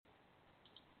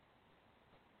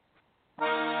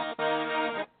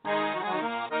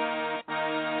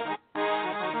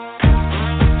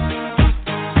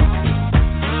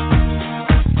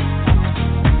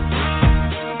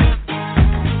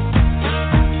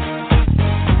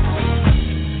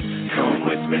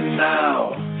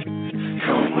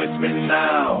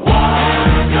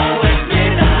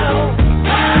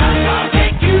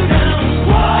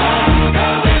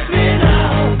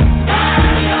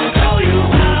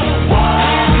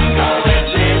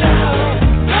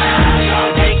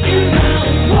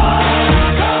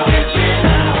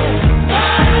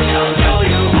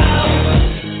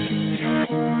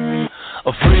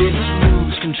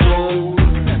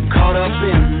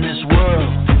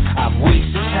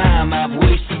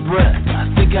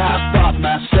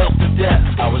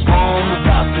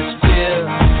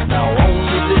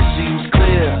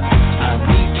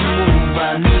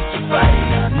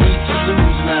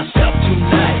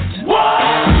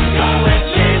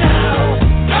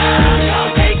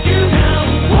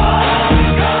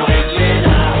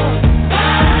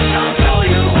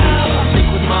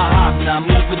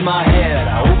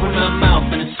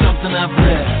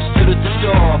the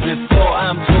store before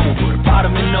I'm told. Part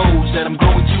of me knows that I'm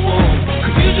growing too old.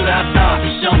 Confused what I thought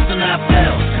was something I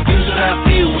felt. Confused what I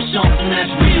feel was something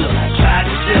that's real. I tried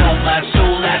to sell my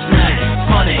soul last night.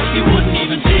 Funny, he wouldn't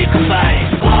even take a bite.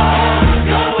 Walk,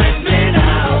 go with me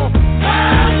now.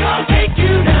 I'm gonna take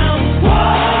you down.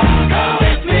 Walk, go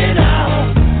with me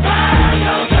now. I'm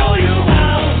gonna show you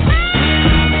how.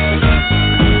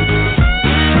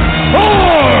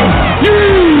 Are you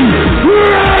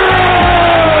ready?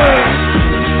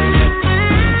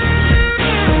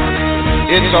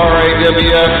 It's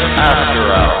RAWF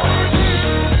After Hours.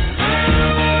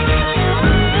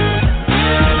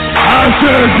 I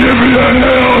said give me a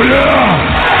hell yeah!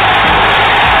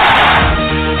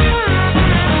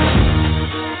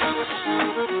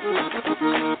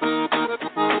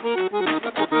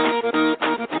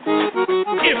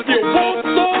 If you want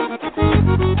some,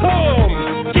 come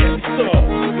get some.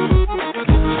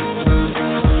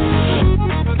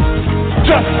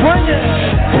 Just bring it,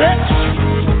 bitch!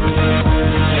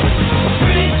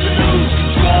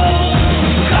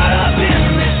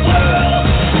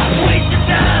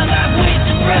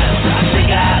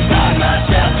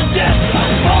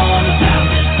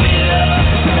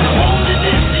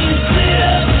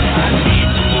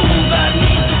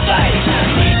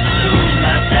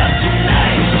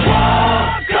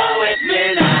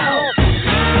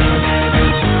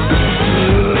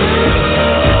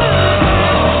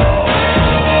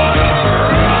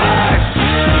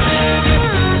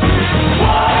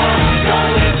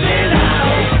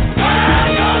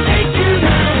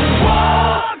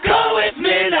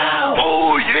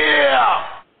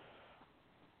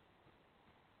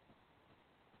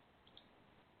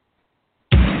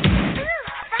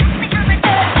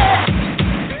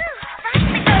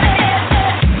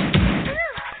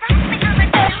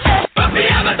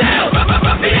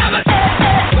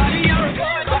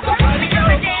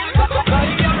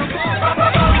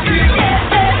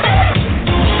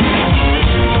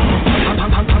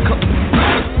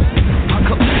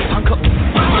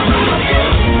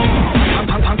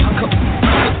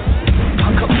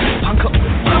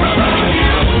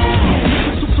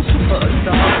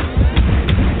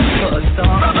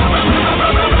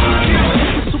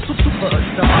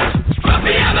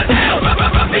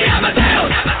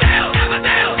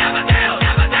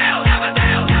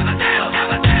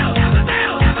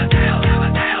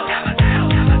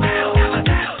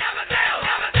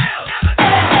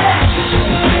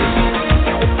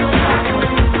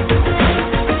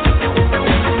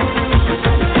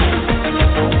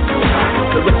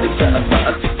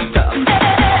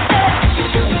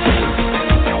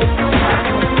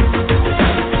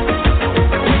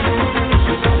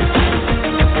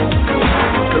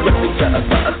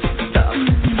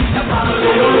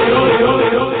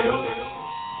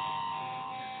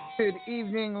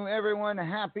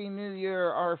 Happy New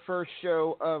Year, our first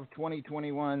show of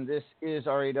 2021. This is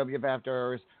RAWF After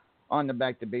Hours on the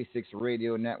Back to Basics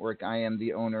Radio Network. I am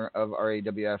the owner of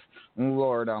RAWF,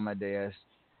 Lord Amadeus,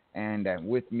 and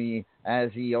with me,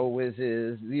 as he always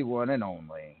is, the one and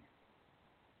only.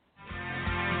 I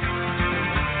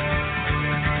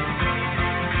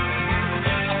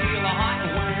feel a hot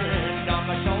wind on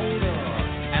my shoulder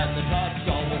as the touch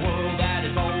of a world that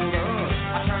is older.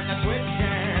 I turn the switch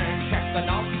and check the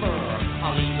number.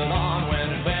 I leave it on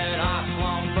when in bed I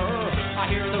slumber. I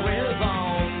hear the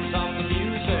rhythms of the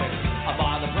music. I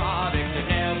buy the product and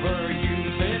never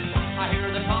use it. I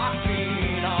hear the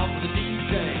talking of the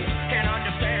DJ. Can't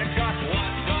understand just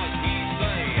what does he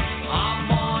say. I'm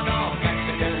on a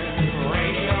Mexican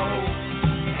radio.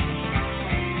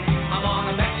 I'm on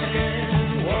a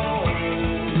Mexican world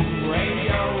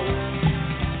radio.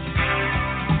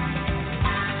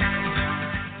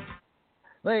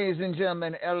 Ladies and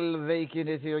gentlemen, El Vacant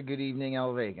is here. Good evening,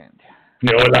 El Vacant.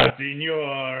 Hola,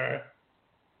 señor.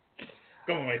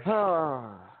 ¿Cómo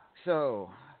estás? So,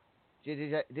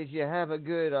 did you have a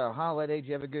good holiday? Did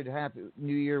you have a good happy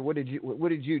New Year? What did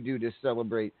you do to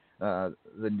celebrate the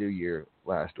New Year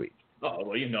last week? Oh,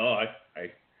 well,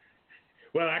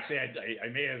 actually, I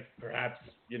may have perhaps,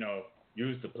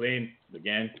 used the plane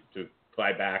again to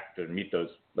fly back to meet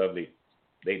those lovely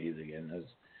ladies again. As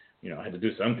I had to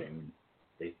do something.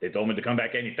 They told me to come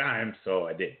back anytime, so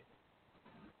I did.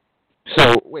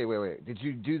 So wait. Did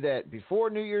you do that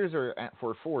before New Year's or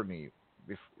for New Year's?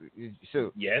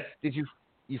 So yes. Did you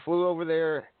flew over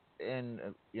there and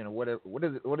what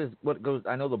goes?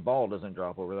 I know the ball doesn't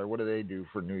drop over there. What do they do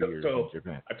for New Year's in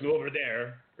Japan? I flew over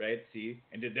there, right?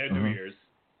 And did their New Year's,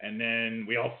 and then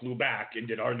we all flew back and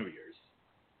did our New Year's.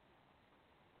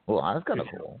 Well, that's kind of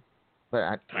cool.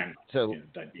 But time. So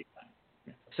that'd be fine.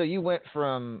 Yeah. So you went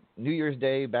from New Year's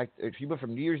Day back. You went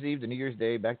from New Year's Eve to New Year's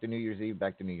Day, back to New Year's Eve,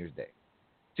 back to New Year's Day.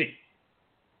 See.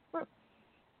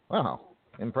 Wow,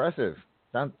 impressive.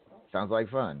 Sounds like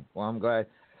fun. Well, I'm glad.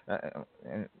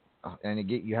 And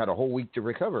you had a whole week to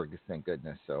recover. Thank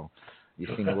goodness. So you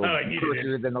seem a little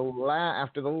quicker than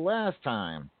after the last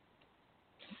time.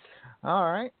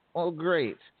 All right. Well,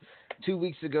 great. 2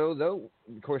 weeks ago, though,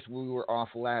 of course, we were off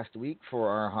last week for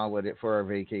our holiday, for our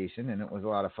vacation, and it was a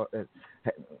lot of fun.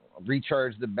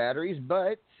 Recharged the batteries,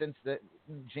 but since the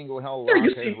Jingle Hell Rock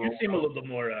you seem a little bit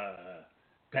more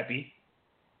peppy.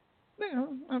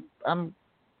 You know,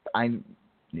 I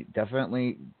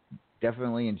definitely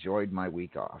enjoyed my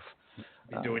week off.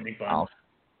 You do anything fun?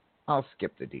 I'll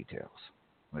skip the details.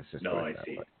 Let's just I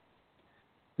see.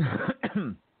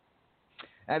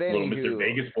 At any Little Mr.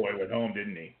 Vegas boy went home,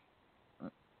 didn't he?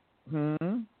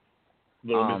 Little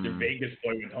Mr. Vegas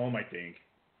boy went home, I think.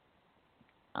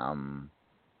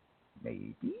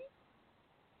 Maybe.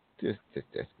 Just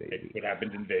maybe. What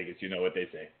happens in Vegas, you know what they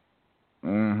say.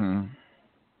 Mm-hmm.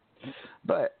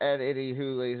 But at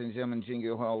anywho, ladies and gentlemen,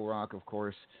 Jingle Hell Rock, of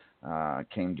course,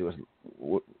 came to us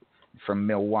from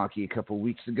Milwaukee a couple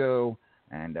weeks ago,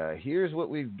 and here's what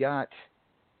we've got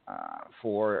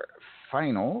for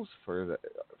finals, for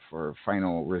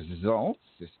final results.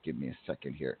 Just give me a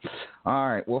second here. All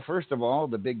right. Well, first of all,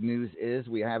 the big news is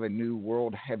we have a new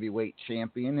world heavyweight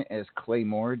champion as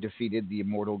Claymore defeated the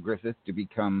Immortal Griffith to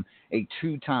become a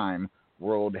 2-time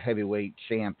world heavyweight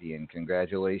champion.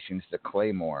 Congratulations to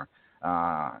Claymore.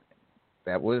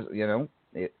 That was,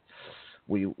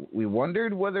 we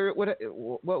wondered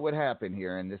what would happen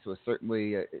here, and this was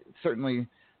certainly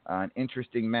an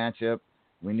interesting matchup.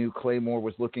 We knew Claymore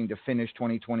was looking to finish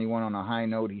 2021 on a high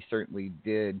note. He certainly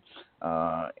did.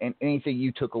 And anything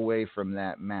you took away from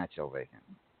that match, Elvacan?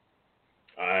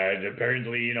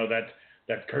 Apparently,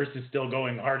 that curse is still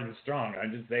going hard and strong.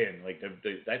 I'm just saying, like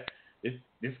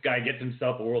this guy gets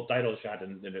himself a world title shot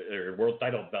or world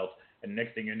title belt, and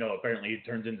next thing you know, apparently he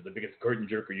turns into the biggest curtain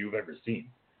jerker you've ever seen.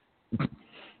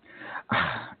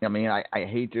 I mean, I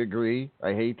hate to agree.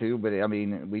 I hate to, but I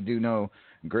mean, we do know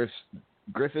Griff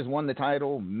has won the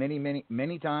title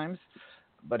many times,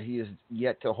 but he has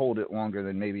yet to hold it longer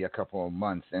than maybe a couple of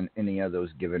months in any of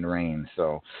those given reigns.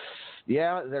 So,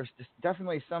 yeah, there's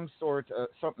definitely some sort of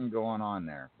something going on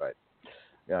there. But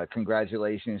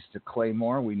congratulations to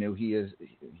Claymore. We knew he is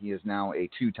now a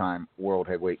 2-time world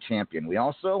heavyweight champion. We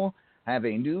also have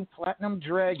a new Platinum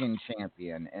Dragon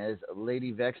champion as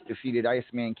Lady Vex defeated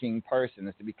Iceman King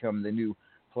Parsons to become the new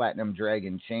Platinum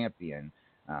Dragon champion.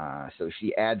 So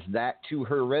she adds that to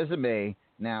her resume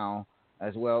now,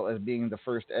 as well as being the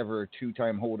first ever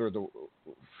 2-time holder,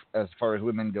 as far as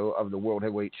women go, of the World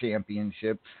Heavyweight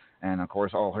Championship, and of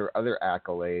course all her other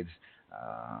accolades,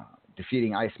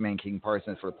 defeating Iceman King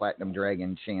Parsons for Platinum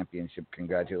Dragon Championship.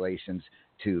 Congratulations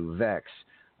to Vex.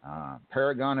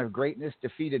 Paragon of Greatness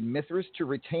defeated Mithras to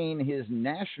retain his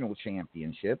national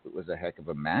championship. It was a heck of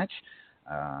a match,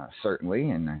 certainly,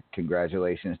 and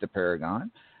congratulations to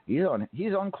Paragon.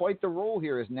 He's on quite the roll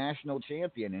here as national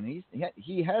champion, and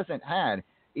he hasn't had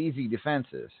easy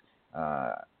defenses.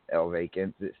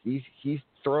 Elvacan,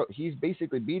 he's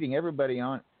basically beating everybody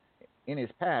on in his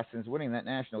past since winning that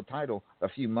national title a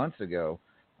few months ago.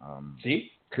 We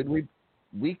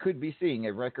could be seeing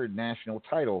a record national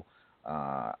title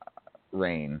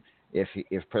reign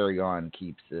if Paragon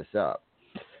keeps this up.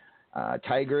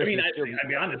 Tiger. I mean, I'll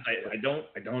be honest. I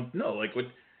don't know. Like what.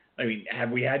 I mean, have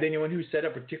we had anyone who set a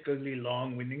particularly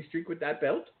long winning streak with that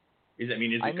belt? Is it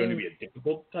going to be a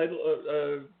difficult title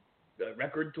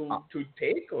record to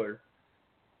take, or?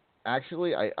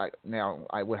 Actually,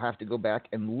 I would have to go back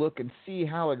and look and see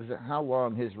how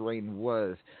long his reign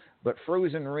was. But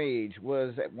Frozen Rage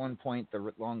was at one point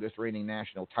the longest reigning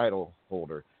national title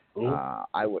holder.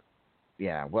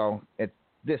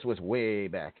 This was way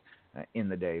back in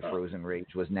the day. Frozen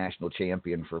Rage was national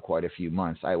champion for quite a few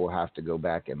months. I will have to go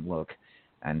back and look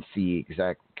and see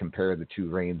compare the two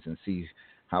reigns and see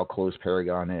how close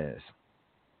Paragon is.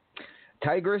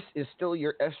 Tigress is still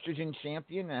your estrogen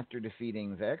champion after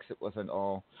defeating Vex. It wasn't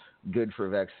all good for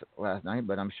Vex last night,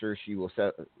 but I'm sure she will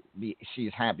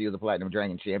she's happy with the Platinum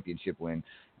Dragon Championship win.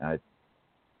 I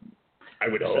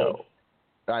would hope.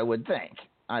 I would think.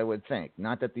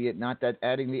 Not that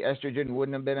adding the estrogen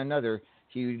wouldn't have been another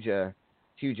huge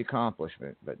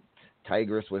accomplishment, but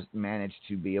Tigress managed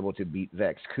to be able to beat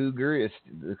Vex.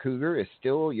 The Cougar is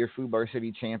still your Fubar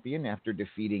City champion after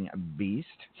defeating Beast.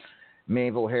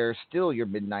 Mabel Hare still your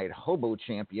Midnight Hobo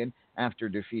champion after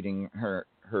defeating her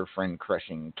friend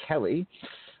Crushing Kelly.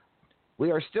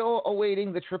 We are still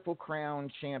awaiting the Triple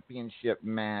Crown Championship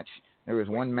match There was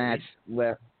one match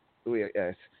left.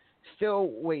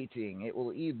 Still waiting. It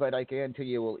will, but I can tell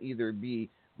you, it will either be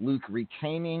Luke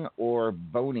retaining or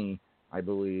Boney, I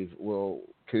believe,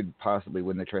 could possibly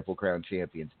win the Triple Crown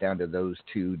Champions. Down to those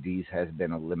two, Deez has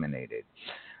been eliminated.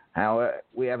 Now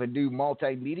we have a new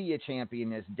multimedia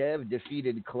champion as Dev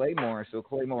defeated Claymore. So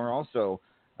Claymore also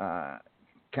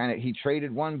he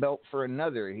traded one belt for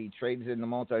another. He trades in the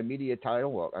multimedia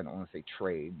title. Well, I don't want to say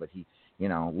trade, but he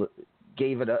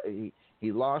gave it up.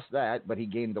 He lost that, but he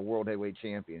gained the World Heavyweight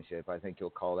Championship. I think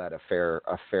you'll call that a fair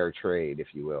trade,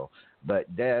 if you will.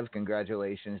 But Dev,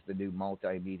 congratulations, the new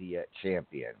multimedia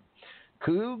champion.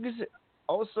 Cougs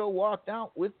also walked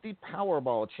out with the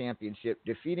Powerball Championship,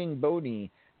 defeating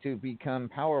Boney to become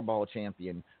Powerball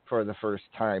champion for the first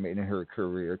time in her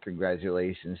career.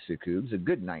 Congratulations to Cougs. A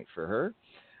good night for her.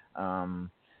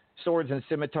 Swords and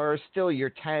Scimitars still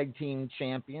your tag team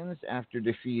champions after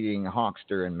defeating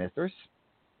Hawkster and Mithras.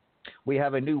 We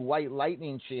have a new White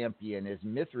Lightning champion as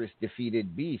Mithras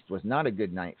defeated Beast. Was not a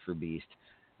good night for Beast.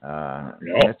 No.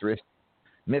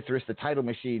 Mithras, the title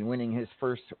machine, winning his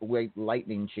first White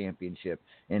Lightning championship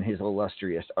in his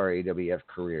illustrious RAWF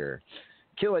career.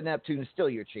 Killer Neptune still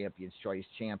your Champion's Choice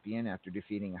champion after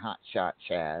defeating Hotshot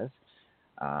Chaz.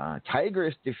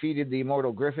 Tigress defeated the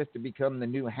Immortal Griffith to become the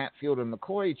new Hatfield and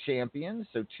McCoy champions.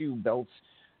 So 2 belts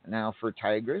now for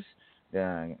Tigress.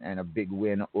 And a big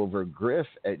win over Griff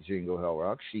at Jingle Hell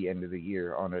Rock. She ended the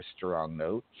year on a strong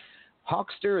note.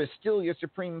 Hawkster is still your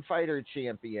Supreme Fighter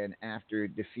champion after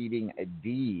defeating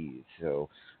Deez. So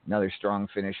another strong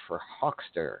finish for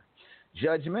Hawkster.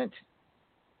 Judgment.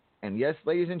 And yes,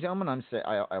 ladies and gentlemen,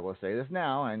 I will say this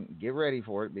now and get ready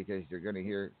for it because you're going to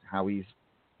hear how he's,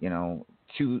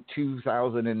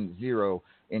 2000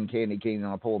 in Candy Cane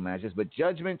on a pole matches. But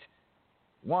Judgment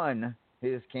won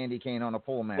his Candy Cane on a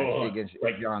pole match against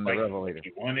John the Revelator.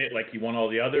 He won it like he won all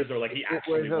the others, or like he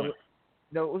actually won?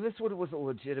 No, this one was a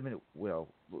legitimate.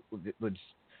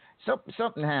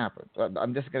 Something happened.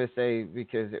 I'm just going to say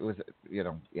because it was,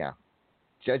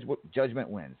 Judgment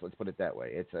wins. Let's put it that way.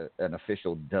 It's an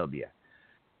official W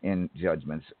in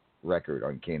Judgment's record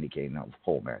on Candy Cane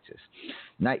pole matches.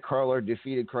 Nightcrawler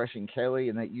defeated Crushing Kelly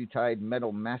in that Utide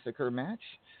Metal Massacre match.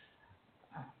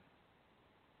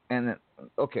 And then,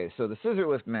 so the scissor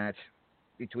lift match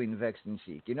between Vex and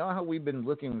Sheik. You know how we've been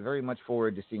looking very much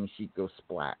forward to seeing Sheik go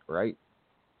splat, right?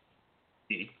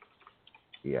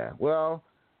 Yeah. Well,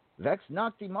 Vex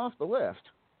knocked him off the lift.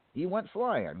 He went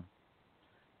flying.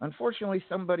 Unfortunately,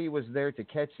 somebody was there to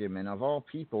catch him, and of all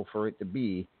people for it to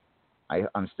be,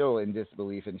 I'm still in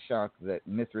disbelief and shock that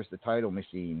Mithras, the title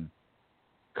machine,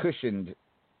 cushioned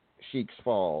Sheik's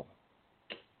fall.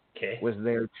 Okay. Was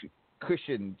there to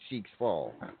cushion Sheik's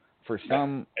fall. For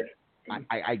some,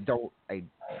 I don't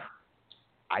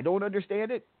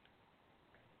understand it.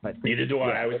 But neither do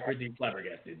I. I was pretty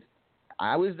flabbergasted.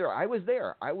 I was there. I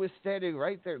was standing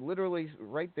right there, literally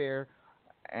right there,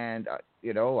 and I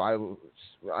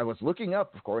was looking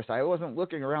up. Of course, I wasn't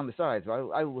looking around the sides.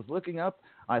 I was looking up.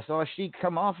 I saw Sheik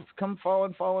come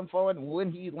falling.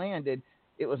 When he landed,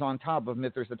 it was on top of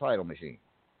Mithras, the title machine.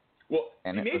 Well,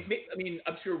 I mean,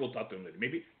 I'm sure we'll talk to him later.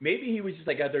 Maybe he was just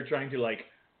out there trying to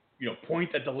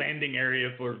point at the landing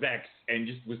area for Vex and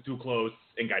just was too close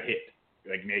and got hit.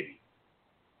 Maybe.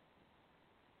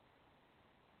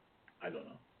 I don't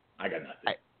know. I got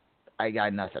nothing. I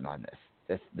got nothing on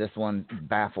this. This one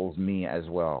baffles me as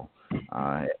well.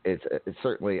 It's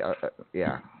certainly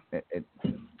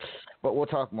but we'll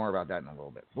talk more about that in a little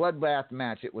bit. Bloodbath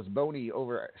match. It was Boney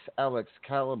over Alex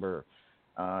Caliber.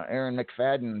 Aaron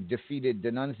McFadden defeated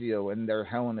D'Annunzio in their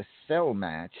Hell in a Cell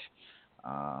match.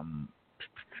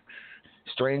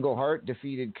 Strangleheart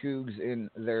defeated Cougs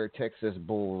in their Texas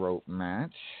Bull Rope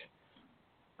match.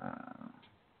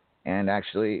 And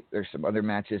actually, there's some other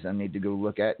matches I need to go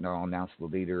look at, and I'll announce the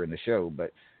later in the show.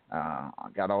 But I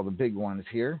got all the big ones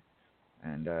here.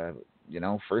 And,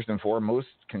 first and foremost,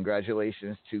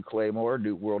 congratulations to Claymore,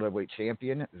 new World Heavyweight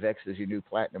Champion. Vex is your new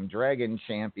Platinum Dragon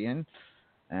Champion.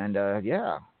 And I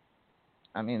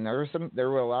mean, there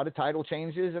were a lot of title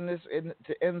changes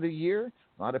to end the year.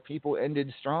 A lot of people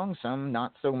ended strong, some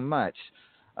not so much.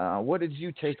 What did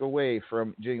you take away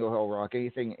from Jingle Hell Rock?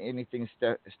 Anything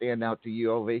stand out to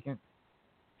you, all vacant?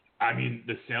 I mean,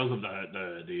 the sales of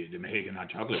the Mexican hot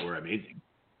chocolate were amazing.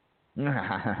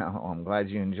 I'm glad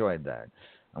you enjoyed that.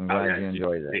 I'm glad you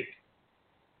enjoyed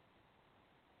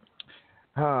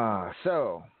that.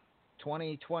 So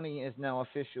 2020 is now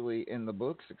officially in the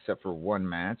books, except for one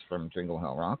match from Jingle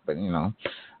Hell Rock. But,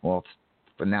 we'll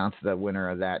announce the winner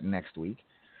of that next week.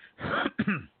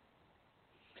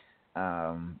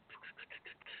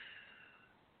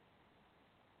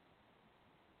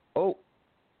 Oh,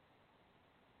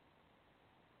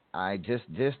 I'm just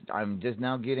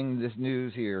now getting this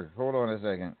news here. Hold on a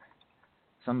second.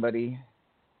 Somebody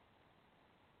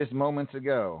just moments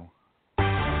ago.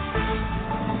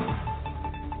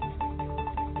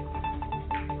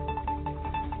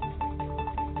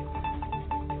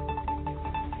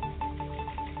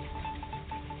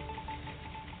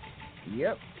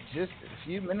 Yep, just a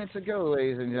few minutes ago,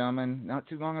 ladies and gentlemen, not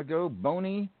too long ago,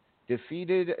 Boney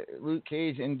defeated Luke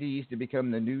Cage and Dees to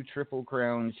become the new Triple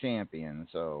Crown champion.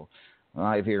 So,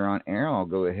 live here on air, I'll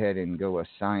go ahead and go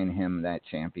assign him that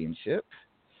championship.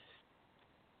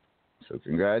 So,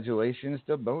 congratulations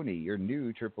to Boney, your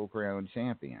new Triple Crown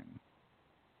champion.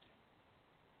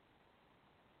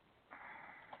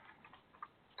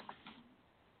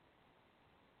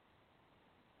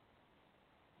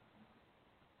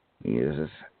 He is.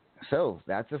 So,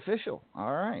 that's official.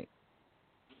 All right.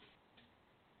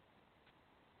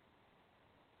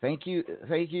 Thank you,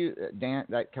 Dan.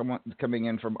 That coming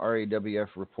in from RAWF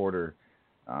reporter.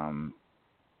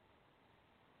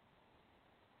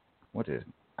 What is?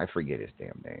 I forget his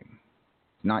damn name.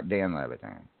 It's not Dan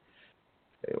Levitan.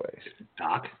 Anyways,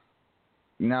 Doc.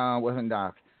 No, it wasn't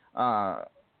Doc.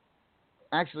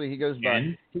 Actually, he goes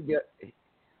by.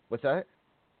 What's that?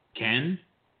 Ken.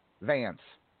 Vance.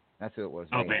 That's who it was.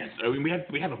 Oh, Vance. I mean,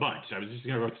 we have a bunch. I was just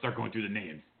gonna start going through the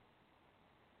names.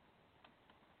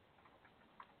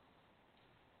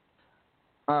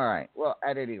 All right. Well,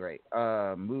 at any rate,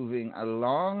 moving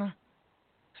along.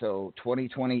 So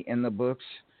 2020 in the books.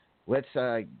 Let's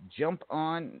jump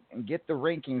on and get the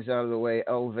rankings out of the way,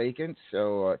 L Vacant.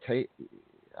 So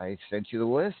I sent you the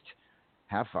list.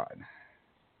 Have fun.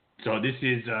 So this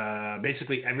is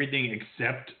basically everything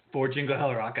except for Jingle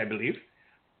Hell Rock, I believe.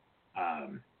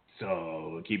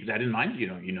 So keep that in mind. You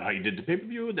know how you did the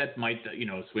pay-per-view. That might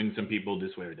swing some people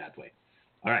this way or that way.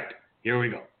 All right, here we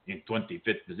go. In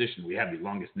 25th position, we have the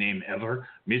longest name ever,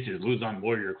 Mrs. Luzon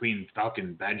Warrior Queen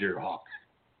Falcon Badger Hawk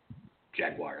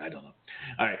Jaguar. I don't know.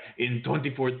 All right. In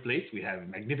 24th place, we have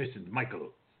Magnificent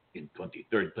Michael. In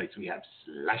 23rd place, we have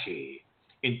Slashy.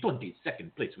 In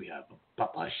 22nd place, we have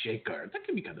Papa Shaker. That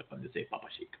can be kind of fun to say, Papa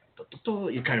Shaker.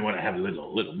 You kind of want to have a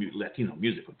little Latino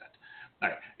music with that. All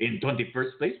right. In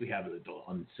 21st place, we have a little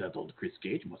unsettled Chris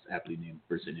Cage, most aptly named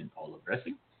person in all of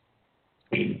wrestling.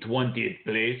 In 20th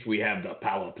place, we have the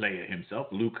power player himself,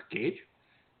 Luke Cage.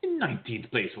 In 19th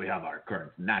place, we have our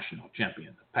current national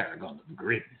champion, the Paragon of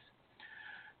Greatness.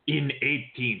 In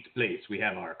 18th place, we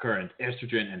have our current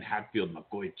Estrogen and Hatfield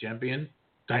McCoy champion,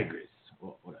 Tigress.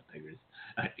 Oh, what a Tigress.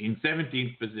 In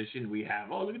 17th position, we have,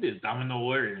 look at this, Domino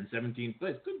Warrior in 17th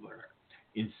place. Good for her.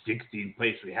 In 16th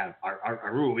place, we have our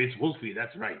it's Wolfie,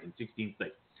 that's right, in 16th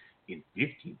place. In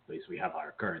 15th place, we have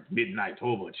our current Midnight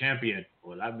Hobo champion.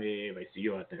 Hola, babe, I see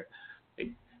you out there.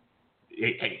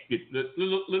 Hey,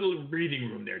 little breathing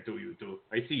room there to you two.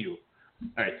 I see you.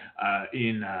 All right.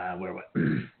 In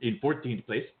 14th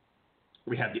place,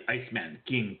 we have the Iceman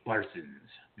King Parsons.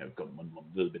 Got one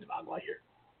little bit of agua here.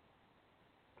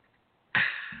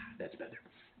 That's better.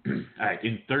 All right.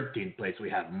 In 13th place, we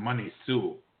have Money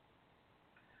Sue.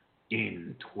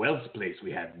 In 12th place,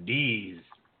 we have Dees.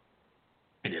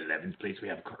 In 11th place, we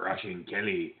have Crushing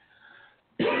Kelly.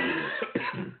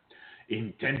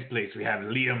 In 10th place, we have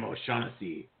Liam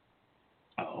O'Shaughnessy.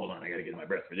 Hold on, I gotta get my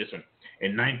breath for this one.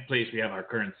 In 9th place, we have our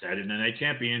current Saturday Night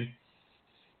Champion,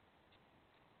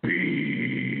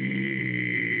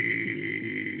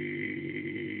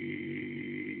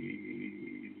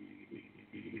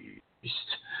 Beast.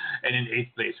 And in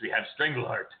 8th place, we have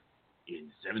Strangleheart.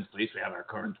 In 7th place, we have our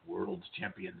current World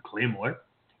Champion, Claymore.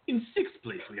 In 6th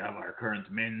place, we have our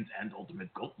current Men's and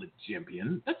Ultimate Gauntlet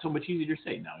Champion. That's so much easier to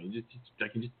say now. I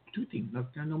can just two things.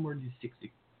 No more than six.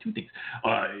 Two things.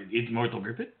 It's Mortal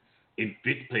Griffith. In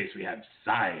 5th place, we have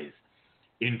Size.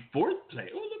 In 4th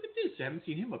place, look at this. I haven't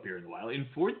seen him up here in a while. In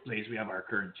 4th place, we have our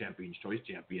current Champion's Choice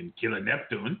Champion, Killer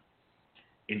Neptune.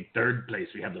 In 3rd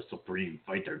place, we have the Supreme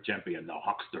Fighter Champion, the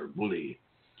Hawkster Bully.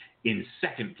 In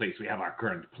 2nd place, we have our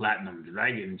current Platinum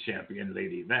Dragon Champion,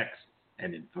 Lady Vex.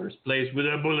 And in 1st place, with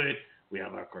a bullet, we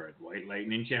have our current White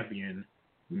Lightning Champion,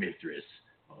 Mithras.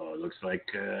 Looks like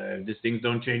if these things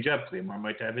don't change up, Claymore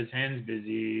might have his hands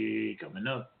busy coming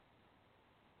up.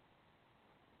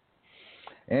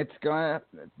 It's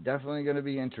definitely going to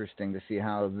be interesting to see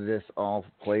how this all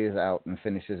plays out and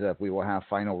finishes up. We will have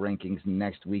final rankings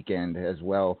next weekend as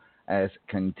well as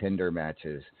contender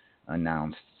matches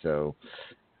announced. So,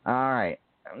 all right.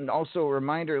 And also a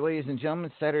reminder, ladies and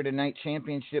gentlemen, Saturday Night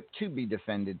Championship to be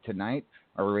defended tonight.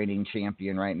 Our reigning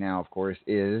champion right now, of course,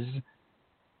 is...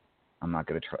 I'm not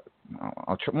going to try...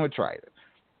 I'm going to try it.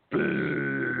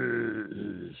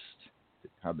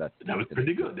 How'd that? That was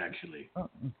pretty good, actually. Oh.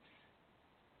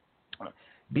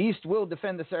 Beast will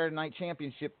defend the Saturday Night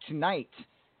Championship tonight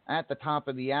at the top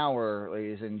of the hour,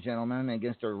 ladies and gentlemen,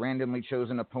 against a randomly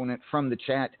chosen opponent from the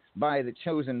chat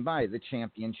chosen by the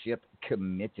Championship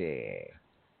Committee.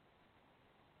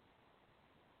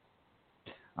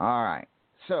 All right.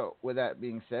 So, with that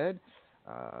being said,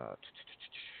 let's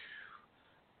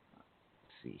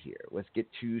see here. Let's get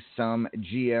to some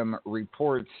GM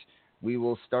reports. We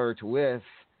will start with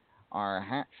our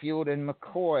Hatfield and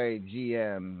McCoy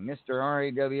GM, Mr.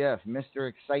 RAWF, Mr.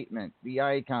 Excitement, the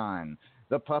Icon,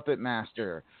 the Puppet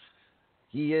Master.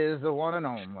 He is the one and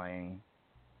only.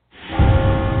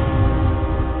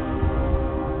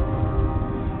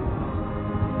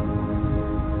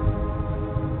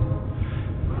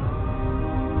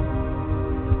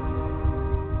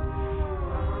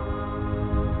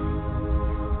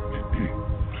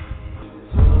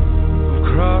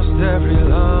 Crossed every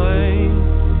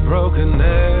line, broken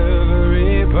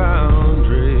every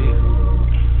boundary.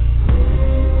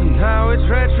 And now it's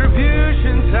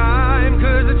retribution time,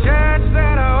 'cause the church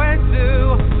that I went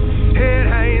to, it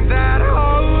ain't that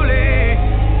holy.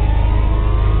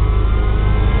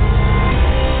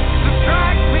 So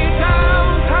strike me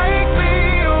down, take me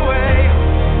away.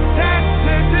 That's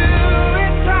to do,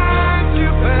 it's time to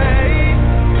pay.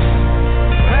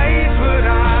 Pays what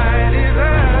I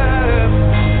deserve.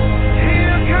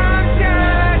 Here comes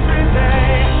judgment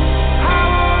day. I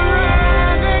will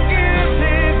run the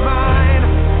gifted mine.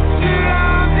 Too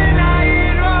long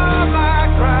denied all my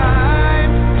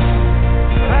crime.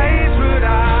 Pays what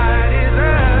I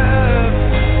deserve.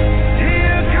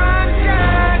 Here comes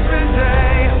judgment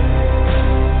day.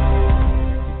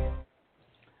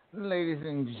 Ladies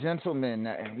and gentlemen,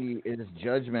 he is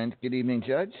Judgment. Good evening,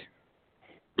 Judge.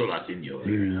 Hola, senor.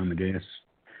 Evening, Amadeus.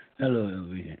 Hello,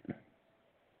 Elvia.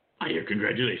 Hiya,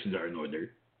 congratulations, our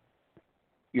Norther.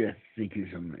 Yes, thank you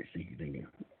so much. Thank you.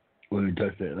 We'll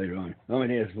touch that later on.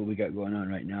 Amadeus, what we got going on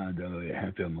right now, though, at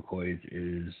Hatfield McCoy's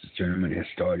is the tournament has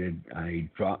started. I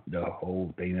dropped the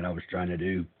whole thing that I was trying to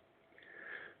do.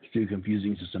 It's too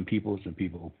confusing to some people. Some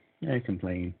people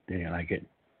complained. They didn't like it.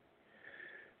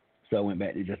 So I went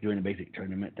back to just doing a basic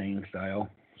tournament thing style.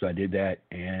 So I did that,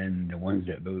 and the ones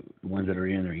that are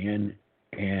in.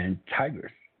 And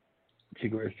Tigers,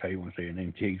 how you want to say her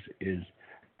name, Tiggs, is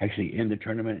actually in the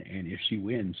tournament, and if she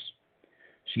wins,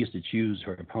 she gets to choose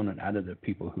her opponent out of the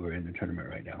people who are in the tournament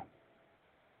right now.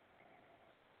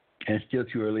 And it's still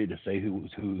too early to say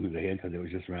who's ahead, because it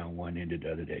was just round one ended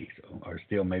the other day, or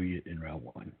still maybe in round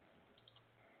one.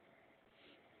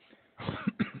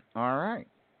 All right.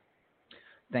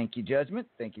 Thank you, Judgment.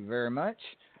 Thank you very much.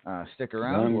 Stick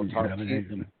around. We'll talk to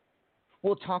you.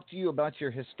 We'll talk to you about your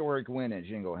historic win at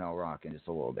Jingle Hell Rock in just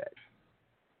a little bit.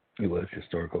 It was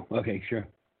historical. Okay, sure.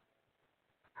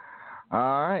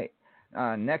 All right.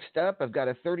 Next up, I've got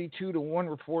a 32-1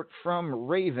 report from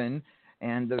Raven,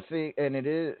 and it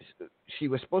is she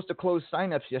was supposed to close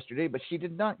signups yesterday, but she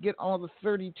did not get all the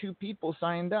 32 people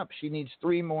signed up. She needs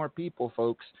 3 more people,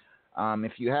 folks.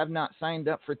 If you have not signed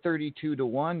up for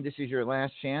 32-1, this is your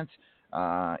last chance.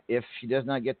 If she does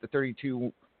not get the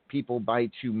 32 people by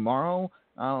tomorrow,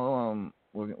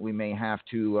 we may have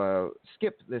to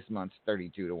skip this month's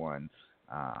 32-1.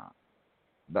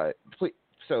 But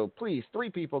please, 3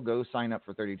 people go sign up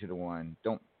for 32-1.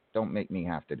 Don't make me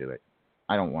have to do it.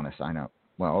 I don't want to sign up.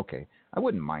 Well, okay, I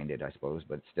wouldn't mind it, I suppose,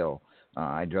 but still,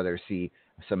 I'd rather see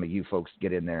some of you folks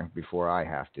get in there before I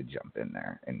have to jump in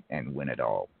there and win it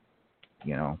all.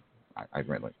 You know, Am I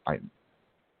going to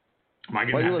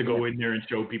have to go in there and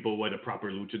show people what a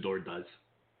proper luchador does?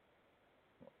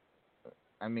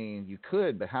 I mean, you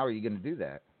could, but how are you going to do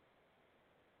that?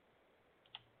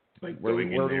 Like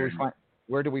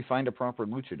where do we find a proper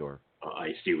luchador?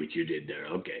 I see what you did there.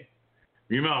 Okay.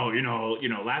 You know.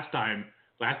 Last time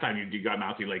you got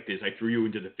mouthy like this, I threw you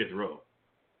into the 5th row.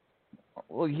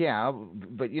 Well, yeah,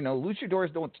 but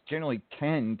luchadors don't generally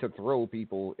tend to throw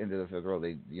people into the 5th row.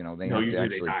 They have to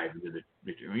actually. They dive into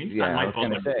the. I was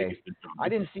going to say, I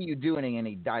didn't see you doing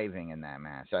any diving in that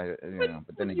match.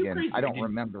 But then again, I don't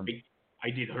remember. I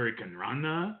did Hurricane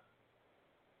Rana.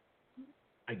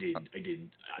 I did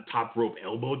a top rope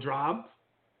elbow drop.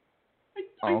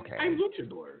 I'm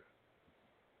luchador.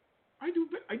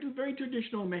 I do very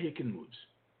traditional Mexican moves.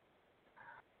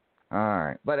 All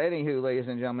right. But anywho, ladies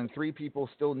and gentlemen, 3 people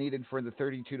still needed for the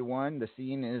 32-1. The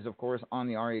scene is, of course, on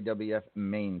the RAWF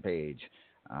main page.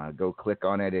 Go click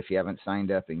on it if you haven't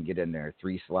signed up and get in there.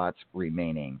 3 slots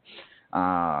remaining.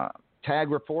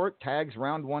 Tag report. Tags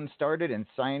round 1 started, and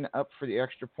sign up for the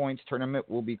Extra Points tournament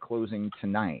will be closing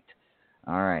tonight.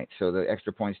 All right. So the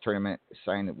Extra Points tournament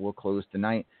will close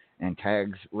tonight. And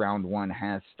tags round 1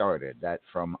 has started. That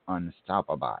from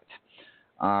Unstoppabot.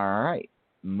 All right.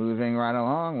 Moving right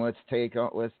along, let's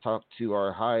talk to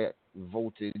our high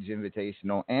voltage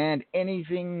invitational and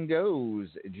anything goes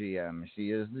GM.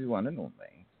 She is the one and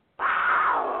only.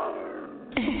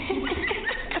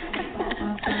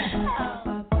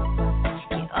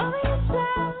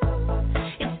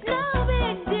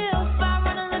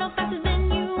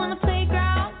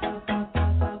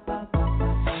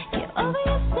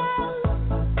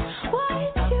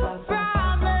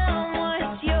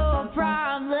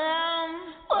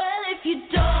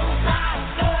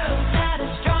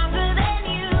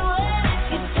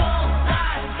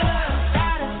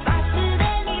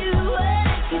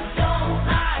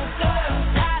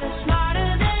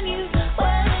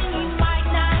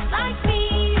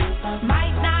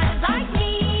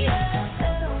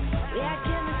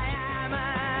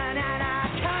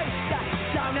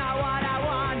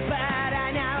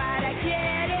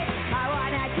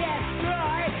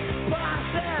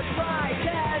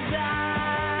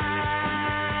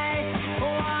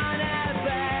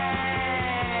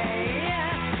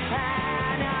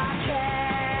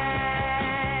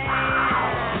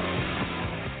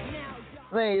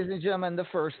 Ladies and gentlemen, the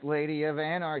First Lady of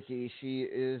Anarchy. She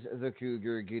is the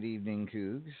Cougar. Good evening,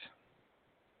 Cougs.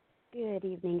 Good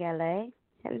evening, LA.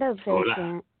 Hello, Hola.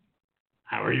 Vincent.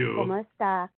 How are you? ¿Cómo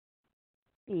está?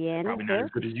 Bien, Probably not as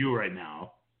good as you right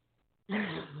now.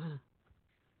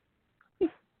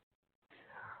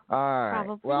 All right.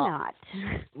 Probably well, not.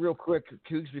 Real quick,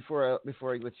 Cougs, before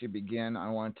I let you begin, I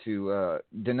want to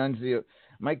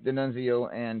Mike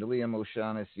D'Annunzio and Liam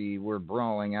O'Shaughnessy were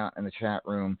brawling out in the chat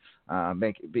room,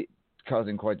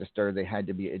 causing quite the stir. They had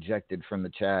to be ejected from the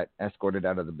chat, escorted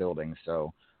out of the building.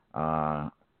 So I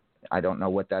don't know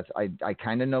what that's. I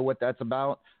kind of know what that's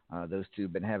about. Those two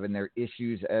have been having their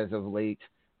issues as of late.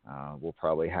 We'll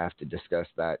probably have to discuss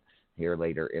that here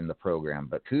later in the program.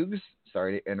 But Cougs,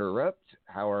 sorry to interrupt.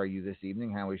 How are you this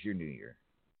evening? How was your New Year?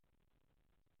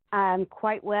 I'm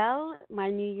quite well. My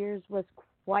New Year's was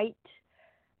quite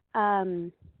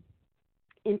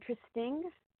interesting.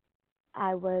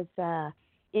 I was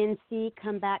NC,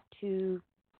 come back to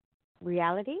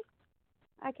reality,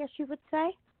 I guess you would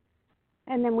say.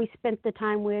 And then we spent the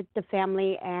time with the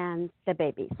family and the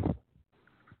babies.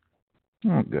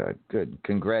 Oh, good.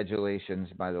 Congratulations,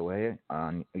 by the way,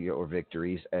 on your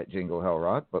victories at Jingle Hell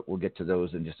Rock, but we'll get to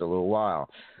those in just a little while.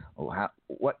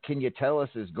 What can you tell us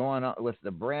is going on with the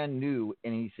brand new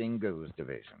Anything Goes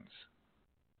divisions?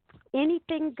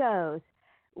 Anything goes.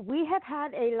 We have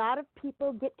had a lot of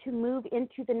people get to move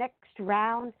into the next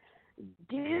round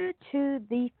due to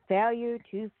the failure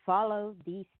to follow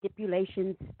the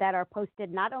stipulations that are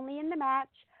posted not only in the match,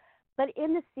 but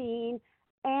in the scene.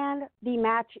 And the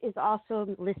match is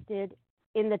also listed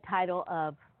in the title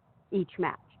of each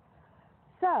match.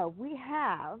 So we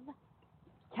have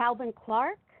Calvin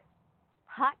Clark,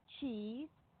 Hot Cheese,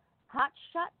 Hot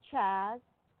Shot Chaz,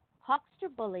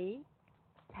 Hawkster Bully,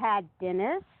 Tad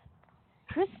Dennis,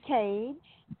 Chris Cage,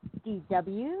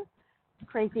 DW,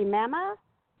 Crazy Mama,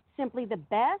 Simply the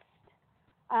Best,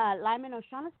 Lyman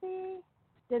O'Shaughnessy,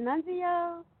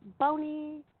 D'Annunzio,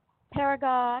 Boney,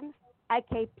 Paragon,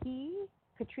 IKP,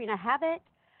 Katrina Habit,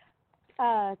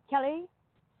 Kelly,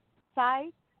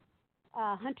 Sides,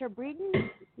 Hunter Breeden,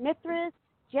 Mithras,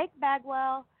 Jake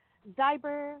Bagwell,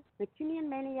 Zyber, McCunian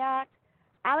Maniac,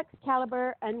 Alex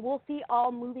Caliber, and Wolfie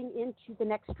all moving into the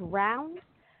next round.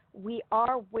 We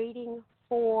are waiting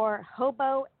for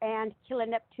Hobo and Killer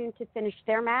Neptune to finish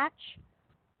their match.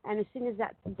 And as soon as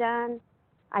that's done,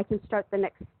 I can start the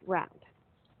next round.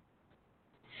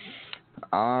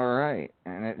 All right.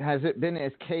 And has it been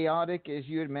as chaotic as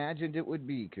you imagined it would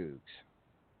be, Cougs?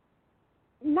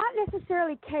 Not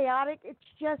necessarily chaotic. It's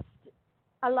just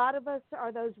a lot of us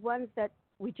are those ones that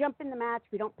we jump in the match,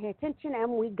 we don't pay attention,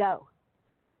 and we go.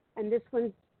 And this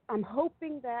one's, I'm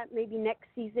hoping that maybe next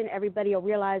season everybody will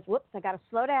realize, whoops, I got to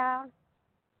slow down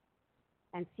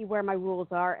and see where my rules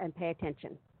are and pay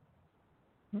attention.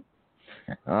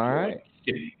 All right.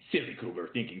 Silly Cougar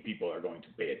thinking people are going to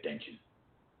pay attention.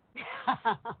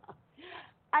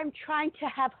 I'm trying to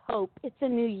have hope. It's a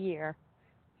new year.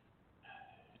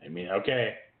 I mean,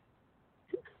 okay.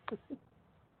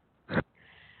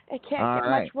 It can't get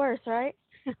much worse, right?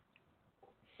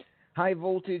 High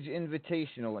Voltage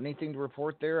Invitational. Anything to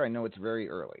report there? I know it's very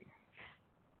early.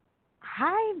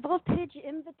 High Voltage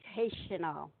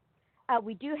Invitational.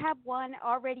 We do have one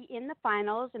already in the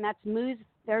finals, and that's Moose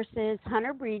versus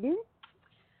Hunter Breeden.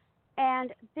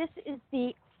 And this is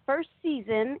the first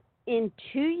season in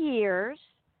 2 years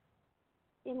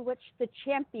in which the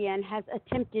champion has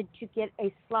attempted to get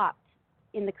a slot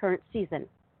in the current season.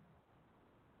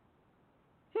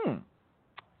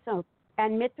 So,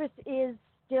 and Mithras is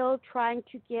still trying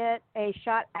to get a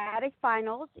shot at a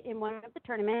finals in one of the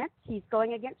tournaments. He's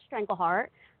going against Strangleheart.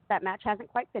 That match hasn't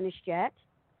quite finished yet.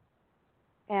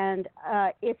 And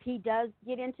if he does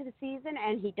get into the season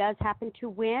and he does happen to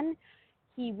win,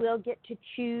 he will get to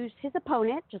choose his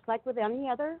opponent, just like with any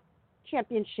other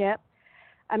championship.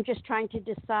 I'm just trying to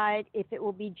decide if it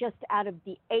will be just out of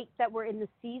the 8 that were in the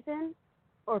season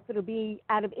or if it'll be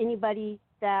out of anybody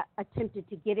that attempted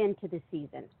to get into the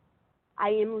season. I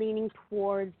am leaning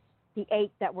towards the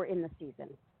 8 that were in the season.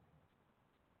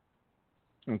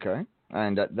 Okay.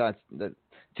 And that's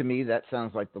to me, that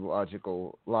sounds like the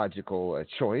logical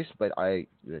choice, but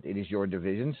it is your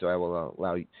division, so I will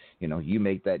allow you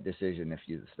make that decision if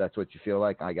that's what you feel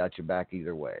like. I got your back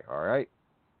either way. All right.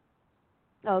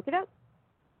 Okay.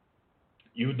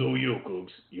 You do you,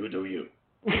 Cougs. You do you.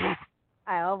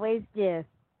 I always do.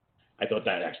 I thought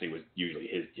that actually was usually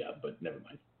his job, but never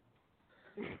mind.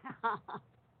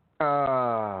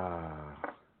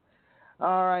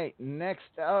 All right,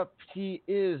 next up, he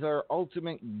is our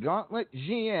Ultimate Gauntlet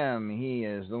GM. He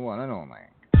is the one and only.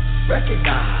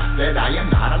 Recognize that I am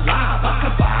not alive. I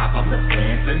survive. I'm the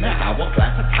dance in the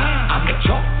hourglass of time. I'm the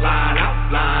chalk line,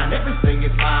 outline. Everything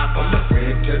is mine. From the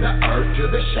wind to the earth to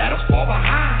the shadows fall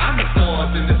behind. I'm the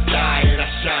stars in the sky and I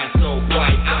shine so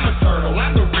bright. I'm eternal.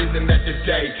 I'm the reason that the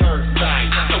day turns night.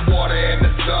 I'm the water and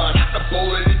the sun. I'm the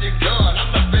bullet in your gun. I'm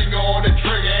the finger on the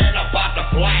trigger and I'm about to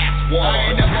blast one.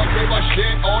 I ain't never give a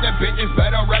shit. All the bitches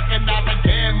better recognize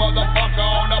again, motherfucker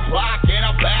on the block. And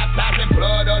I'm baptizing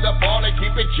blood of the fallen.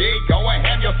 Keep it G. Go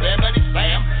ahead, your family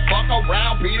slam. Fuck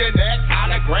around, be the next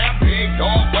hologram. Big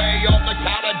dog way off the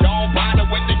collar. Don't bother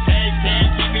with the cake.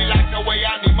 Can't keep me like the way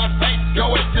I need my face.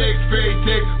 Going 6 feet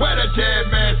deep, where the dead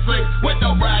man sleep. With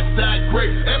the rats that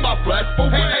creep in my flesh for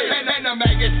weed. And the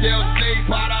maggots still sleep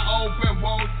by the open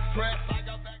wounds.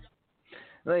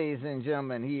 Ladies and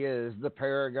gentlemen, he is the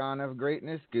Paragon of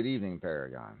Greatness. Good evening,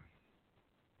 Paragon.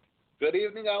 Good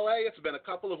evening, LA. It's been a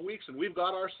couple of weeks, and we've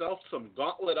got ourselves some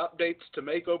gauntlet updates to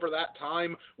make over that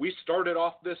time. We started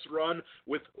off this run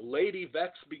with Lady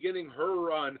Vex beginning her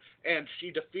run, and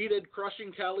she defeated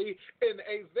Crushing Kelly in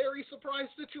a very surprise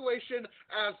situation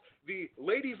as the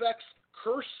Lady Vex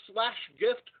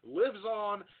curse/gift lives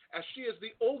on, as she is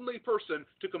the only person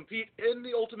to compete in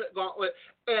the Ultimate Gauntlet,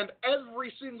 and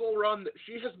every single run that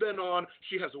she has been on,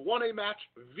 she has won a match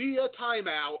via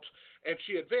timeout, and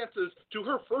she advances to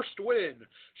her first win.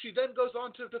 She then goes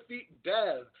on to defeat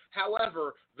Dev.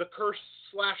 However, the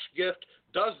curse/gift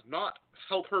does not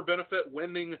help her benefit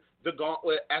winning the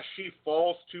gauntlet as she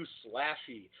falls to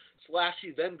Slashy.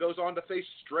 Slashy then goes on to face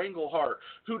Strangleheart,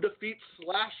 who defeats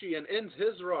Slashy and ends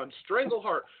his run.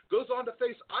 Strangleheart goes on to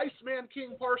face Iceman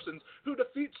King Parsons, who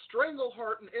defeats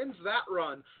Strangleheart and ends that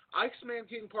run. Iceman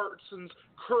King Parsons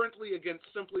currently against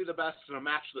Simply the Best in a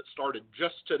match that started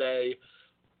just today.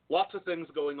 Lots of things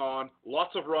going on,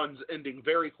 lots of runs ending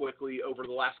very quickly over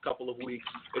the last couple of weeks.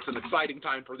 It's an exciting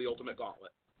time for the Ultimate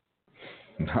Gauntlet.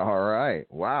 All right.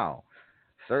 Wow.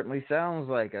 Certainly sounds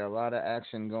like a lot of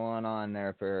action going on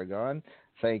there, Paragon.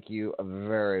 Thank you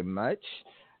very much.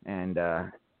 And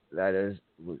that is,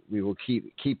 we will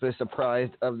keep us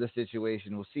apprised of the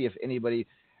situation. We'll see if anybody,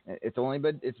 it's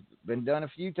been done a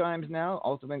few times now,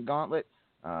 Ultimate Gauntlet,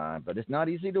 but it's not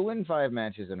easy to win 5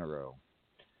 matches in a row.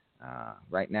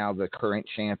 Right now, the current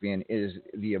champion is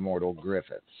the Immortal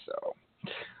Griffith. So,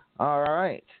 all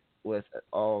right. With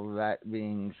all that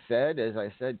being said, as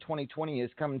I said, 2020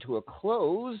 has come to a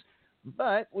close,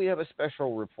 but we have a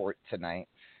special report tonight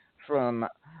from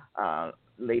a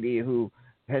lady who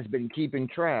has been keeping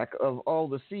track of all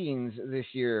the scenes this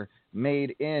year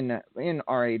made in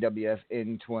RAWF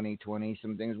in 2020.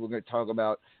 Some things we're going to talk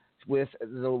about with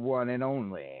the one and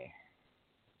only.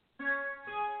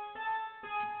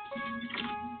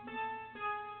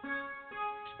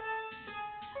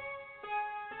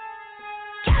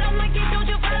 Don't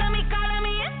you follow me, calling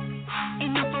me in?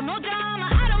 Ain't no for no drama.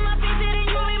 Out of my face, it ain't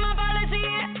you ain't my policy.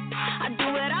 I do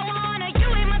what I wanna. You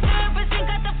ain't my therapist, ain't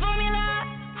got the formula.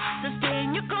 So stay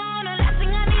in your corner. Last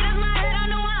thing I need is my head on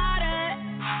the water.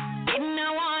 Didn't I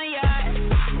want ya?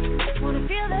 Wanna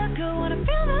feel the good, wanna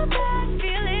feel the bad,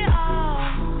 feel it all.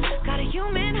 Got a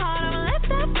human heart, I'ma let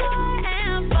that fly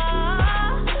and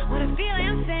fall. What I'm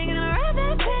feeling, singing, I'd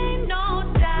rather pain, no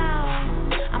doubt.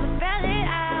 I'ma spell it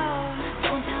out.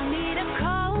 Don't tell me to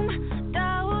calm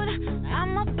down.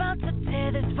 I'm about to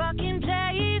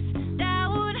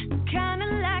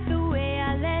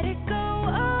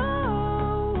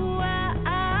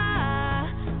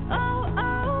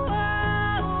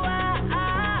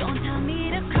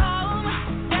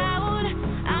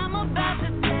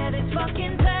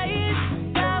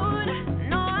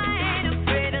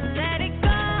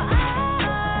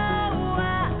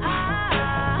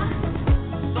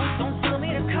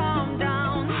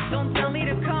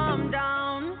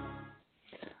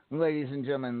ladies and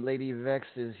gentlemen, Lady Vex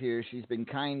is here. She's been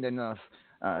kind enough,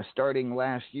 starting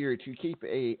last year, to keep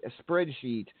a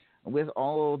spreadsheet with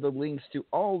all the links to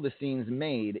all the scenes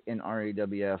made in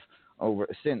RAWF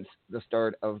since the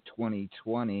start of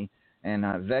 2020.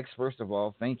 And Vex, first of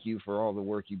all, thank you for all the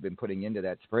work you've been putting into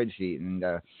that spreadsheet. And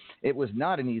it was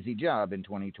not an easy job in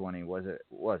 2020, was it?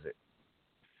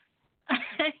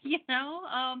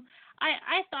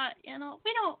 I thought,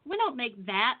 we don't make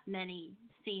that many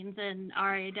scenes in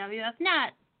RAWF.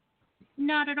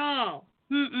 Not at all.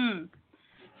 No.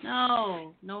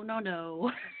 Not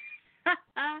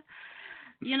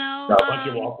a bunch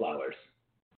of wallflowers.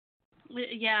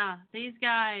 Yeah, these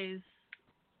guys.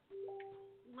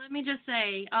 Let me just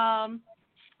say,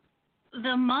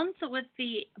 the month with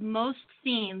the most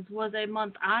scenes was a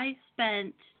month I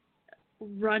spent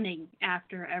running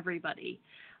after everybody.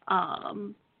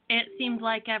 It seemed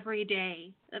like every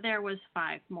day there was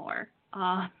 5 more.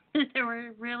 There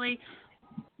were really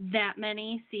that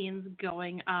many scenes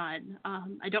going on.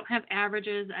 I don't have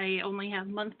averages. I only have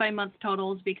month-by-month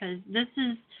totals because this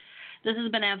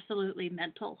has been absolutely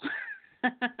mental.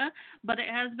 But it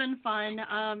has been fun.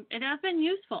 It has been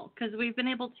useful because we've been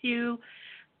able to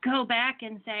go back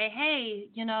and say, hey,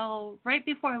 right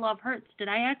before Love Hurts, did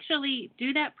I actually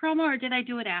do that promo or did I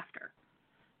do it after?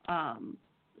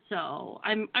 So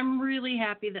I'm really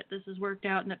happy that this has worked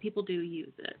out and that people do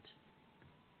use it.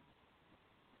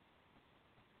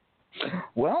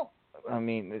 Well, I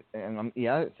mean, and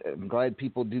I'm glad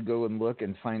people do go and look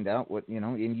and find out what,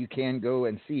 and you can go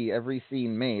and see every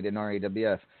scene made in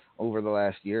RAWF over the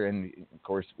last year. And of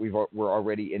course, we're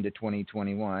already into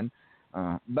 2021.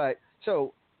 But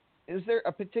so is there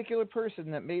a particular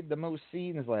person that made the most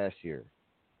scenes last year?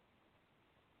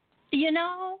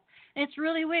 It's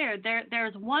really weird.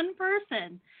 There's one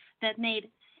person that made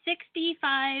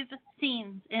 65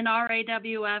 scenes in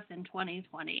RAWF in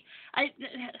 2020.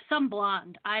 Some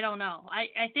blonde. I don't know.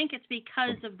 I think it's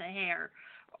because of the hair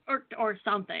or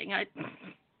something.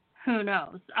 Who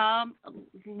knows?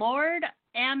 Lord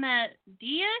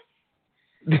Amadeus?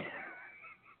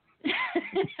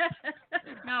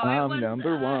 No, I'm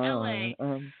number one.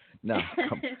 LA. No,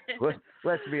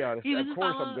 let's be honest. Of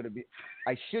course,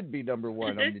 I should be number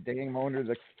one. I'm the dang owner of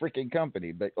the freaking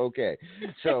company. But okay,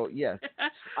 so yes,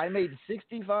 I made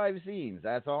 65 scenes.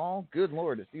 That's all. Good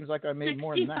Lord, it seems like I made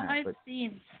more than that. 65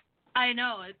 scenes. I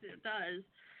know it does.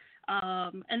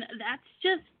 And that's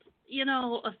just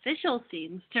official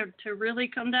scenes to really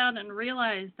come down and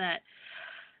realize that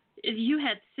you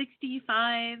had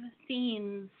 65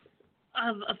 scenes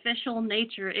of official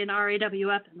nature in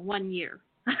RAWF in 1 year.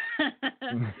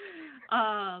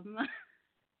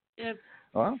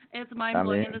 It's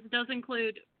mind-blowing, and this does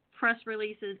include press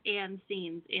releases and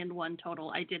scenes in one total.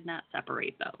 I did not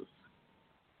separate those.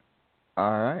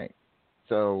 All right.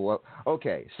 So,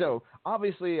 okay. So,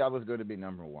 obviously, I was going to be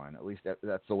number one. At least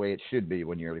that's the way it should be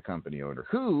when you're the company owner.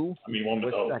 Who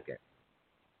was second?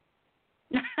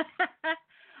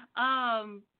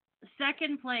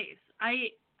 Second place.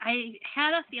 I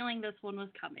had a feeling this one was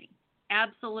coming.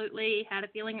 Absolutely had a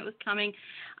feeling it was coming.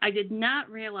 I did not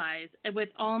realize with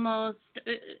almost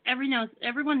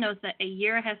everyone knows that a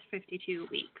year has 52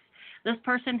 weeks. This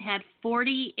person had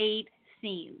 48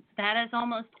 scenes. That is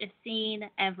almost a scene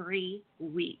every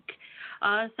week.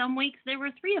 Some weeks there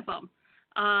were 3 of them.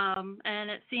 And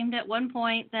it seemed at one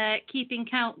point that keeping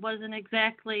count wasn't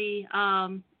exactly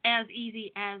as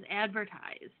easy as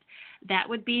advertised. That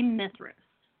would be Mithras.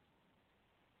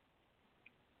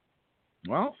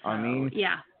 Well, I mean,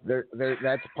 yeah.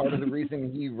 That's part of the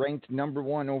reason he ranked number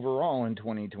one overall in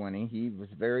 2020. He was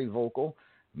very vocal,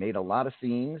 made a lot of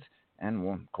scenes, and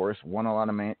of course won a lot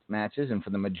of matches, and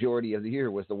for the majority of the year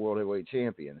was the World Heavyweight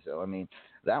Champion. So, I mean,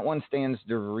 that one stands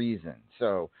to reason.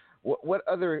 So, what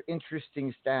other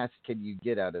interesting stats can you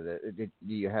get out of it? Do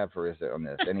you have for us on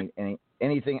this?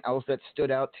 Anything else that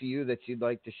stood out to you that you'd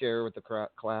like to share with the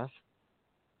class?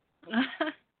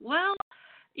 Well,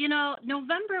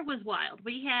 November was wild.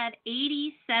 We had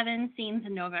 87 scenes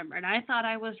in November, and I thought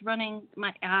I was running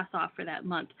my ass off for that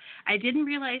month. I didn't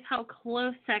realize how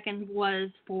close second was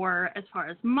as far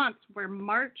as months, where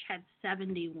March had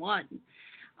 71.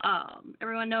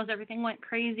 Everyone knows everything went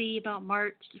crazy about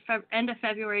March, end of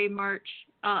February, March,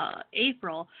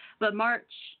 April, but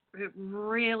March it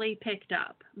really picked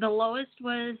up. The lowest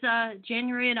was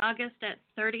January and August at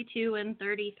 32 and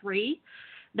 33.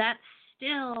 That's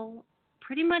still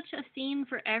pretty much a scene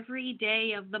for every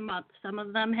day of the month. Some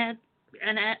of them had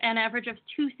an average of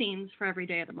 2 scenes for every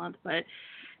day of the month, but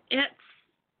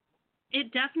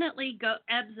it definitely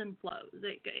ebbs and flows.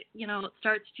 It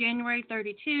starts January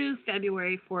 32,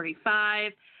 February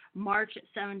 45, March at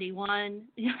 71.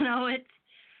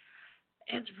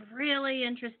 It's really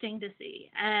interesting to see.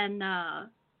 And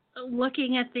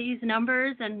looking at these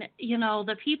numbers and,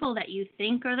 the people that you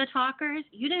think are the talkers,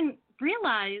 you didn't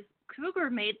realize Cougar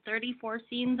made 34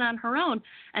 scenes on her own,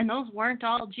 and those weren't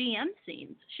all GM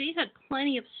scenes. She had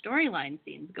plenty of storyline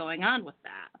scenes going on with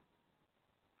that.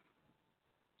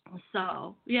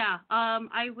 So, yeah, I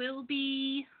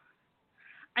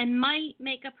might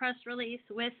make a press release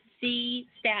with the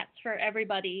stats for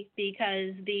everybody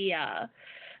because the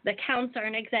counts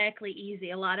aren't exactly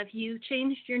easy. A lot of you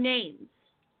changed your names.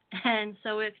 And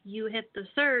so if you hit the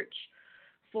search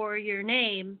for your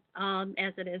name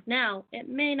as it is now, it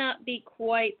may not be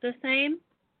quite the same.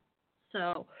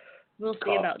 So we'll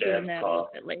see about doing that a little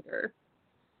bit later.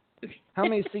 How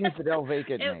many scenes did El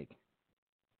Vacant make?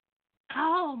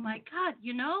 Oh, my God.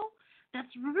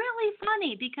 That's really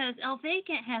funny because El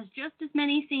Vacant has just as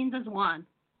many scenes as Juan.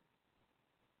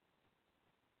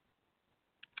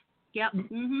 Yep.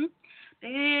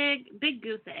 Big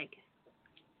goose egg.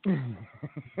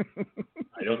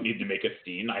 I don't need to make a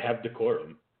scene. I have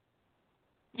decorum.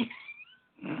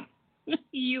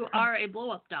 You are a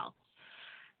blow-up doll.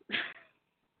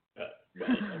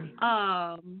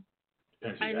 I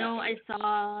know I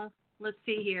saw, let's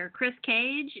see here, Chris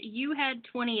Cage, you had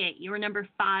 28. You were number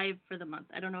 5 for the month.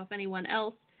 I don't know if anyone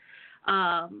else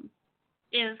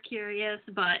is curious,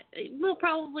 but we'll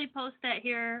probably post that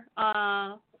here.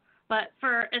 But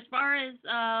as far as,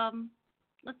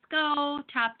 let's go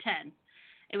top 10.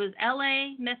 It was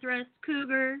LA, Mithras,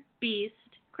 Cougar, Beast,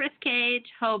 Chris Cage,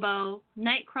 Hobo,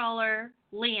 Nightcrawler,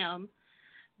 Liam,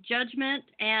 Judgment,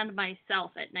 and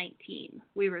myself at 19.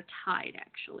 We were tied,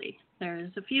 actually.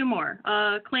 There's a few more.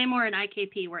 Claymore and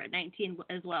IKP were at 19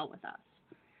 as well with us.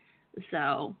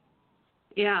 So,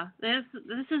 yeah, this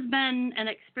has been an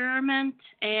experiment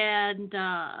and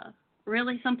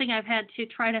really something I've had to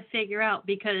try to figure out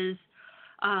because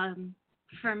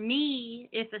for me,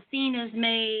 if a scene is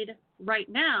made right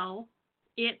now,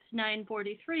 it's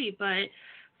 9:43, but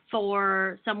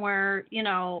for somewhere,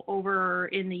 over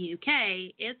in the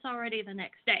UK, it's already the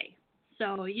next day.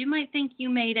 So you might think you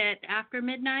made it after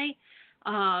midnight.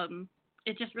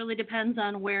 It just really depends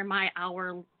on where my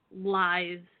hour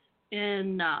lies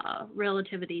in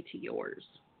relativity to yours.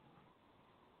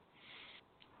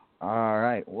 All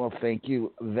right. Well, thank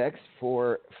you, Vex,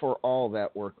 for all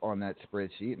that work on that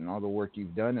spreadsheet and all the work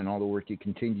you've done and all the work you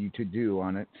continue to do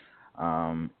on it.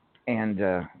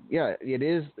 Yeah, it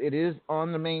is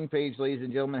on the main page, ladies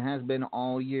and gentlemen. It has been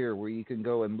all year where you can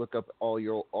go and look up all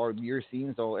your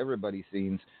scenes, everybody's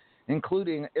scenes,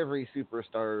 including every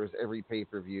Superstars, every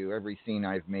pay-per-view, every scene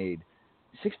I've made.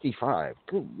 65.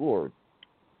 Good Lord.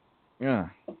 Yeah.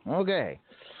 Okay.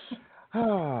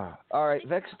 All right,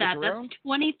 Vex, stick around. That's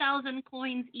 20,000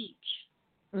 coins each.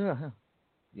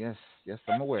 Yes,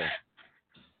 I'm aware.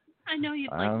 I know you'd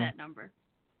like that number.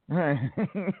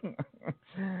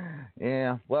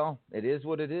 Yeah, well, it is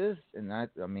what it is, and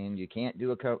you can't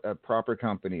do a proper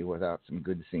company without some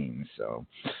good scenes. So,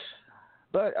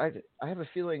 but I have a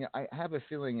feeling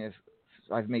if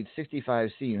I've made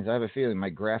 65 scenes, I have a feeling my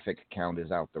graphic count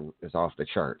is off the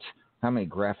charts. How many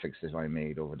graphics have I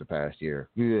made over the past year?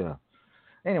 Yeah.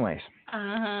 Anyways,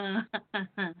 I'm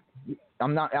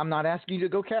not asking you to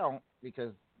go count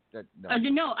because that.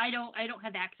 No, I don't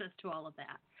have access to all of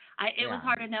that. It was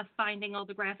hard enough finding all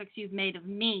the graphics you've made of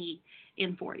me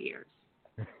in 4 years.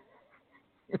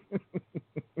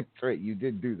 That's right, you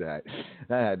did do that.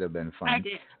 That had to have been fun. I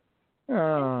did. It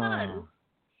was.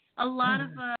 A lot of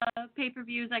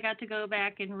pay-per-views I got to go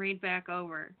back and read back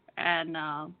over, and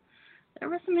there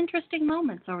were some interesting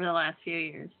moments over the last few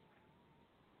years.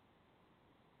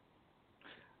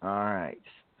 All right.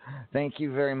 Thank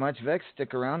you very much, Vex.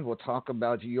 Stick around. We'll talk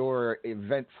about your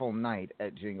eventful night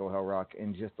at Jingle Hell Rock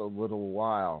in just a little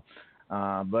while.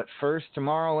 But first,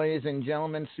 tomorrow, ladies and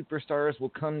gentlemen, Superstars will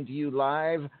come to you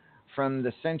live from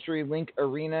the CenturyLink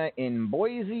Arena in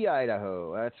Boise,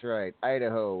 Idaho. That's right,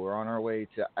 Idaho. We're on our way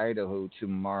to Idaho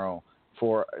tomorrow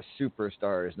for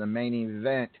Superstars. The main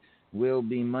event will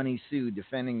be Money Sue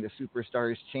defending the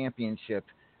Superstars Championship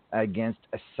against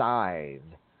Scythe.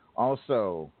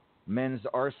 Also, Men's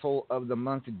Arsehole of the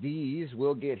Month D's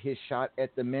will get his shot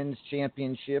at the Men's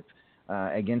Championship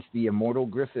against the Immortal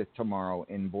Griffith tomorrow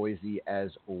in Boise as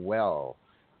well.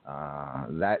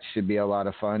 That should be a lot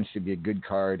of fun. Should be a good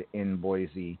card in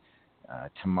Boise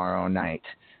tomorrow night.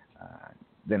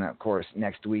 Then, of course,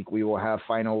 next week we will have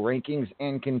final rankings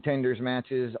and contenders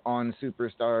matches on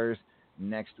Superstars.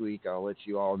 Next week, I'll let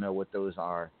you all know what those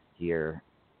are here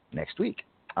next week.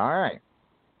 All right.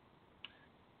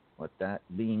 With that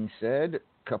being said,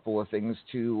 a couple of things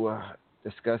to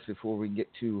discuss before we get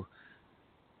to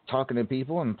talking to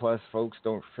people. And plus, folks,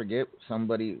 don't forget,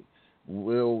 somebody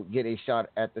will get a shot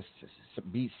at the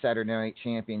Beat Saturday Night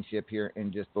Championship here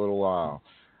in just a little while.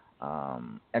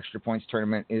 Extra Points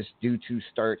tournament is due to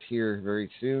start here very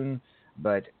soon,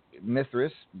 but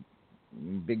Mithras,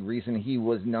 big reason he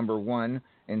was number one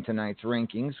in tonight's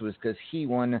rankings was because he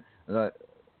won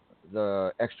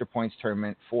the Extra Points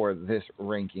tournament for this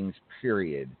rankings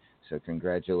period. So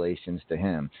congratulations to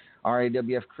him.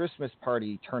 RAWF Christmas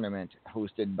Party tournament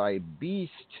hosted by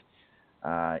Beast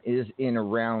is in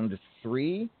round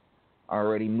 3.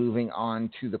 Already moving on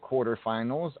to the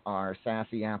quarterfinals are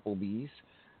Sassy Applebee's,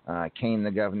 Kane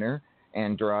the Governor,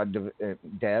 Andrade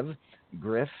Dev,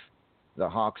 Griff, the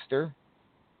Hawkster,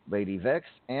 Lady Vex,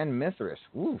 and Mithras.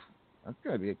 Woo, that's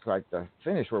going to be quite the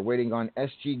finish. We're waiting on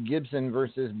SG Gibson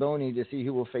versus Boney to see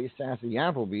who will face Sassy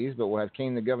Applebee's, but we'll have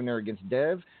Kane the Governor against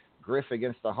Dev, Griff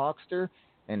against the Hawkster,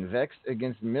 and Vex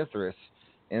against Mithras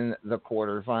in the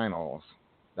quarterfinals.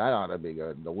 That ought to be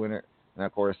good. The winner, and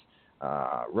of course,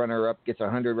 runner-up gets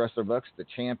 100 wrestler bucks. The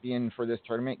champion for this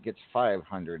tournament gets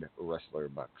 500 wrestler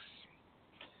bucks.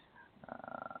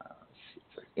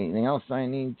 Anything else I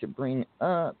need to bring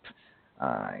up?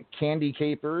 Candy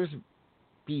Capers,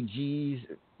 PG's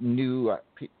new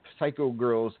Psycho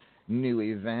Girls new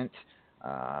event.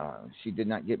 She did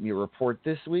not get me a report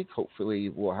this week. Hopefully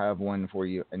we'll have one for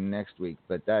you next week.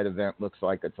 But that event looks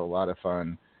like it's a lot of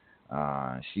fun.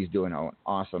 She's doing an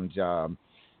awesome job.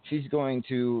 She's going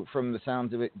to, from the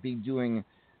sounds of it, be doing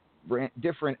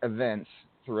different events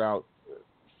throughout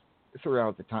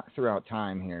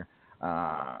time here.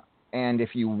 And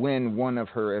if you win one of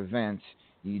her events,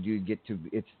 you do get to.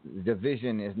 Its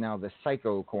division is now the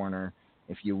Psycho Corner.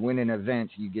 If you win an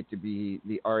event, you get to be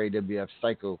the RAWF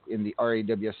Psycho in the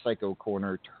RAWF Psycho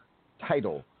Corner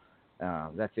title.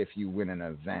 That's if you win an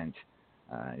event.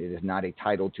 It is not a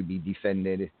title to be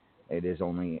defended. It is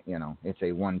only, it's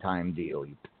a one-time deal.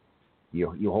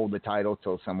 You hold the title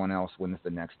till someone else wins the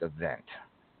next event.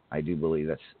 I do believe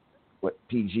that's what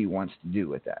PG wants to do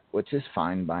with that, which is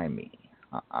fine by me.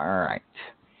 All right.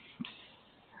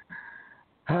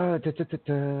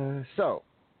 So,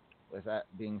 with that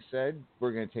being said,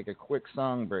 we're going to take a quick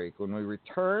song break. When we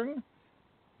return,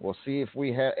 we'll see if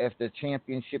the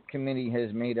championship committee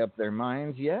has made up their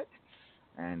minds yet.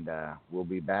 And we'll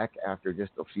be back after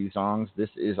just a few songs. This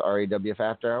is RAWF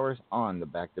After Hours on the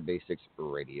Back to Basics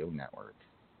Radio Network.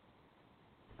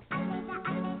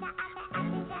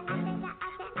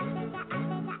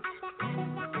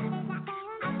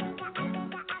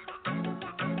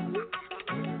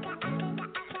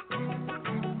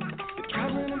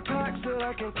 Traveling in packs that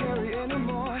I can't carry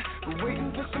anymore. We're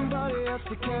waiting for somebody else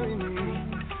to carry me.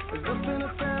 There's nothing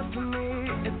to stand for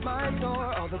me, it's my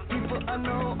door. All the people I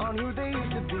know aren't who they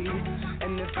used to be.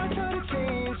 And if I try to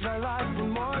change my life one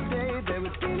more day, there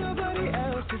would be nobody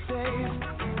else to save.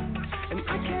 And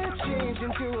I can't change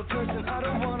into a person I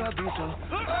don't wanna be, so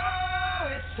oh,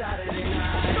 it's Saturday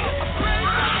night.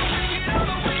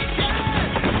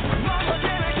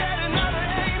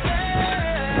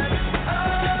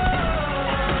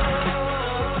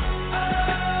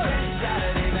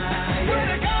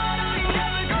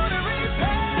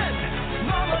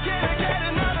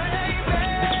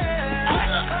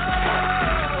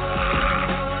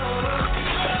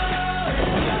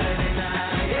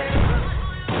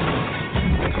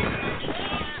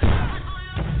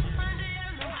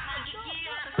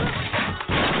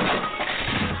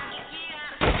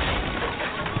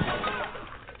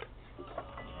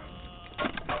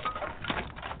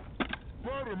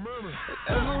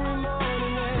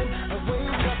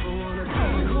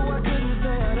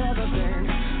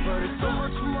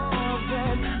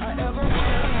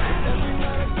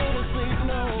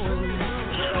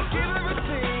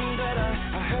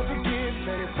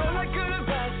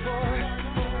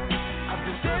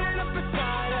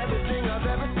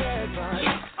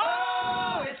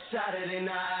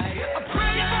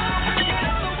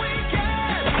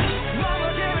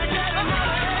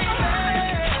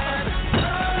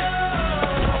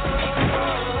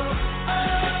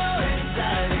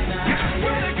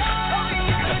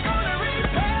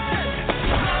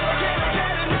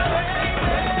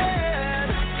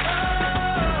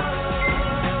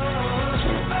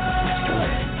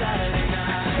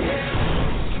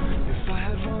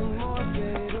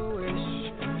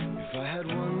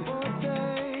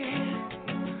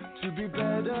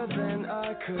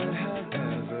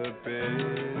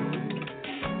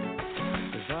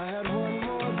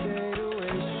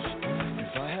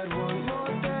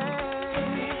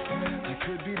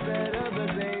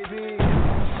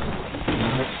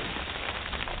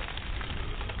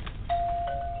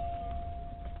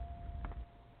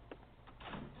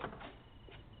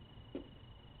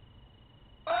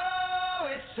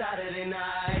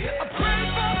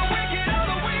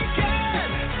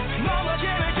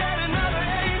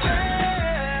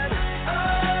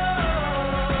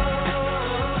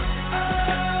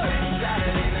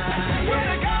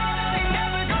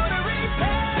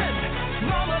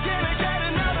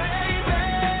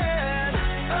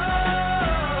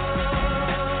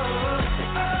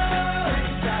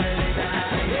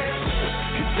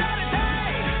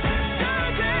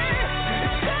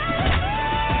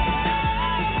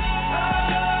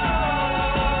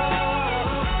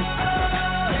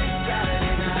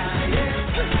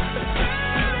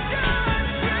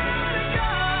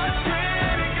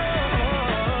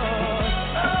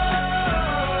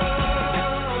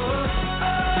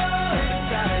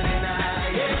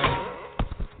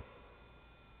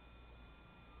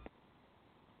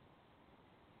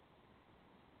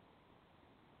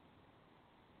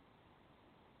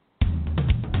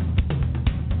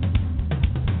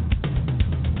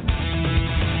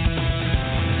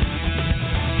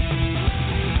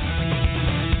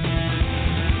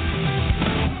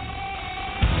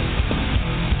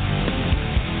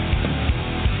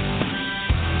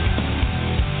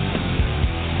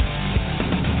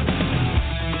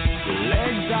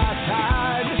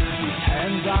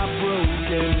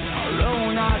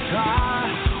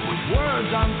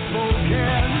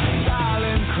 unspoken,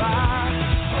 silent cry.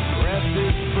 My breath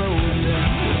is frozen,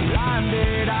 with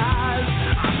blinded eyes.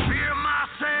 I fear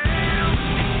myself.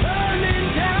 It's burning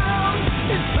down,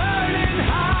 it's burning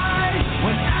high.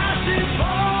 When ashes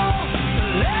fall, the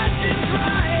legends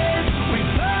rise. We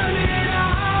burn it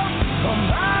out, a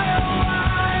mile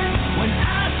wide. When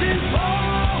ashes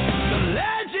fall, the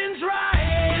legends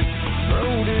rise.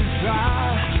 Throat is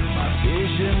dry, my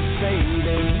vision's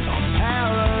fading. I'm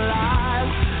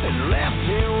paralyzed and left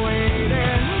here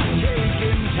waiting,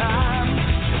 taking time.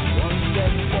 Just one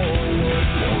step forward,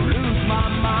 won't lose my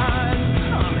mind.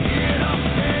 I'm here to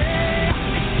stay.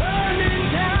 It's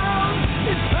burning down,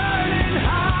 it's burning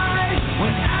high.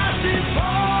 When ashes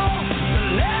fall, the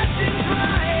legends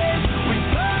rise. We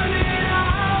burn it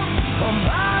out, a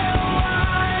mile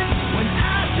wide. When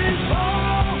ashes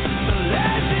fall, the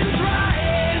legends rise.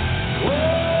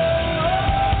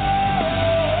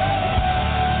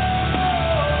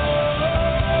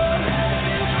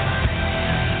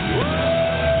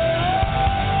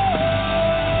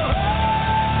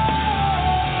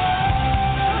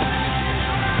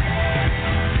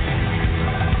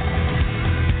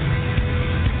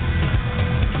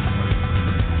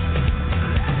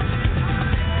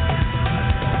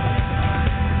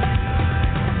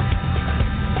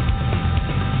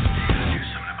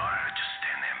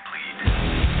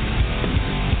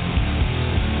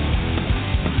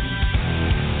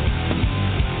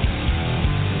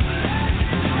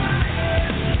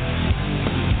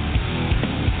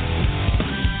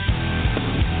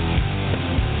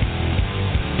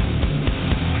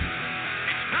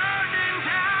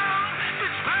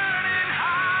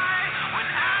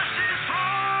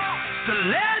 The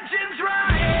legends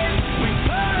rise, we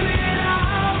burn it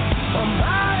out, a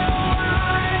mile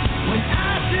wide. When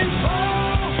ashes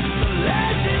fall, the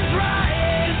legends rise.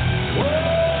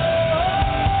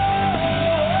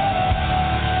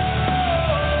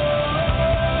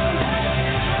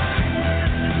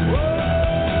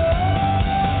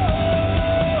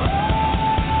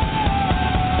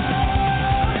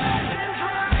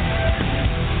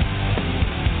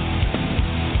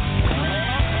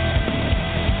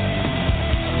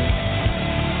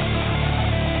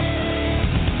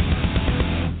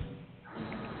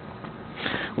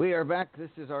 We are back. This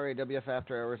is RAWF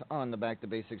After Hours on the Back to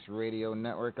Basics Radio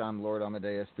Network. I'm Lord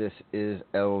Amadeus. This is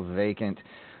El Vacant.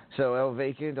 So El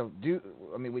Vacant,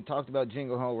 we talked about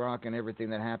Jingle Hell Rock and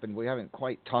everything that happened. We haven't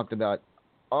quite talked about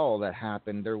all that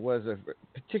happened. There was a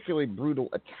particularly brutal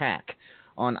attack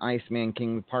on Iceman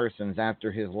King Parsons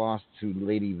after his loss to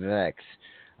Lady Vex.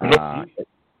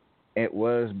 It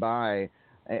was by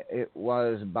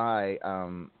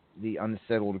the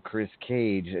unsettled Chris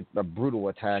Cage, a brutal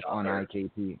attack on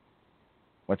IKP.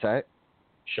 What's that?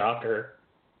 Shocker.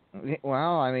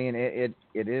 Well, I mean, it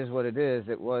is what it is.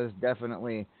 It was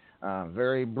definitely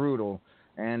very brutal.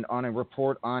 And on a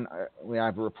report on, we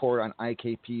have a report on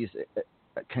IKP's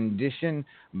condition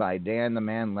by Dan the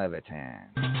Man Levitan.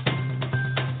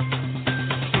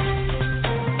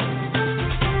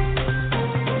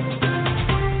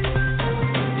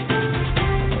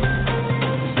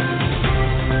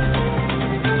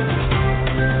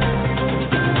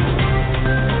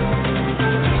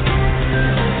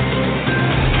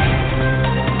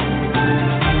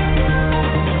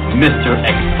 Mr.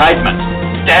 Excitement,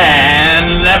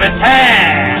 Dan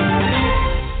Levitan.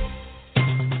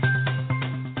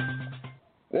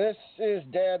 This is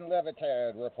Dan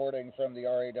Levitan reporting from the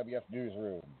RAWF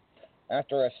newsroom.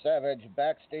 After a savage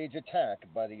backstage attack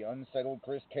by the unsettled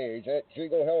Chris Cage at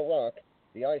Jingle Hell Rock,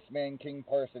 the Iceman King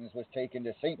Parsons was taken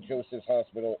to St. Joseph's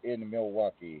Hospital in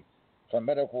Milwaukee. From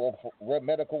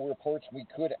medical reports we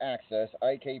could access,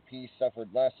 IKP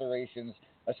suffered lacerations,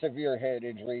 a severe head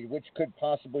injury, which could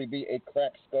possibly be a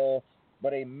cracked skull,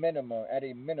 but at a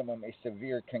minimum, a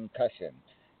severe concussion,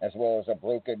 as well as a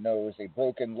broken nose, a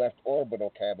broken left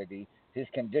orbital cavity. His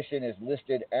condition is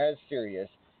listed as serious.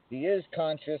 He is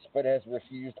conscious, but has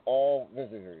refused all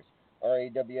visitors.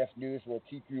 RAWF News will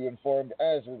keep you informed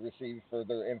as we receive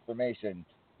further information.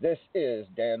 This is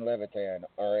Dan Levitan,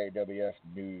 RAWF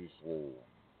Newsroom.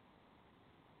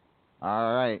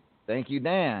 All right. Thank you,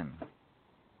 Dan.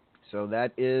 So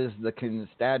that is the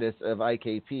status of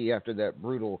IKP after that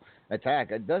brutal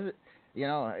attack. It doesn't,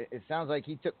 it sounds like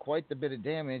he took quite a bit of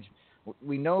damage.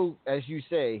 We know, as you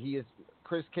say, he is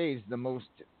Chris Cage, the most,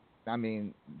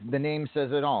 the name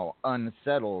says it all,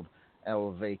 unsettled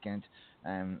El Vacant.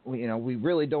 And, we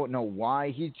really don't know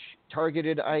why he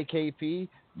targeted IKP,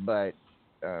 but,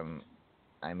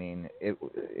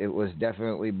 it was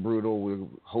definitely brutal. We'll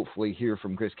hopefully hear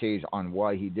from Chris Cage on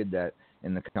why he did that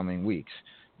in the coming weeks.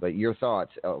 But your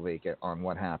thoughts, El Vacant, on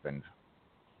what happened?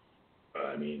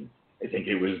 I mean, I think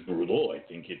it was brutal. I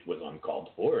think it was uncalled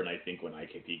for, and I think when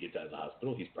IKP gets out of the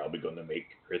hospital, he's probably going to make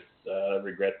Chris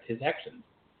regret his actions.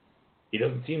 He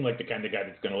doesn't seem like the kind of guy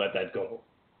that's going to let that go.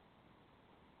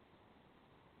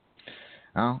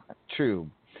 Oh, true.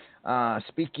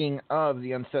 Speaking of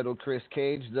the unsettled Chris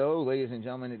Cage, though, ladies and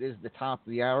gentlemen, it is the top of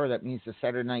the hour. That means the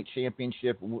Saturday Night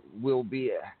Championship will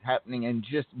be happening in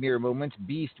just mere moments.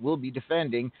 Beast will be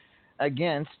defending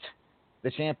against the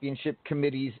championship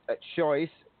committee's choice,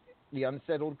 the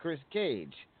unsettled Chris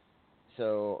Cage.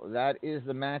 So that is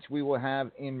the match we will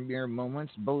have in mere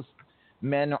moments. Both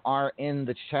men are in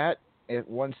the chat.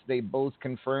 Once they both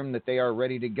confirm that they are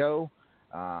ready to go,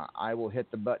 I will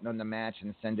hit the button on the match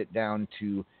and send it down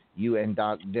to you and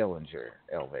Doc Dillinger,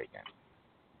 El Vacant.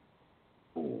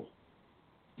 Cool.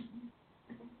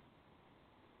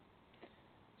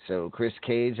 So Chris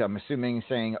Cage, I'm assuming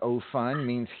saying "oh fun"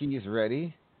 means he's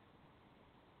ready.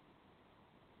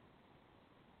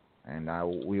 And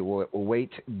we will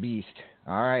await Beast.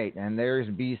 All right, and there's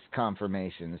Beast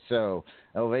confirmation. So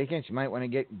El Vacant, you might want to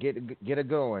get it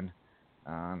going.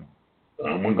 I'm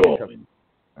going.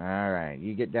 All right,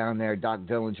 you get down there, Doc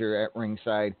Dillinger at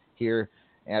ringside here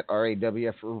at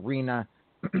RAWF Arena.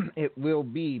 It will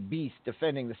be Beast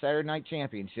defending the Saturday Night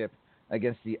Championship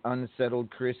against the unsettled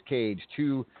Chris Cage.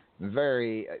 Two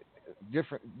very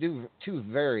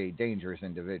dangerous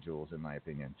individuals, in my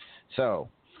opinion. So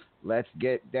let's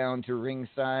get down to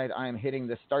ringside. I'm hitting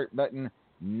the start button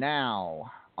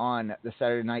now on the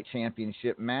Saturday Night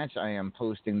Championship match. I am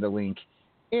posting the link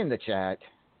in the chat.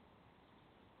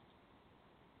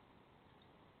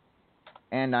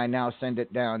 And I now send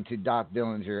it down to Doc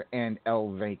Dillinger and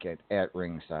El Vacant at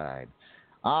ringside.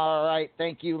 All right,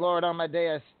 thank you, Lord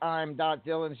Amadeus. I'm Doc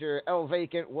Dillinger. El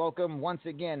Vacant, welcome once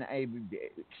again. A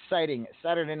exciting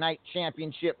Saturday Night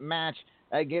Championship match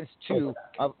against two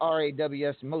of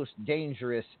RAWF's most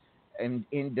dangerous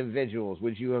individuals.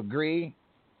 Would you agree?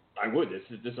 I would.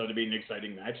 This ought to be an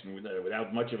exciting match, and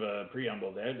without much of a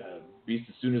preamble there, Beast,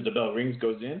 as soon as the bell rings,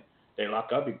 goes in. They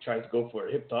lock up. He tries to go for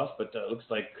a hip toss, but it looks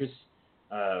like Chris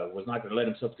was not going to let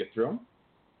himself get thrown.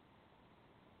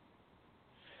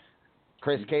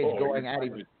 Chris Cage going at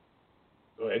him.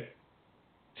 Go ahead.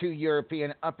 Two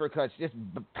European uppercuts, just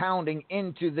pounding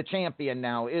into the champion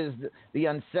now is the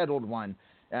unsettled one.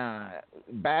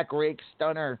 Back rake,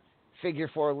 stunner, figure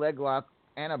four leg lock,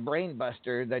 and a brain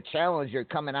buster. The challenger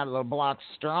coming out of the block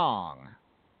strong.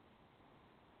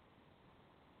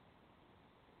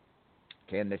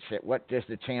 What does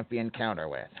the champion counter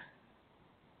with?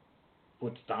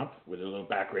 Foot stomp with a little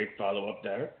back rake follow up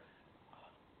there.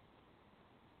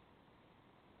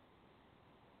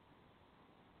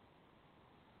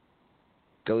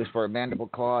 Goes for a mandible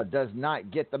claw, does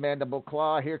not get the mandible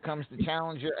claw. Here comes the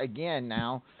challenger again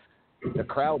now. The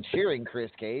crowd cheering Chris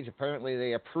Cage. Apparently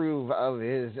they approve of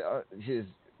his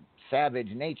savage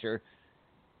nature.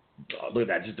 Oh, look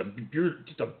at that, just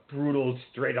a brutal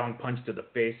straight-on punch to the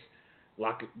face.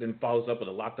 Then follows up with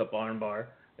a locked-up armbar.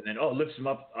 And then, lifts him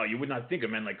up. You would not think a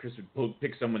man like Chris would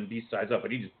pick someone Beast size up, but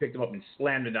he just picked him up and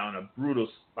slammed him down, a brutal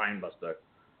spine buster.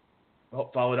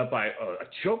 Followed up by a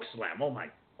choke slam. Oh, my.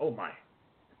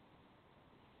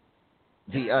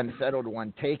 The unsettled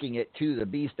one taking it to the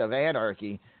Beast of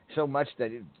Anarchy so much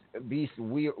that Beast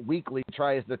weakly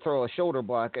tries to throw a shoulder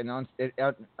block and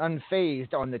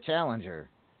unfazed on the challenger.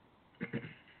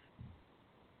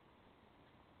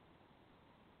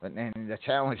 But then the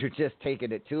challenger just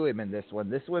taking it to him in this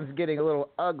one. This one's getting a little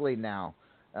ugly now.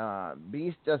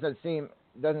 Beast doesn't seem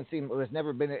has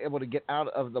never been able to get out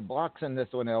of the blocks in this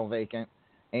one, El Vacant.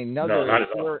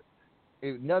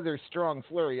 Another strong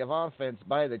flurry of offense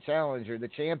by the challenger. The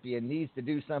champion needs to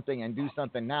do something and do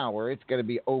something now, or it's going to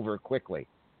be over quickly.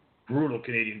 Brutal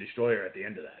Canadian destroyer at the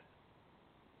end of that.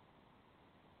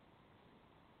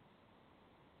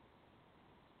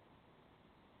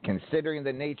 Considering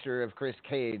the nature of Chris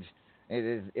Cage,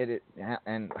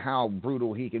 and how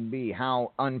brutal he can be,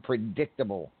 how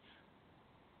unpredictable.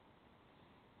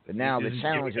 But now the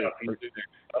challenger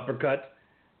uppercut,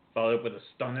 followed up with a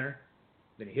stunner.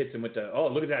 Then he hits him with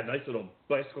look at that nice little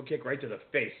bicycle kick right to the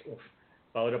face. Oof.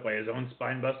 Followed up by his own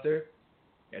spine buster.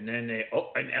 And then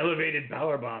an elevated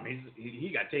power bomb.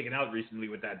 He got taken out recently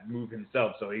with that move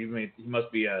himself, so he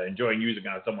must be enjoying using it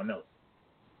on someone else.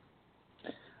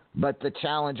 But the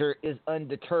challenger is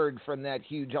undeterred from that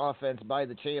huge offense by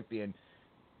the champion.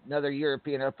 Another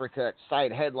European uppercut,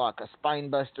 side headlock, a spine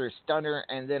buster, stunner,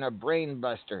 and then a brain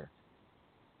buster.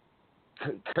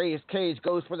 Cage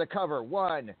goes for the cover.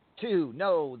 1, 2,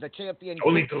 no, the champion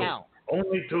Only kicks two. out.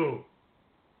 Only two.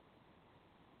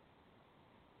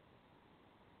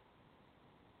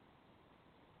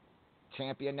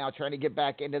 Champion now trying to get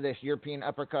back into this European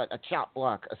uppercut, a chop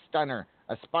block, a stunner,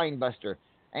 a spine buster,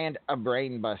 and a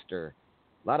brain buster.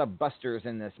 A lot of busters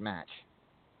in this match.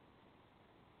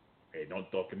 Hey, don't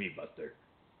talk to me, Buster.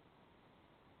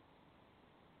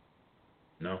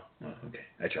 No? Oh, okay.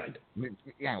 I tried.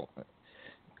 Yeah,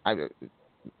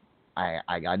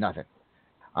 I got nothing.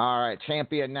 All right,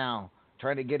 Champion now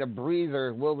trying to get a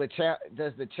breather.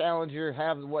 Does the challenger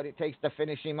have what it takes to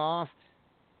finish him off?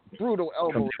 Brutal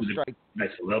elbow strike. Nice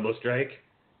elbow strike.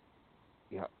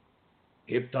 Yeah.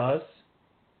 Hip toss.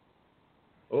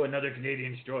 Oh, another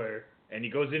Canadian destroyer. And he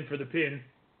goes in for the pin.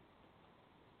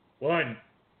 1,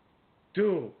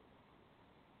 2,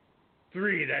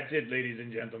 3. That's it, ladies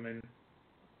and gentlemen.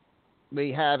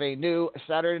 We have a new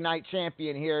Saturday Night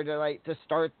Champion here tonight to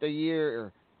start the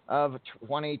year of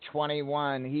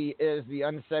 2021. He is the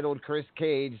unsettled Chris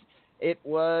Cage.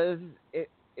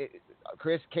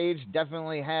 Chris Cage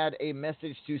definitely had a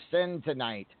message to send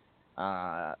tonight.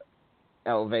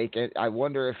 El Vacant. I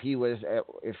wonder if he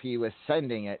was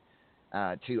sending it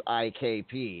to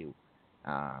IKP.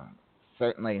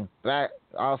 Certainly,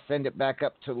 I'll send it back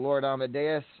up to Lord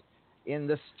Amadeus in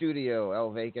the studio.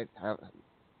 El Vacant.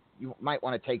 You might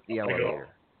want to take the elevator.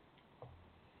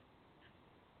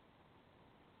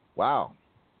 Wow.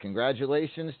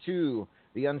 Congratulations to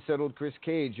the unsettled Chris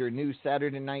Cage, your new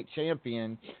Saturday Night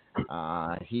Champion.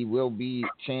 He will be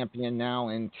champion now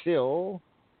until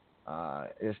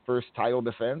his first title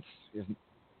defense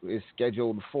is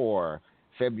scheduled for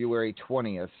February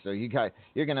 20th. So you're going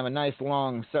to have a nice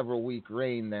long several-week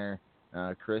reign there,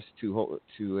 Chris, to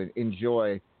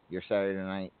enjoy your Saturday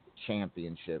Night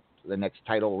Championship. The next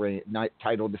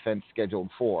title defense scheduled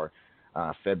for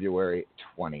February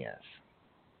 20th.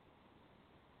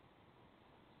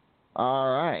 All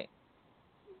right.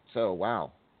 So,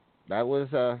 wow. That was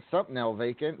something, El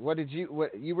Vacant. What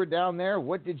you were down there?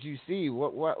 What did you see?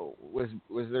 What was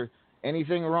there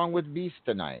anything wrong with Beast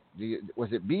tonight? Was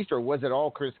it Beast, or was it all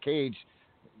Chris Cage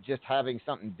just having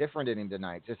something different in him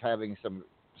tonight? Just having some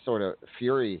sort of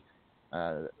fury?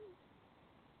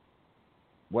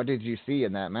 What did you see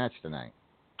in that match tonight?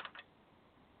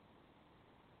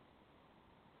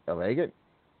 El Vacant?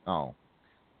 Oh,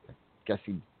 guess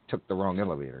he took the wrong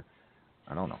elevator.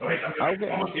 I don't know. Wait, okay.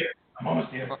 I'm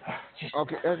almost here.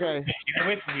 Okay. You gotta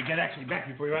wait for me to get actually back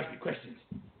before you ask me questions.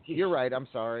 You're right. I'm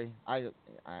sorry. I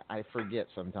forget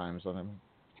sometimes when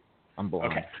I'm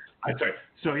blind. Okay. I'm sorry.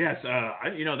 So yes,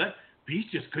 that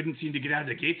Beast just couldn't seem to get out of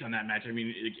the gates on that match. I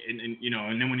mean,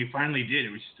 and then when he finally did, it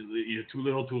was just, too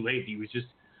little, too late. He was just,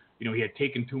 he had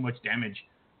taken too much damage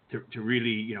to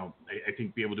really, I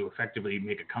think, be able to effectively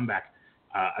make a comeback.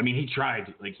 I mean, he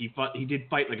tried. Like he did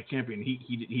fight like a champion.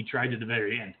 He tried to the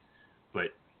very end, but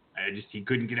he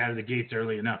couldn't get out of the gates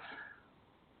early enough.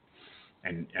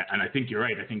 And I think you're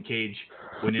right. I think Cage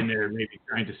went in there maybe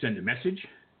trying to send a message,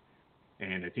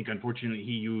 and I think unfortunately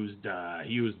he used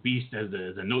Beast as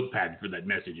the notepad for that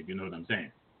message. If you know what I'm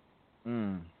saying.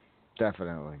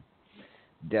 Definitely.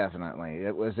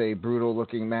 It was a brutal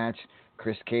looking match.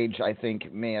 Chris Cage, I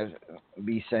think, may have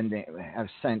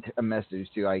sent a message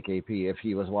to IKP if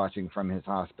he was watching from his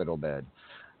hospital bed.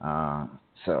 All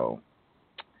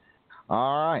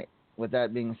right. With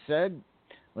that being said,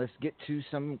 let's get to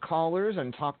some callers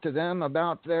and talk to them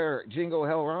about their Jingle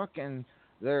Hell Rock and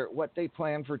what they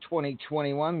plan for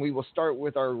 2021. We will start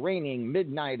with our reigning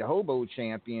Midnight Hobo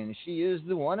champion. She is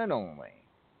the one and only.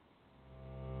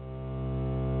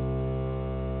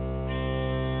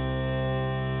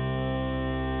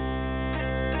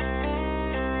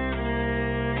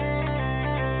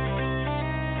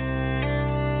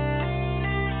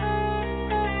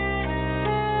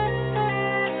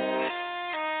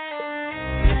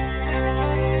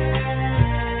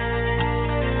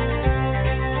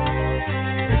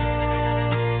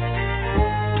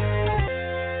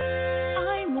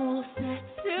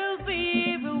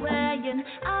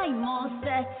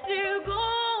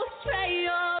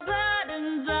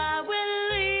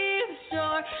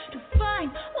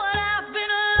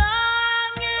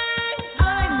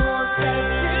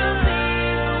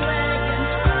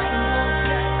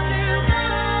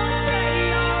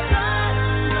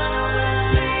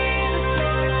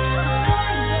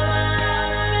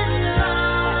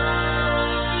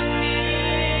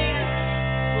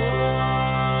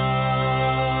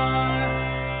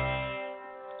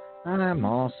 I'm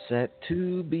all set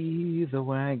to be the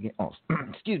wagon. Oh,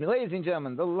 excuse me, ladies and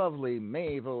gentlemen, the lovely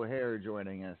Maeve O'Hare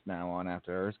joining us now on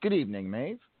After Hours. Good evening,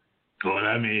 Maeve.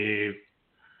 Hola, Maeve.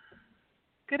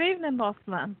 Good evening,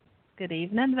 Bossman. Good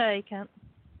evening, Vacant.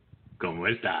 ¿Cómo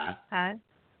está? Hi.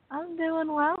 I'm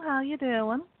doing well. How you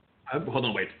doing? Hold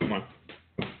on, wait. Come on.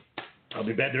 I'll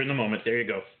be better in a moment. There you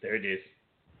go. There it is.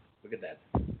 Look at that.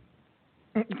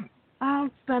 Oh,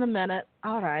 it's been a minute.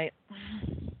 All right.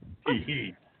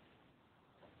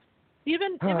 You've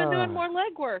been doing more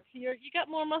leg work. You got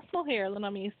more muscle here than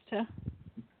I'm used to.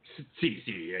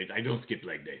 See, I don't skip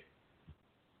leg day.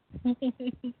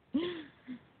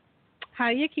 How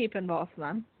you keeping, boss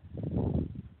man?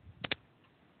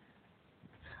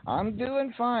 I'm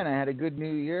doing fine. I had a good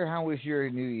New Year. How was your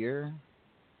New Year?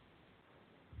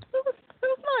 It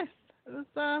was nice. It was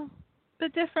a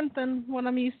bit different than what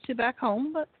I'm used to back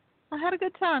home, but I had a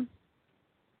good time.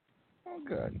 Oh,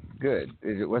 good.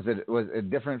 Was it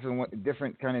different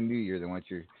kind of New Year than what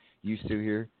you're used to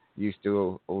here? Used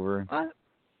to over?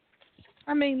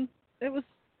 I mean, it was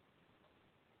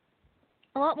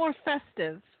a lot more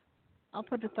festive. I'll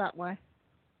put it that way.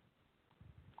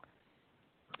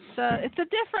 So it's a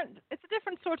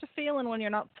different sort of feeling when you're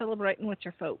not celebrating with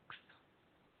your folks.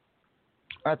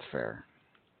 That's fair.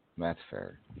 I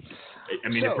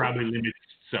mean, it probably limits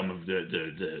some of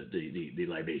the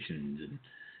libations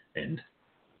and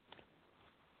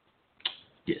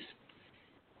yes.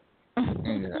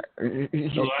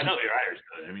 Exactly. So I know you're Irish,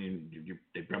 though. I mean,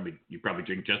 you probably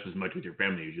drink just as much with your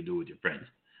family as you do with your friends.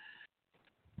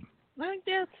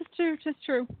 Yeah, it's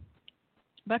true.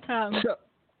 But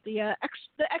the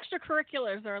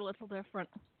extracurriculars are a little different.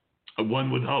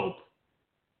 One would hope.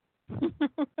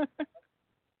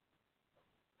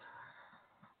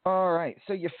 All right,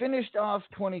 so you finished off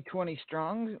 2020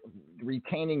 strong,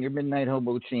 retaining your Midnight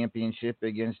Hobo Championship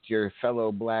against your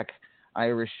fellow Black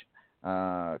Irish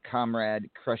comrade,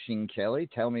 Crushing Kelly.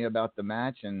 Tell me about the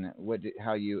match and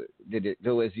how you did it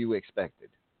go as you expected.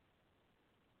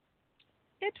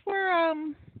 It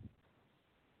weren't.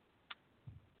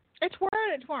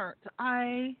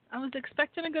 I was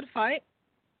expecting a good fight,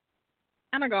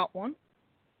 and I got one.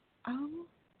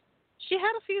 She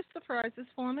had a few surprises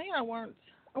for me. I weren't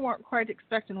quite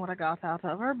expecting what I got out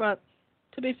of her, but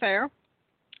to be fair,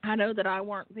 I know that I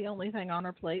weren't the only thing on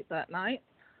her plate that night.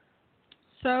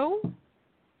 So,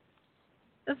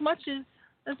 as much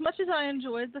as I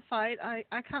enjoyed the fight, I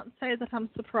can't say that I'm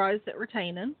surprised at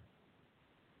retaining.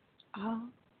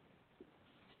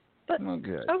 But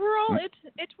overall,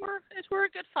 it were a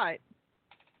good fight.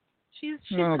 She's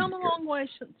come a long way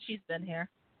since she's been here.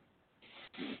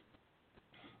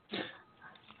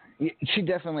 She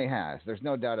definitely has. There's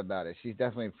no doubt about it. She's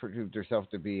definitely proved herself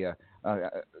to be a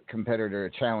competitor,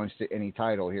 a challenge to any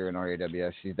title here in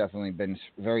RAWF. She's definitely been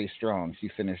very strong. She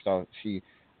finished off.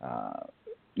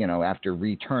 After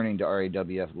returning to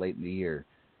RAWF late in the year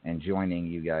and joining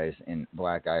you guys in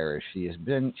Black Irish, she's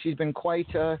been quite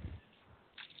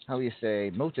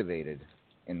motivated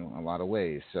in a lot of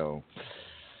ways. So,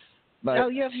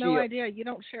 but you have no idea. You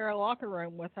don't share a locker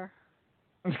room with her.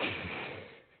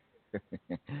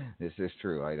 This is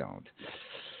true. I don't.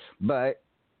 But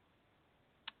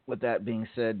with that being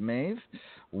said, Maeve,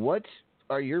 what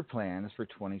are your plans for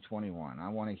 2021? I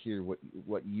want to hear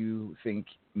what you think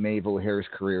Maeve O'Hare's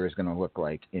career is going to look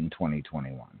like in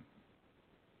 2021.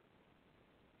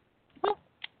 Well,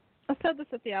 I said this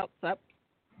at the outset,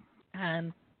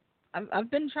 and I've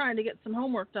been trying to get some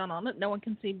homework done on it. No one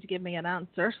can seem to give me an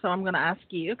answer, so I'm going to ask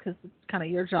you because it's kind of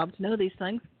your job to know these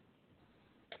things.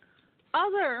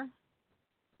 Other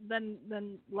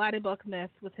than Laddie Buck Myth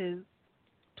with his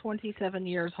 27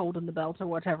 years holding the belt or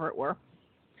whatever it were,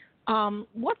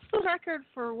 what's the record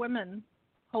for women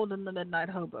holding the Midnight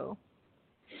Hobo?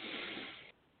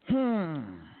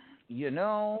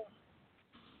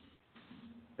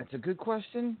 That's a good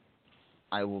question.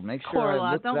 I will make sure Corla,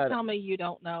 I look don't that tell me you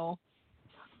don't know.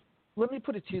 Let me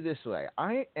put it to you this way.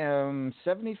 I am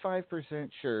 75%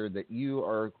 sure that you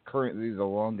are currently the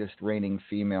longest reigning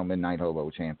female Midnight Hobo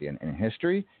champion in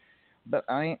history, but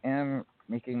I am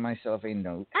making myself a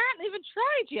note. I haven't even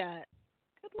tried yet.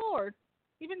 Good Lord.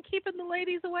 You've been keeping the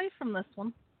ladies away from this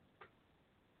one.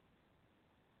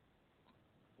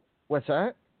 What's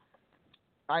that?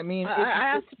 I mean...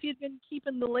 I asked if you'd been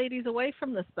keeping the ladies away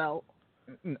from this belt.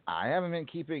 I haven't been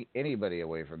keeping anybody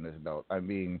away from this belt. I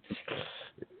mean,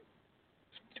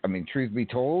 truth be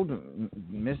told,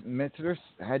 Miss Mitzler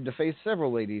had to face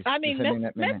several ladies.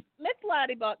 Miss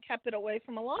Laddie Buck kept it away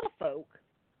from a lot of folk.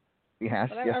 Yes,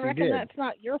 but yes, I reckon he did. That's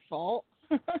not your fault.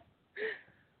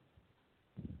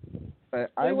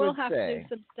 But we will have to do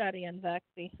some studying,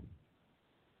 Vexy.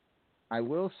 I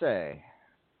will say,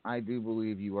 I do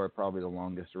believe you are probably the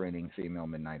longest reigning female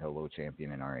Midnight Hobo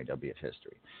champion in RAWF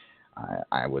history.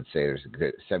 I would say there's a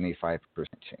good 75%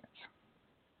 chance.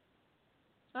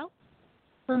 Well,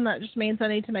 then that just means I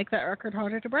need to make that record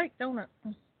harder to break, don't it?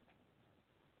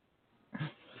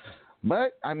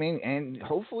 But I mean, and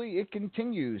hopefully it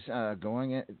continues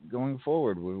going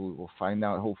forward. We will find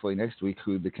out hopefully next week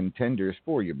who the contenders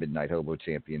for your Midnight Hobo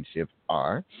Championship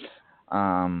are.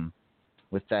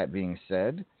 With that being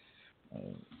said,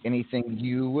 anything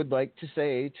you would like to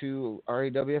say to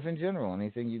RAWF in general?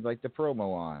 Anything you'd like to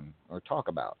promo on or talk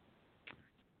about?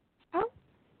 Oh,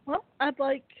 well, I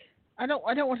don't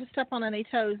want to step on any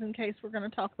toes in case we're going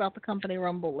to talk about the company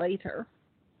rumble later.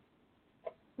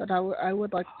 But I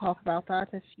would like to talk about that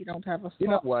if you don't have a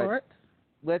slot for it.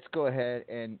 Let's go ahead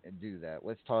and do that.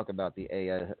 Let's talk about the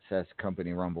ASS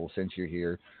Company Rumble since you're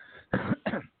here.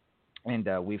 And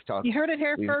we've talked. You heard it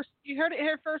here first. You heard it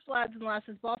here first, lads and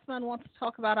lasses. Bossman wants to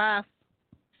talk about ass.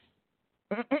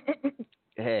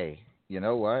 Hey, you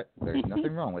know what? There's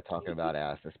nothing wrong with talking about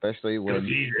ass, especially when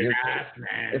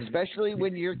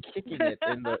you're kicking it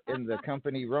in the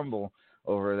company rumble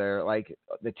over there, like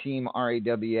the team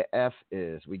RAWF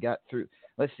is. We got through.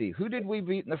 Let's see, who did we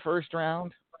beat in the first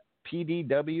round?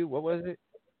 PDW. What was it?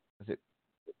 Was it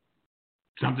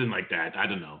something like that? I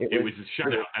don't know. It was a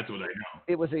shutout. That's what I know.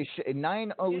 It was a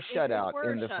 9-0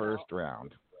 shutout in the first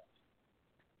round.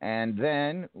 And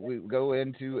then we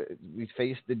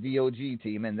faced the DOG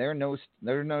team, and they're no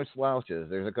slouches.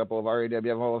 There's a couple of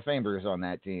RAWF Hall of Famers on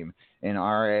that team in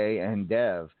RA and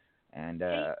Dev. And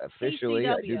officially,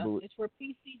 PCW. I do believe it's for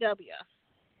PCW.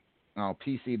 Oh,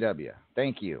 PCW.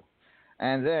 Thank you.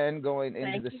 And then going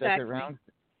into the second round,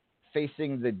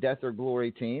 facing the Death or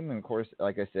Glory team. And, of course,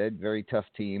 like I said, very tough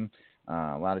team.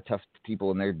 A lot of tough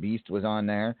people in there. Beast was on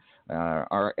there,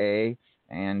 RA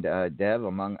and Dev,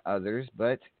 among others.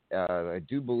 But I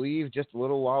do believe just a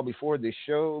little while before the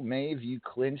show, Maeve, you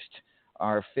clinched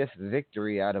our 5th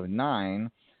victory out of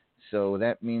 9. So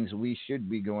that means we should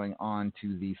be going on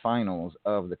to the finals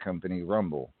of the company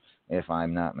rumble, if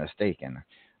I'm not mistaken.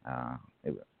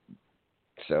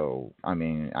 So I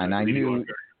mean, and I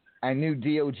knew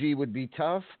DOG would be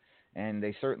tough, and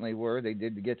they certainly were. They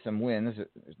did get some wins,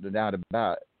 no doubt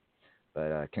about it.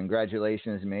 But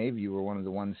congratulations, Maeve. You were one of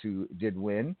the ones who did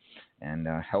win, and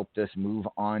helped us move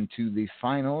on to the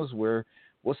finals, where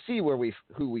we'll see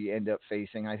who we end up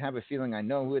facing. I have a feeling I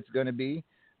know who it's going to be.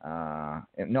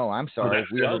 No, I'm sorry.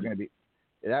 We are going to be.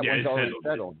 That one's already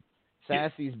settled.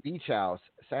 Sassy's Beach House.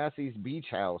 Sassy's Beach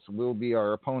House will be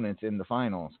our opponents in the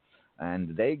finals,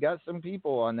 and they got some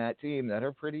people on that team that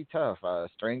are pretty tough.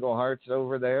 Strangleheart's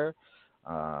over there.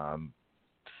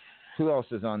 Who else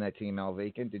is on that team? Al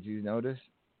Vacant. Did you notice?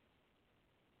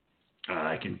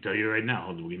 I can tell you right now.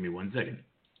 Hold on, give me 1 second.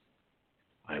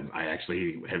 I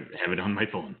actually have it on my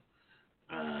phone.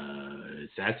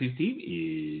 Sassy's team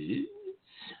is.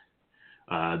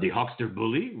 The Hawkster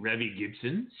Bully, Revy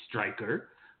Gibson, Striker,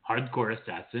 Hardcore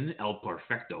Assassin, El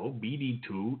Perfecto,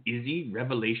 BD2, Izzy,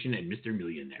 Revelation, and Mr.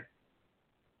 Millionaire.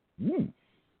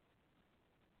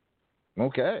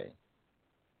 Okay.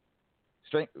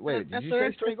 Wait, did you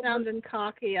say Strangleheart? Sounding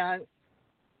cocky.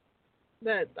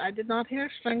 That I did not hear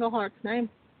Strangleheart's name.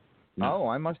 No.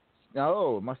 Oh, it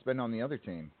must have been on the other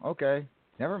team. Okay,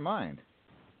 never mind.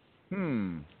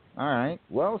 All right.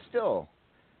 Well, still.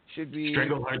 Should be.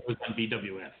 Strangleheart was on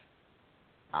BWF.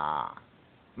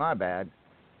 My bad.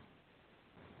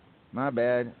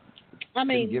 I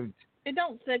mean, it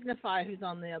don't signify who's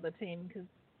on the other team because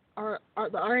the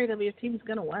RAWF team's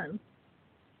gonna win.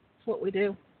 That's what we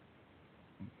do.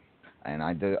 And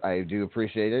I do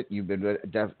appreciate it. You've been,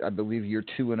 I believe you're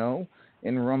 2-0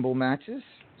 in Rumble matches.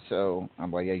 So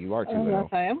I'm like, yeah, you are 2-0. Yes,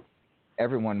 I am.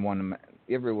 Everybody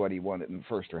won it in the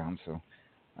first round. So.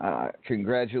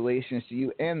 Congratulations to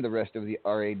you and the rest of the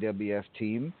RAWF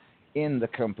team in the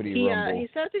company rumble. He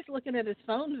says he's looking at his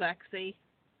phone, Vexy.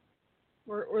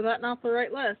 Were that not the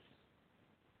right list?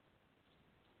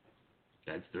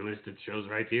 That's the list it shows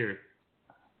right here.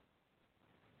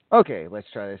 Okay, let's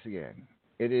try this again.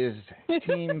 It is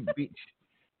Team Beach.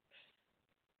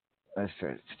 Let's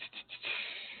try it.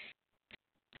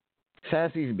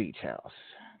 Sassy's Beach House,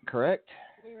 correct?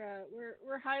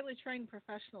 We're highly trained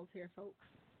professionals here, folks.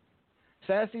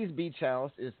 Sassy's Beach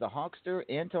House is the Hawkster,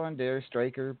 Anton Dare,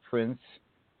 Striker, Prince,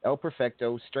 El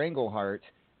Perfecto, Strangleheart,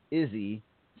 Izzy,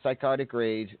 Psychotic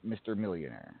Rage, Mr.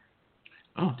 Millionaire.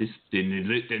 Oh, the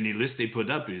list they put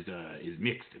up is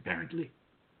mixed, apparently.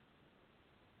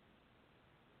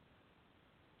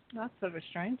 That's sort of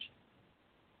strange.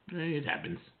 It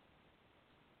happens.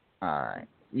 All right.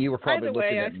 You were probably Either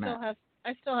way, looking at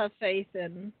I still have faith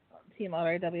in Team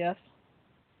RAWF.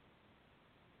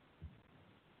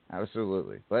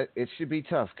 Absolutely, but it should be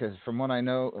tough because from what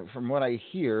I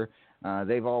hear,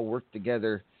 they've all worked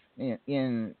together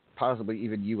in possibly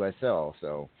even USL.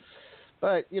 So,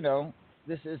 but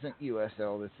this isn't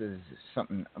USL. This is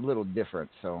something a little different.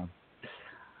 So,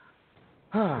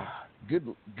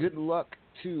 Good luck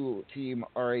to Team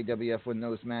RAWF when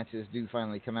those matches do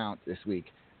finally come out this week.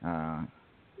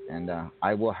 And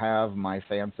I will have my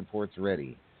fan supports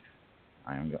ready.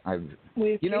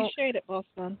 We appreciate it,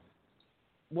 Boston.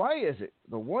 Why is it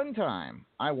the one time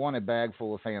I want a bag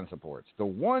full of fan supports, the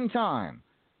one time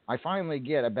I finally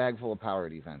get a bag full of power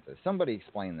defenses? Somebody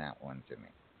explain that one to me.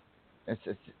 It's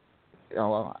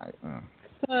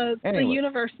anyway. the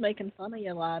universe making fun of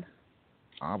you, lad.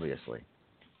 Obviously.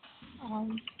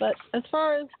 But as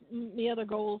far as the other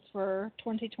goals for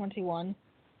 2021,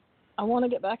 I want to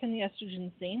get back in the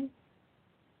estrogen scene.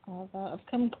 I've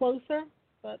come closer,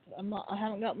 but I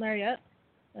haven't gotten there yet.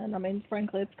 And I mean,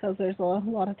 frankly, it's because there's a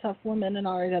lot of tough women in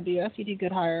RAWF. You do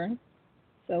good hiring,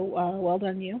 so well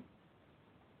done you.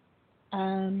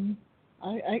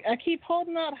 I keep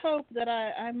holding out hope that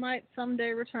I might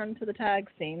someday return to the tag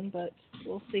scene, but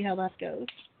we'll see how that goes.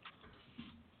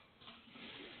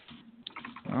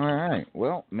 All right.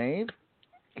 Well, Maeve,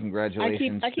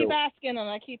 congratulations. I keep asking and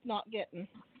I keep not getting.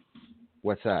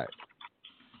 What's that?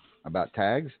 About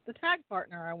tags? The tag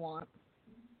partner I want.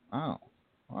 Oh.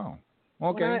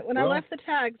 Okay. When I left the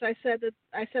tags, I said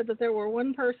that there were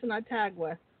one person I'd tag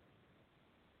with,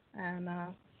 and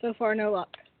so far no luck.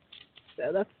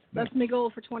 So that's my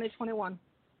goal for 2021.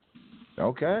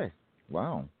 Okay.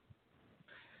 Wow.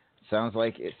 Sounds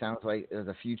like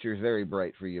the future is very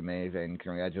bright for you, Maeve, and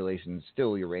congratulations.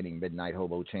 Still, your reigning Midnight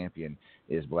Hobo champion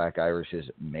is Black Irish's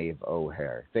Maeve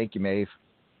O'Hare. Thank you, Maeve.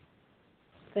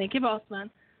 Thank you, boss man.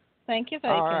 Thank you,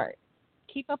 Fakin. All right.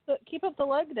 Keep up the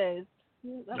leg days.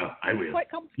 I will. Quite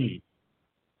comfortable.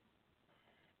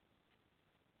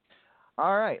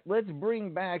 All right, let's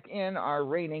bring back in our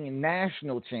reigning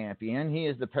national champion. He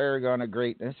is the paragon of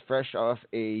greatness, fresh off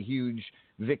a huge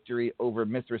victory over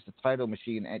Mithras, the title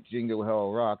machine at Jingle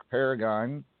Hell Rock.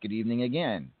 Paragon, good evening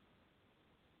again.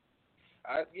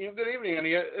 Good evening, and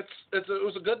it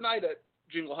was a good night at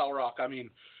Jingle Hell Rock. I mean,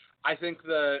 I think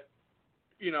that,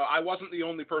 I wasn't the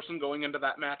only person going into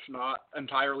that match not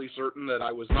entirely certain that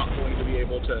I was not going to be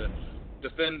able to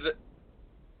defend it.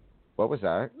 What was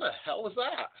that? What the hell was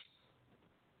that?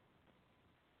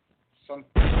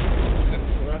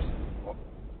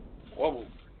 Whoa.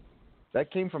 That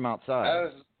came from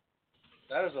outside.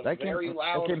 That is very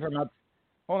loud. That came from outside.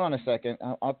 Hold on a second.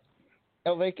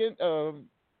 Vacant,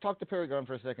 talk to Paragon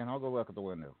for a second. I'll go look at the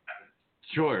window.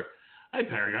 Sure. Hi,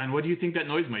 Paragon. What do you think that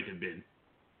noise might have been?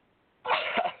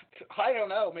 I don't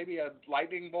know. Maybe a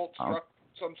lightning bolt struck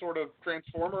some sort of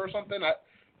transformer or something.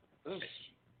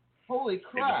 Holy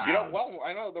crap!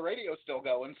 I know the radio's still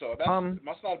going, so it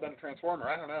must not have been a transformer.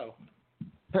 I don't know.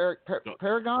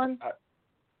 Paragon?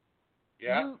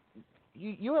 Yeah.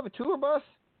 You have a tour bus?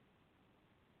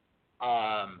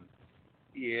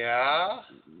 Yeah.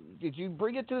 Did you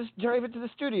drive it to the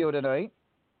studio tonight?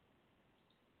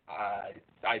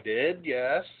 I did,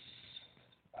 yes.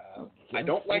 I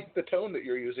don't like the tone that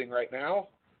you're using right now.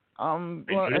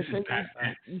 Well,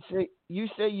 you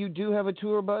say you do have a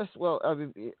tour bus. Well,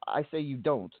 I say you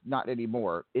don't. Not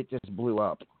anymore. It just blew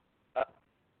up.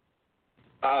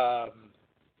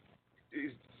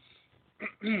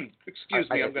 Excuse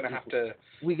me. I'm gonna have to.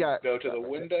 Go to the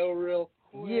window real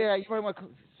quick. Yeah, you might want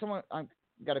someone. I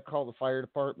got to call the fire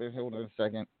department. Hold on a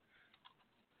second.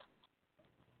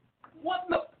 What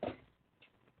the?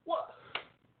 What?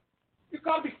 You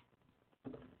gotta be.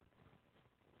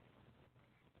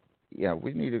 Yeah,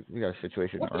 we got a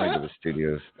situation right in the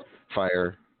studios.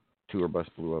 Fire, tour bus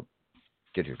blew up.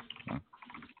 Get here.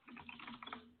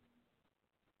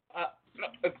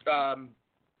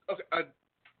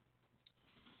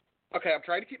 Okay, I'm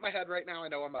trying to keep my head right now. I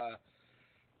know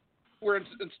we're in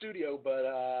studio, but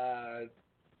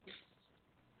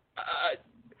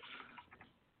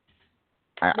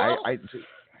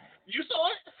you saw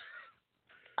it?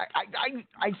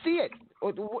 I see it.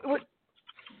 What?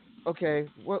 Okay.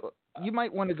 Well, you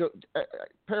might want to go,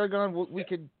 Paragon. We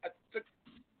could.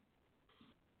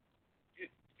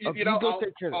 I'll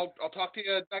talk to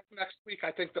you next week.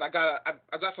 I think that I've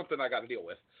got something I got to deal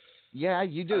with. Yeah,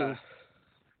 you do.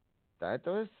 That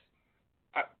does.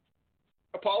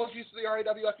 Apologies to the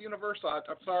RAWF universe.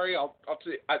 I'm sorry. I'll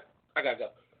see. I gotta go.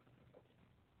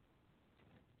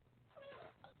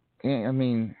 Yeah, I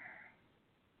mean,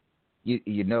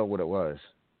 you know what it was.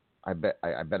 I bet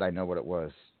I know what it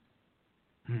was.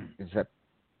 Is that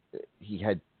he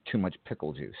had too much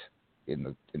pickle juice in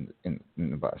the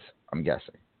bus? I'm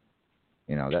guessing.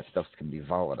 That stuff can be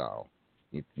volatile.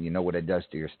 You know what it does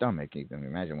to your stomach. You can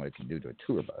imagine what it can do to a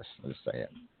tour bus. I'm just saying.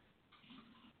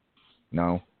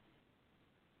 No.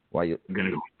 Why you? I'm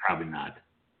gonna go. Probably not.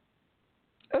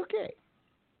 Okay.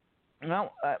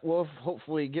 Well, we'll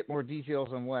hopefully get more details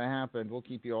on what happened. We'll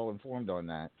keep you all informed on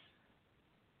that.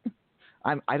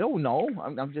 I don't know.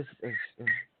 I'm just.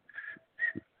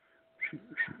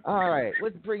 All right,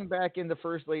 let's bring back in the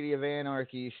First Lady of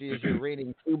Anarchy. She is your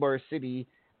reigning Fubar City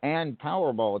and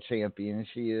Powerball champion.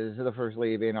 She is the First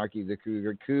Lady of Anarchy, the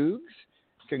Cougar Cougs.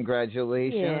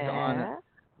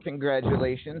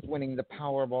 Congratulations winning the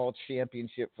Powerball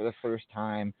championship for the first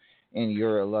time in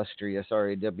your illustrious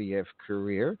RAWF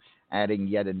career, adding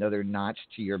yet another notch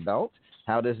to your belt.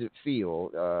 How does it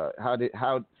feel? How did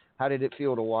it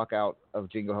feel to walk out of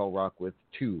Jingle Hell Rock with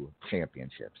 2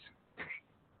 championships?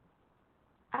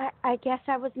 I guess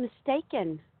I was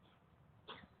mistaken.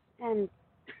 And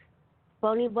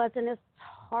Boney wasn't as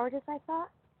hard as I thought.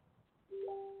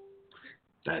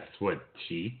 That's what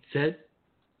she said?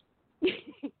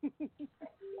 It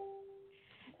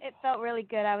felt really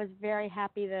good. I was very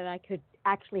happy that I could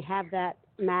actually have that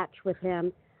match with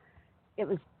him.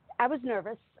 I was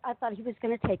nervous. I thought he was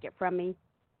going to take it from me.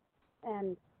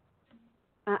 And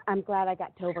I'm glad I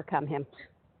got to overcome him.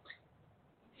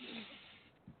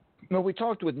 Well, we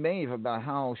talked with Maeve about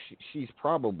how she's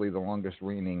probably the longest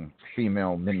reigning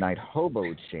female Midnight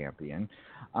Hobo champion.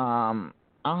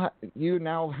 You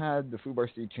now had the Fubar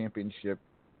City Championship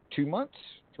 2 months,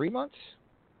 3 months,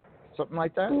 something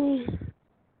like that?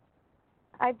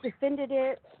 I've defended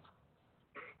it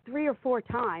 3 or 4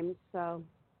 times,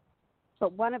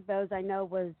 but one of those I know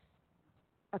was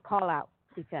a call-out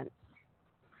defense.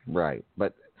 Right,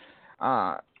 but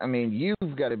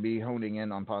you've got to be honing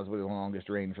in on possibly the longest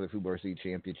reign for the Fubar City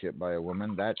Championship by a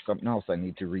woman. That's something else I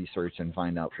need to research and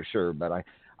find out for sure. But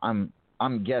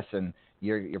I'm guessing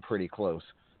you're pretty close.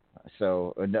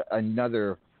 So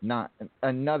another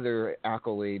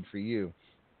accolade for you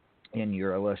in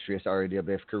your illustrious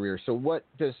RAWF career. So what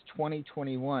does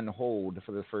 2021 hold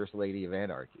for the First Lady of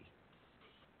Anarchy?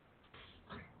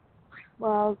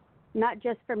 Well, not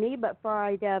just for me, but for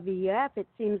RAWF, it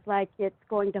seems like it's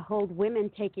going to hold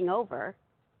women taking over.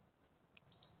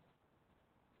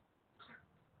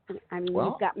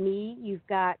 You've got me, you've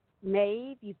got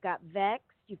Maeve, you've got Vex,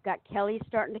 you've got Kelly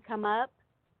starting to come up,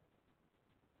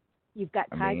 you've got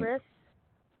Tigress.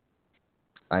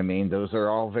 Those are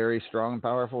all very strong,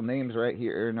 powerful names right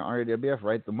here in RAWF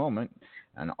right at the moment,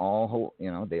 and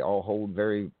they all hold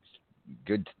very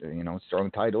good, strong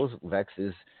titles. Vex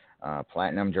is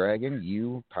Platinum Dragon,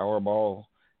 you, Powerball,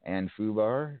 and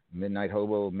Fubar, Midnight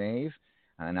Hobo, Maeve,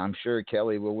 and I'm sure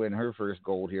Kelly will win her first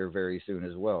gold here very soon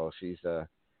as well. She's,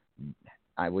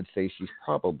 I would say, she's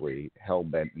probably hell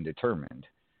bent and determined.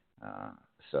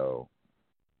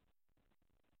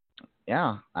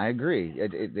 Yeah, I agree.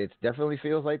 It definitely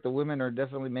feels like the women are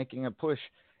definitely making a push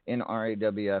in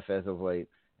RAWF as of late,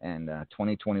 and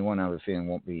 2021, I have a feeling,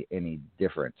 won't be any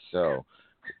different. So,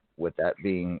 with that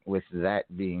being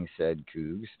said,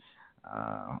 Cougs,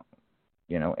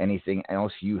 anything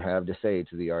else you have to say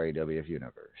to the RAWF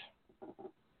universe?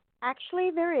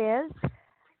 Actually, there is.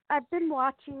 I've been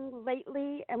watching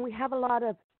lately, and we have a lot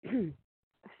of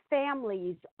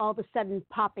families all of a sudden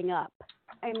popping up.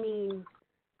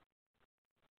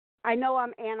 I know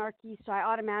I'm anarchy, so I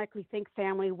automatically think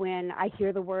family when I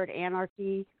hear the word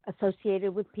anarchy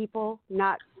associated with people,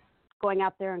 not going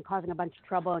out there and causing a bunch of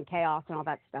trouble and chaos and all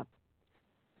that stuff.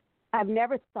 I've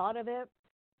never thought of it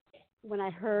when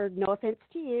I heard, no offense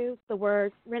to you, the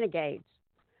word renegades.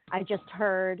 I just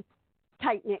heard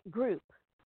tight-knit group.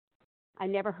 I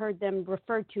never heard them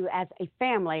referred to as a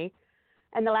family.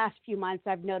 And the last few months,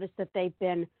 I've noticed that they've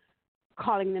been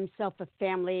calling themselves a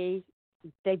family.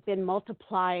 They've been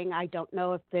multiplying. I don't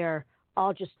know if they're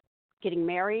all just getting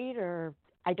married or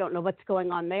I don't know what's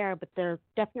going on there, but they're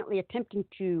definitely attempting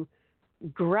to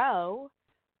grow,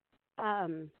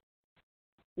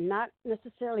 not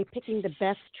necessarily picking the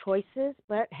best choices,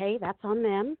 but hey, that's on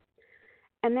them.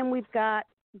 And then we've got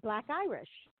Black Irish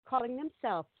calling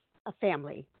themselves a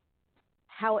family.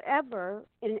 However,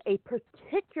 in a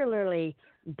particularly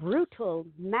brutal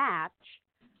match,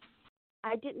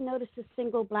 I didn't notice a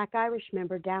single Black Irish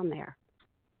member down there.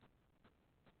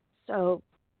 So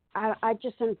I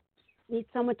just need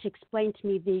someone to explain to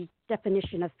me the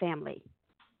definition of family.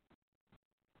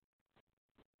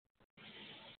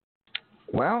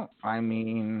 Well,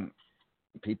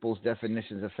 people's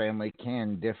definitions of family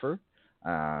can differ.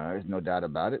 There's no doubt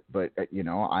about it. But,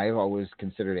 I've always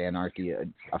considered Anarchy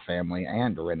a family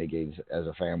and Renegades as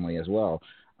a family as well.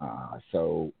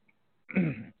 So,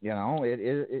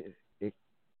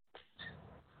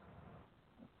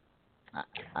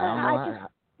 I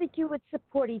just think you would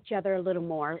support each other a little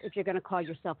more if you're going to call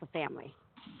yourself a family.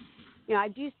 I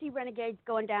do see Renegades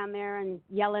going down there and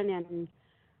yelling and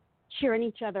cheering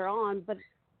each other on, but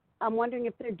I'm wondering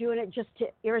if they're doing it just to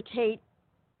irritate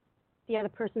the other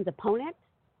person's opponent,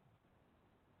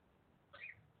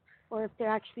 or if they're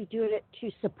actually doing it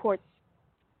to support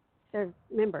their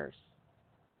members.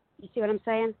 You see what I'm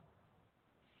saying?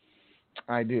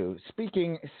 I do.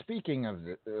 Speaking of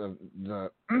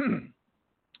the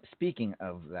speaking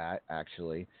of that,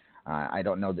 actually, I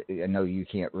don't know. I know you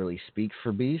can't really speak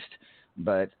for Beast,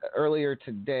 but earlier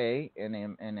today, in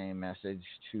a message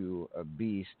to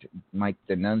Beast, Mike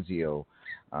D'Annunzio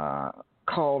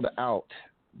called out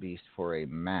Beast for a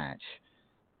match.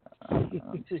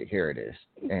 Here it is.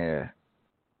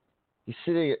 He's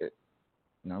sitting.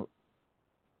 No.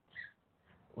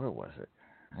 Where was it?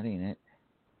 I didn't it.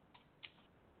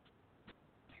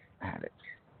 I had it.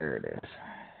 There it is.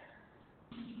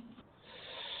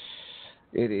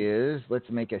 It is. Let's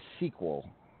make a sequel.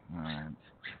 All right.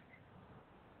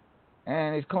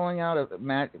 And he's calling out a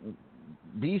match,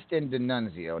 Beast and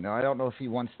D'Annunzio. Now, I don't know if he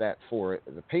wants that for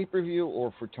the pay-per-view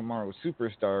or for tomorrow's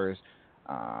Superstars.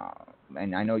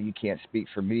 And I know you can't speak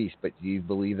for Beast, but do you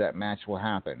believe that match will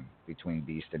happen between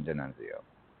Beast and D'Annunzio?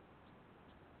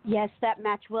 Yes, that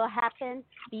match will happen.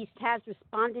 Beast has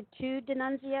responded to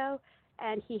D'Annunzio,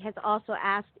 and he has also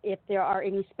asked if there are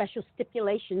any special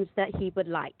stipulations that he would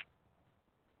like.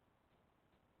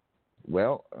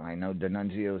 Well, I know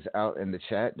D'Annunzio's out in the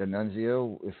chat.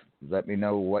 D'Annunzio, let me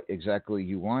know what exactly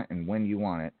you want and when you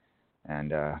want it,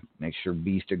 and make sure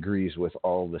Beast agrees with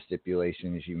all the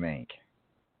stipulations you make.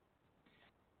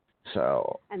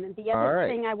 So, and then the other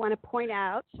thing I want to point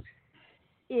out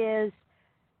is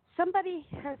somebody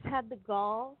has had the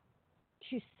gall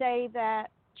to say that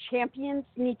champions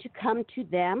need to come to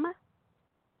them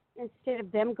instead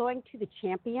of them going to the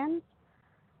champions.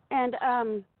 And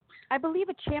I believe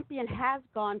a champion has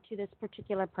gone to this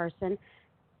particular person,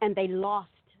 and they lost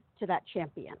to that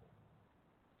champion.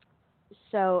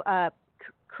 So,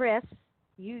 Chris,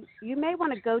 you may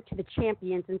want to go to the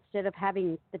champions instead of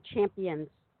having the champions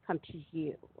come to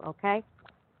you, okay?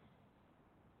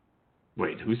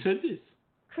 Wait, who said this?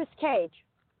 Chris Cage.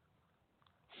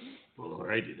 Well,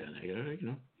 alrighty then.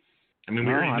 I mean,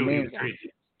 we already knew he was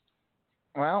crazy.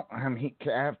 Well,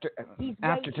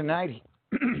 after tonight,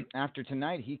 after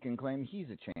tonight, he can claim he's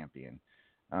a champion.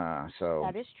 So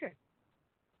that is true.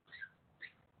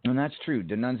 And that's true.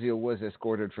 D'Annunzio was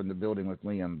escorted from the building with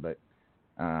Liam, but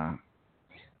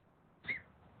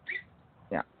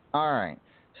yeah. All right.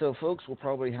 So, folks, we'll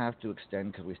probably have to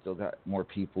extend because we still got more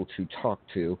people to talk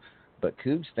to. But,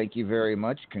 Cougs, thank you very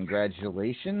much.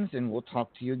 Congratulations, and we'll talk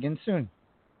to you again soon.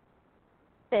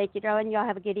 Thank you, darling. Y'all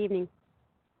have a good evening.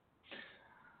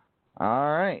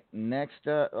 All right. Next,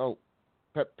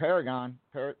 Paragon.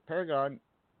 Paragon.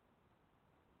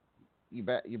 You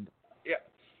bet. You.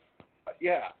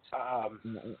 Yeah.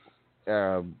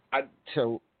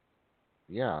 So,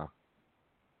 yeah.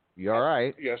 You all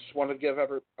right? Yes. I want to give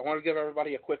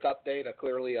everybody a quick update.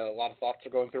 Clearly, a lot of thoughts are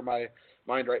going through my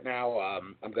mind right now.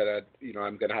 I'm gonna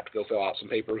have to go fill out some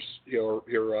papers here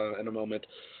in a moment.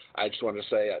 I just wanted to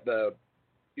say the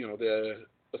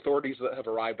authorities that have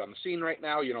arrived on the scene right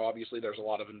now. Obviously, there's a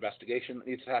lot of investigation that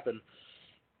needs to happen.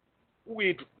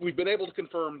 We've been able to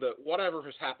confirm that whatever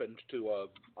has happened to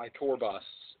my tour bus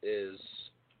is,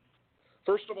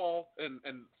 first of all and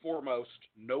foremost,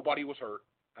 nobody was hurt.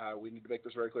 We need to make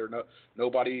this very clear.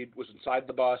 Nobody was inside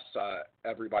the bus.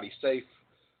 Everybody's safe.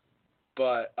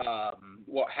 But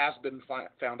what has been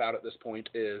found out at this point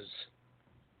is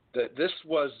that this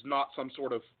was not some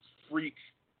sort of freak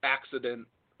accident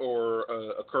or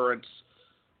occurrence.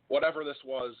 Whatever this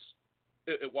was,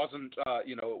 it wasn't.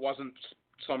 It wasn't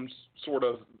some sort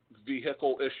of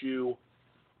vehicle issue.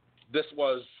 This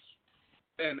was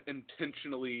an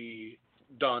intentionally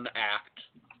done act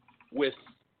with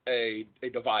a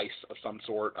device of some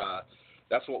sort.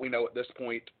 That's what we know at this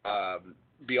point.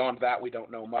 Beyond that, we don't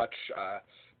know much.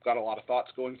 Got a lot of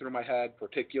thoughts going through my head,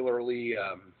 particularly,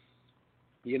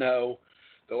 the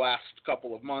last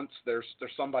couple of months. There's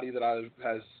somebody that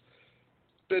has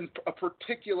been a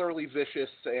particularly vicious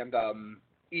and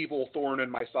evil thorn in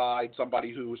my side,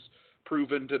 somebody who's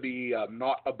proven to be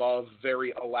not above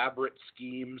very elaborate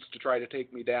schemes to try to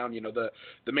take me down.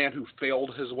 The man who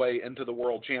failed his way into the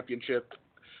World Championship,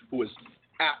 who was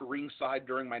at ringside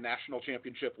during my national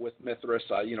championship with Mithras.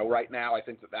 Right now I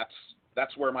think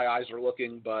that's where my eyes are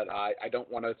looking, but I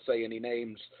don't want to say any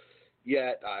names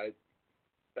yet.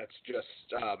 That's just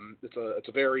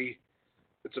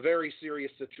it's a very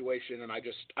serious situation, and I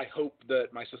hope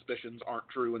that my suspicions aren't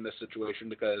true in this situation,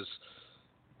 because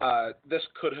this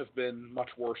could have been much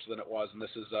worse than it was, and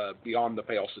this is a beyond the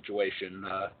pale situation,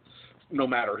 no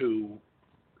matter who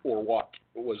or what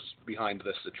was behind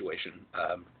this situation.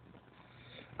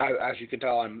 As you can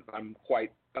tell, I'm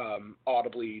quite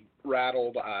audibly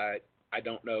rattled. I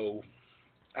don't know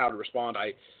how to respond.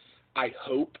 I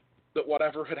hope that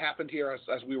whatever had happened here,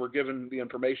 as we were given the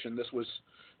information, this was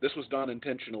done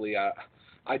intentionally. I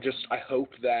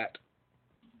hope that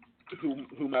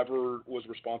whomever was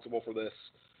responsible for this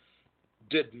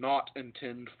did not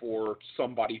intend for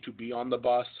somebody to be on the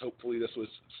bus. Hopefully this was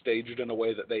staged in a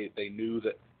way that they knew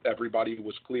that everybody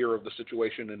was clear of the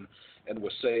situation and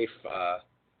was safe.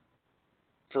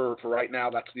 For right now,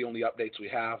 that's the only updates we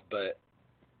have, but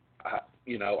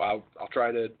I'll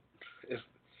try to,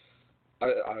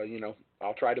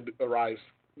 I'll try to arrive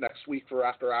next week for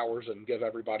after hours and give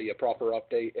everybody a proper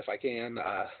update if I can.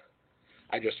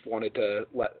 I just wanted to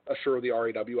assure the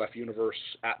RAWF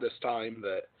universe at this time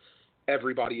that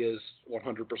everybody is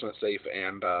 100% safe,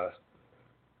 and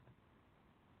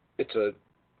it's a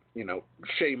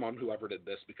shame on whoever did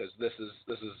this, because this is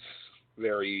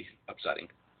very upsetting.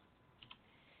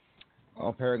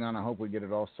 Well, Paragon, I hope we get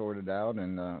it all sorted out,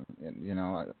 and I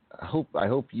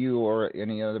hope you or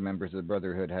any other members of the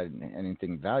Brotherhood had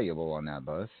anything valuable on that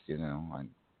bus.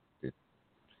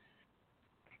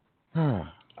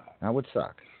 That would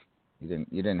suck. You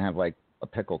didn't have like a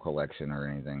pickle collection or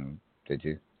anything, did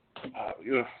you?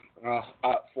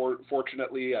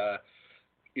 Fortunately,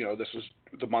 this was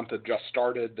the month had just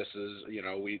started. This is,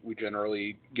 we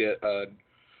generally get a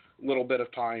little bit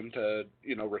of time to,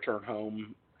 return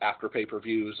home after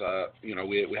pay-per-views.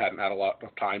 We hadn't had a lot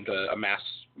of time to amass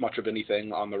much of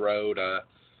anything on the road.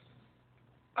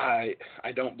 I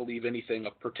don't believe anything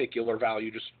of particular value,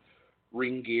 just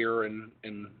ring gear and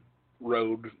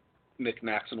road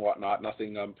knickknacks and whatnot,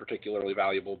 nothing particularly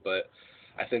valuable, but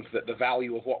I think that the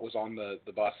value of what was on the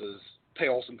buses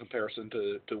pales in comparison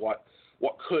to what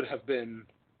could have been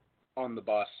on the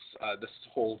bus. This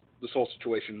whole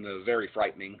situation very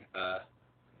frightening.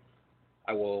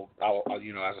 I'll as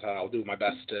I said, I'll do my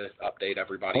best to update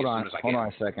everybody as soon as I can. Hold on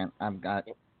a second. I've got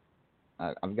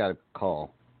a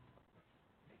call.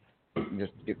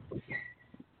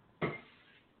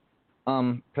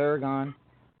 Paragon.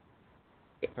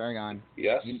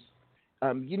 Yes.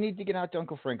 You need to get out to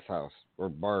Uncle Frank's house or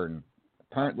barn.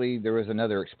 Apparently, there was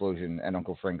another explosion at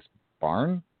Uncle Frank's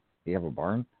barn. Do you have a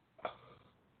barn?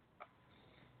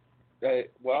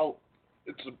 Well,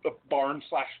 it's a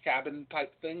barn/cabin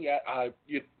type thing. Yeah.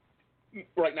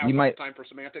 Right now, it's time for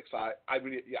semantics. I'm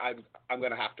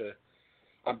going to have to.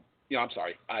 I'm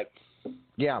sorry.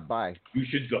 Yeah. Bye. You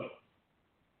should go.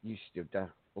 You should.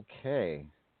 Okay.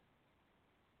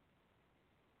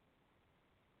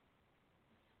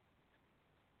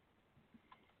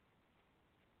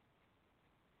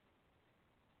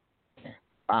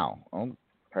 Wow. Well,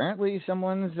 apparently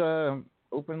someone's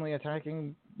openly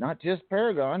attacking not just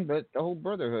Paragon, but the whole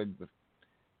Brotherhood.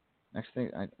 Next thing,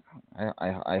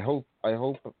 I hope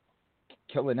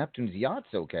Killer Neptune's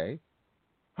yacht's okay.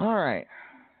 All right.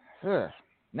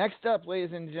 Next up,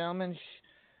 ladies and gentlemen,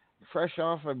 fresh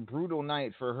off a brutal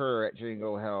night for her at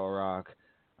Jingle Hell Rock,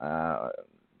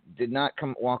 did not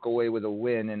walk away with a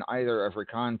win in either of her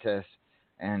contests,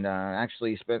 and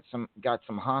actually got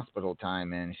some hospital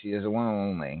time in. She is a one and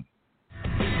only.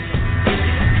 I've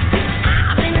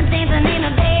been dancing in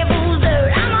a devil's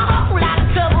dirt. I'm a whole lot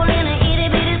of trouble in a itty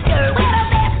bitty skirt. Well, the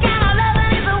best kind of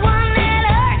loving is the one that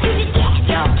hurts. You can catch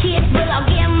your kiss, but I'll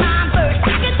get mine first.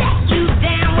 I can take you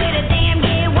down with a damn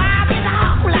gay wife. There's a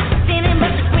whole lot of sinning,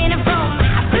 but you're grinning from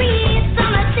my 3 is on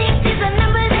a 6 is a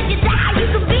number that you dial.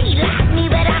 You could be like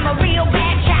me, but I'm a real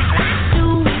bad child. I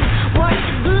do what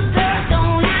the good girls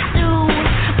don't. I do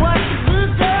what the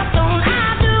good girls don't.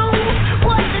 I do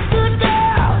what the good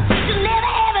girls should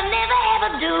never ever, never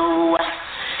ever do.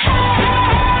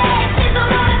 Hey, since I'm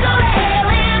gonna go to hell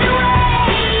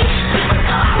anyway,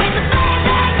 so I went to bang,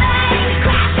 bang, bang,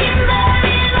 crashing,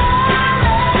 burning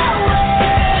all the way.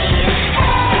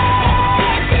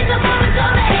 Hey, since I'm gonna go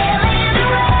to hell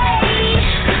anyway,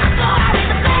 so I went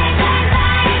to bang, bang,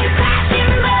 bang,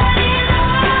 crashing, burning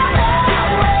all the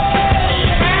way.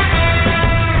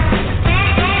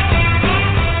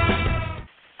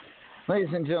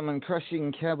 Ladies and gentlemen,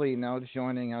 Crushing Kelly now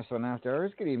joining us on After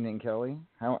Hours. Good evening, Kelly.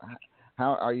 How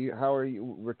are you? How are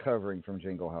you recovering from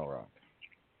Jingle Hell Rock?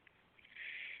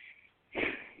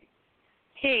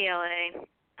 Hey, LA.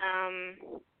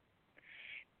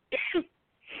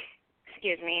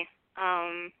 Excuse me.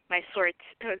 My throat's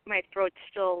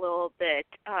still a little bit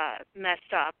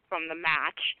messed up from the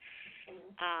match.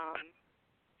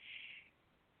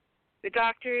 The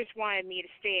doctors wanted me to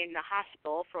stay in the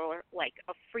hospital for like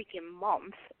a freaking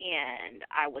month, and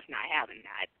I was not having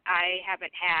that. I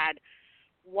haven't had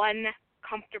one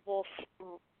comfortable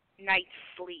night's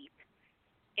sleep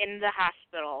in the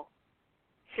hospital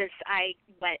since I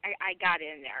got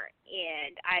in there,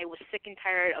 and I was sick and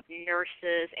tired of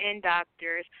nurses and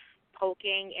doctors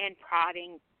poking and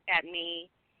prodding at me,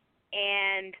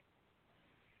 and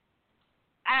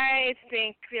I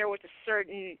think there was a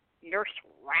certain nurse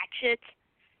ratchet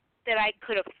that I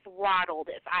could have throttled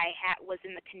if I was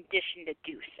in the condition to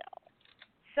do so.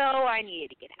 So I needed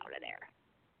to get out of there.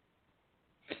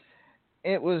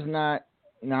 It was not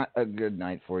a good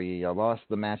night for you. You lost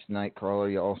the match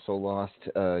Nightcrawler. You also lost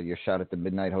your shot at the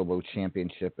Midnight Hobo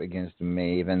Championship against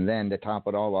Maeve. And then to top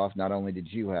it all off, not only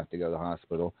did you have to go to the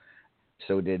hospital,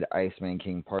 so did Iceman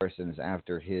King Parsons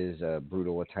after his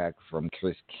brutal attack from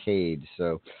Chris Cade.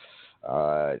 So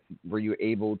were you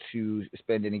able to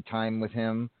spend any time with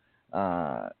him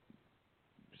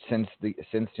since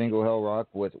Jingle Hell Rock?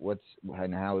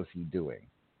 And how is he doing?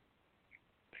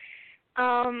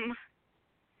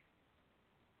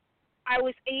 I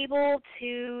was able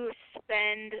to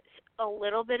spend a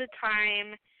little bit of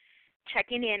time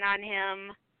checking in on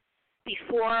him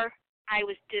before I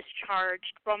was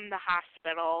discharged from the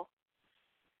hospital.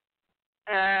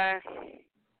 I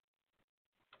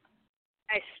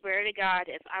swear to God,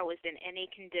 if I was in any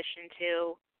condition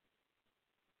to,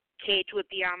 Cage would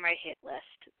be on my hit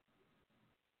list.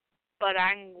 But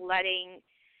I'm letting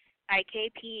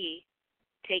IKP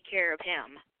take care of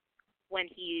him when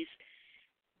he's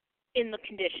in the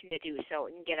condition to do so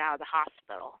and get out of the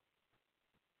hospital.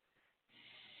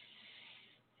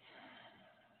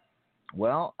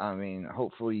 Well, I mean,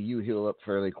 hopefully you heal up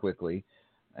fairly quickly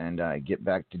and get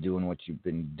back to doing what you've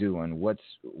been doing.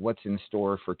 What's in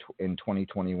store for in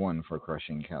 2021 for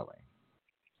Crushing Kelly?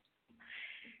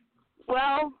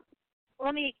 Well,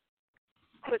 let me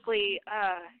quickly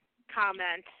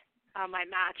comment on my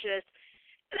matches.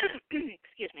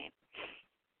 Excuse me.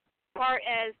 As far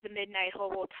as the Midnight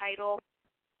Hobo title,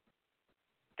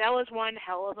 that was one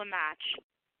hell of a match.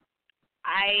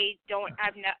 I've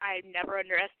never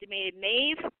underestimated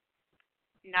Maeve,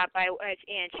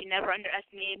 and she never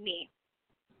underestimated me.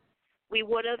 We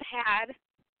would have had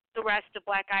the rest of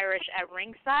Black Irish at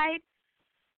ringside,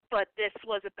 but this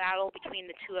was a battle between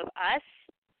the two of us,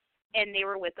 and they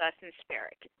were with us in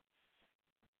spirit.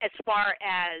 As far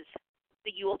as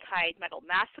the Yuletide Metal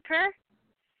Massacre,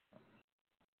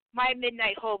 my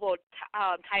Midnight Hobo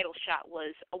title shot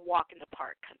was a walk in the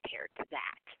park compared to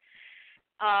that.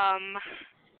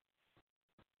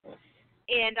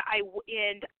 And I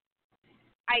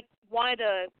wanted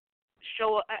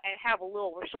to have a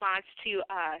little response to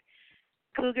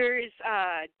Cougar's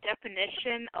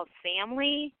definition of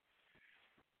family,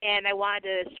 and I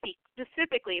wanted to speak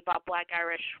specifically about Black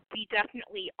Irish. We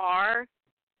definitely are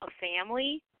a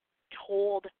family.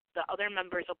 Told the other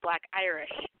members of Black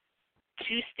Irish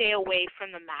to stay away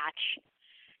from the match,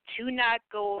 to not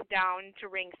go down to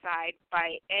ringside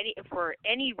for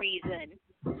any reason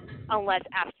unless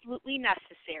absolutely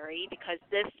necessary, because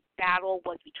this battle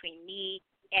was between me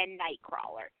and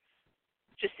Nightcrawler,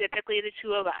 specifically the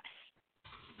two of us.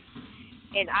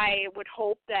 And I would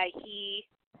hope that he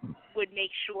would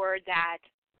make sure that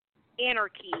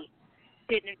Anarchy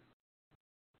didn't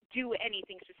do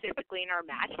anything specifically in our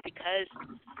match, because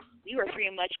we were pretty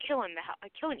much killing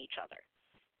each other.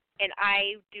 And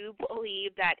I do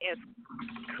believe that if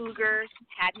Cougar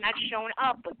had not shown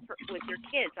up with their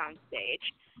kids on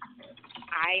stage,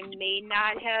 I may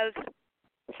not have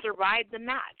survived the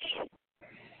match.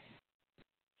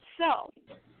 So,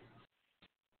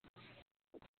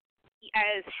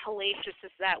 as hellacious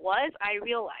as that was, I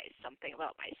realized something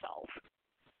about myself.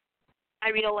 I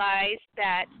realized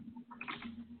that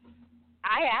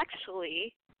I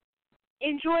actually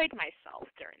enjoyed myself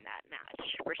during that match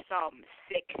for some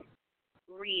sick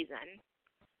reason.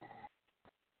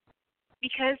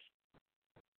 Because,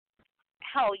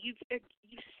 hell, you've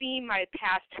seen my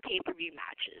past pay-per-view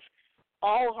matches.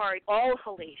 All hard, all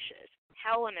hellacious,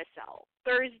 Hell in a Cell,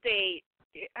 Thursday,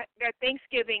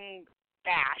 Thanksgiving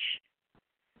Bash,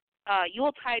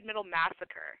 Yuletide Metal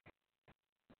Massacre.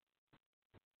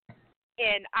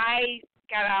 And I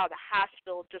got out of the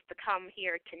hospital just to come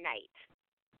here tonight.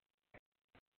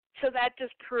 So that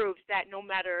just proves that no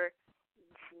matter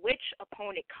which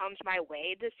opponent comes my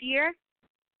way this year,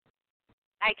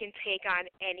 I can take on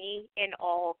any and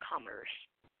all comers.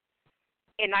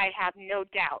 And I have no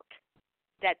doubt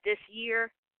that this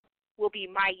year will be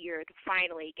my year to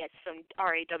finally get some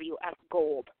RAWF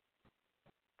gold,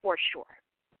 for sure.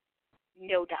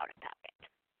 No doubt about it.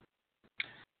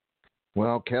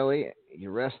 Well, Kelly, you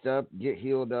rest up, get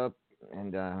healed up,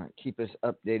 and keep us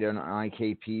updated on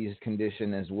IKP's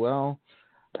condition as well.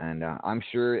 And I'm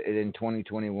sure in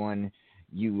 2021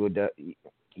 you would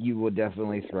you will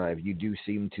definitely thrive. You do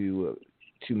seem to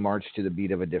march to the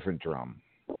beat of a different drum.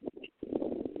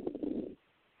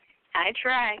 I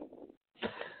try.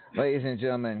 Ladies and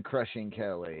gentlemen, Crushing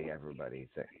Kelly, everybody.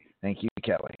 Thank you,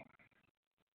 Kelly.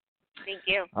 Thank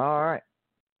you. All right.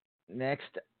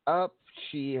 Next up,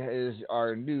 she is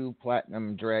our new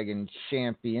Platinum Dragon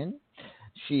champion.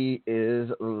 She is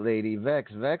Lady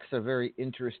Vex. Vex, a very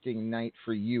interesting night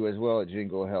for you as well at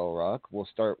Jingle Hell Rock. We'll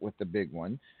start with the big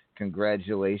one.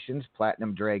 Congratulations,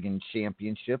 Platinum Dragon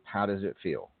Championship. How does it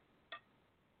feel?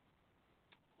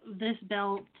 This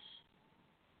belt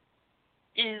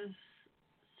is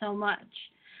so much.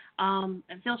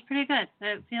 It feels pretty good.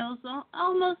 It feels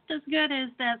almost as good as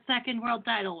that second world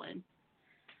title win.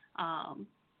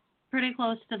 Pretty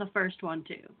close to the first one,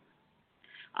 too.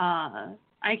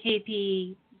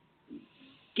 IKP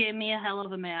gave me a hell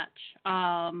of a match.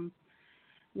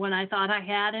 When I thought I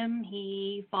had him,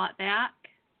 he fought back.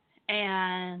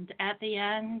 And at the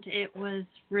end, it was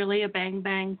really a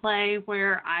bang-bang play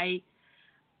where I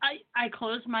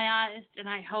closed my eyes and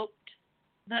I hoped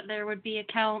that there would be a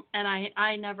count, and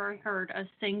I never heard a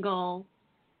single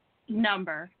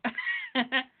number.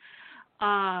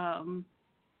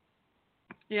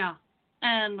 Yeah.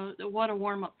 And what a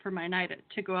warm-up for my night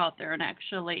to go out there and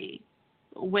actually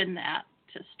win that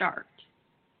to start.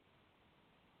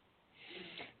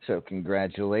 So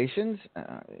congratulations,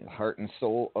 heart and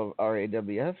soul of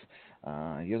RAWF.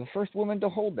 You're the first woman to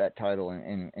hold that title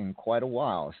in quite a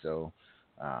while, so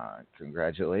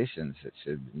congratulations. It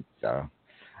should be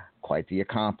quite the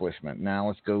accomplishment. Now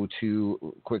let's go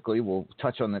to quickly. We'll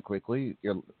touch on that quickly.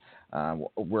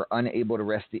 We're unable to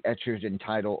wrest the estrogen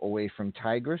title away from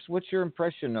Tigress. What's your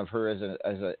impression of her as a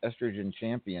estrogen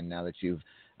champion now that you've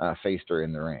faced her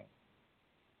in the ring?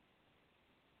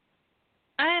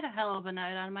 I had a hell of a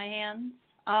night on my hands.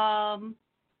 I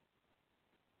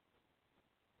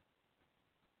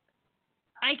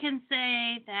can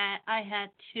say that I had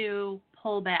to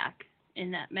pull back in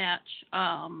that match.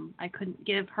 I couldn't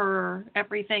give her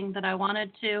everything that I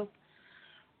wanted to.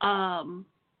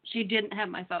 She didn't have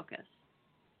my focus.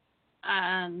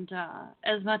 And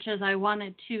as much as I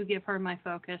wanted to give her my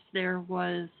focus, there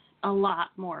was a lot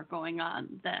more going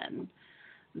on than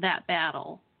that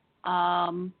battle.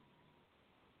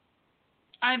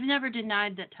 I've never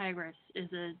denied that Tigress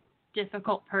is a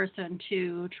difficult person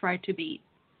to try to beat.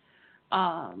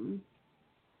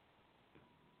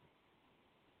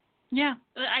 Yeah,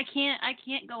 I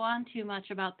can't go on too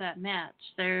much about that match.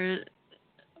 It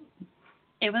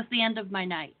was the end of my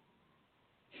night.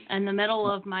 And the middle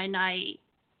of my night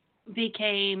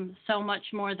became so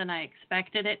much more than I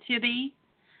expected it to be,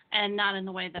 and not in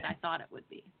the way that I thought it would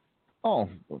be. Oh,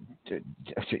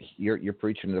 you're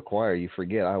preaching to the choir. You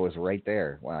forget I was right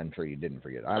there. Well, I'm sure you didn't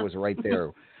forget. I was right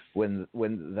there when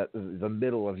the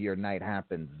middle of your night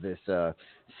happened. This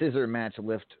scissor match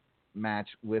with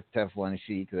Teflon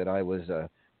Sheik that I was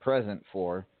present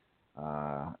for.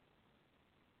 I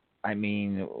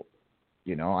mean,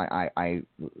 you know,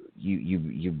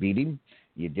 you beat him.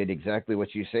 You did exactly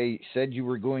what you said you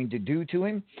were going to do to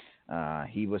him.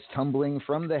 He was tumbling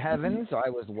from the heavens. I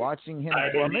was watching him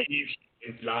plummet.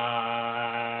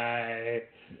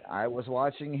 I was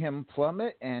watching him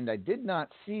plummet, and I did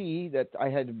not see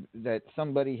that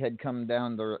somebody had come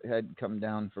down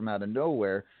from out of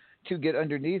nowhere to get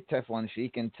underneath Teflon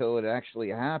Sheik until it actually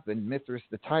happened. Mithras,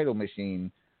 the title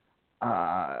machine,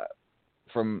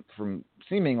 from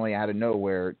seemingly out of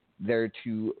nowhere, there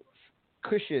to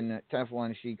cushion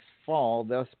Teflon Sheik's fall,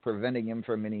 thus preventing him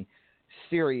from any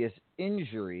serious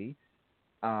injury.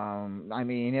 I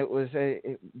mean, it was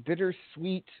a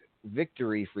bittersweet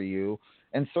victory for you,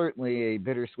 and certainly a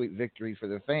bittersweet victory for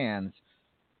the fans.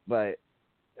 But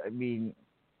I mean,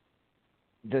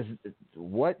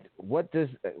 what does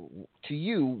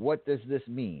this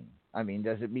mean? I mean,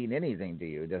 does it mean anything to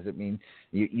you? Does it mean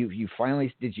you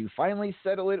finally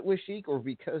settle it with Sheik, or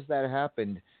because that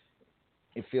happened,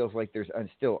 it feels like there's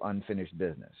still unfinished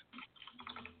business?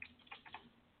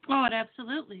 Oh, it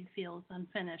absolutely feels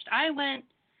unfinished. I went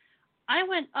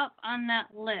up on that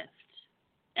lift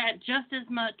at just as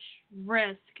much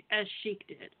risk as Sheik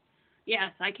did.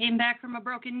 Yes, I came back from a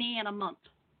broken knee in a month,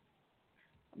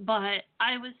 but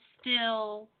I was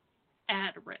still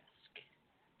at risk.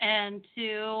 And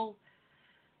to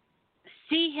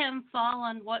see him fall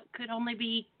on what could only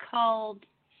be called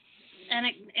an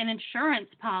insurance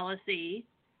policy,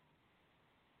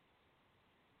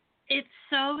 it's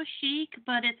so Sheik,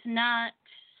 but it's not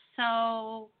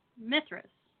so Mithras.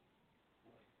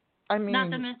 I mean, not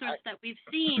the Mithras that we've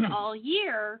seen all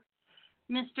year.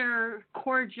 Mr.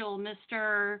 Cordial,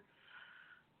 Mr.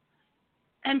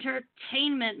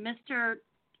 Entertainment, Mr.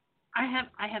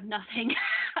 I have nothing.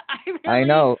 I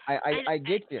know. I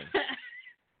get you.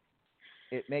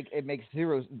 It makes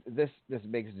zero. This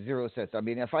makes zero sense. I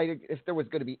mean, if there was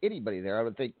going to be anybody there, I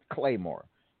would think Claymore.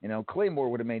 You know, Claymore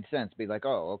would have made sense. Be like,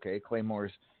 oh, okay,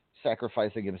 Claymore's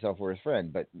sacrificing himself for his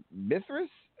friend. But Mithras,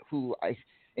 who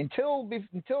until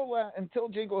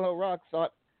Jingle Hell Rock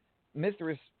thought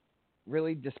Mithras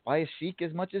really despised Sheik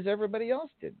as much as everybody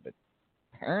else did. But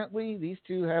apparently these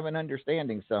two have an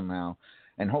understanding somehow,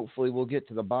 and hopefully we'll get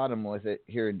to the bottom with it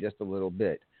here in just a little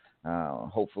bit.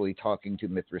 Hopefully talking to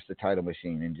Mithras the Title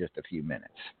Machine in just a few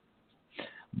minutes.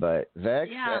 But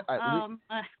Vex, yeah, I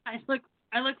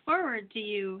look forward to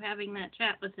you having that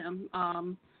chat with him.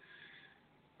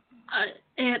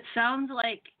 It sounds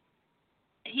like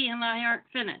he and I aren't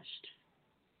finished.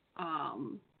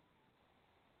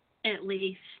 At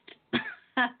least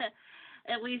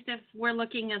if we're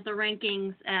looking at the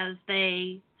rankings as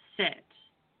they sit.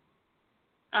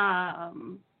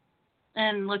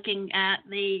 And looking at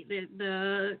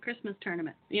the Christmas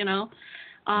tournament, you know.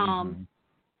 I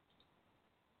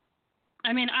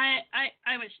mean, I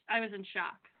was in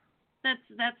shock. That's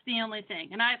the only thing,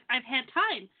 and I've had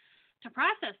time to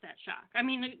process that shock. I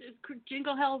mean,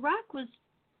 Jingle Hell Rock was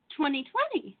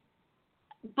 2020,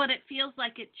 but it feels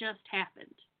like it just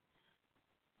happened.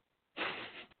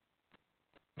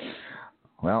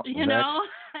 Well, you know,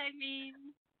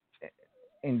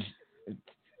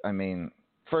 I mean,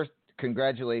 first,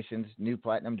 congratulations, new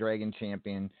Platinum Dragon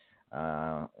champion,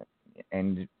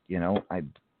 and you know, at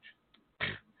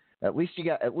least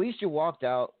you walked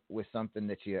out with something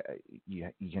that you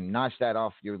can notch that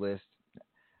off your list,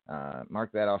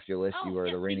 mark that off your list. Oh, you are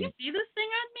yeah, the reigning. Do you see this thing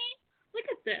on me? Look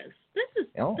at this. This is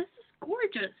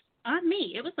gorgeous on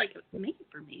me. It was like it was made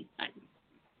for me.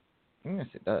 Yes,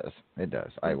 it does. It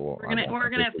does. I will. We're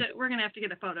gonna have to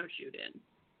get a photo shoot in.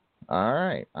 All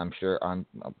right. I'm sure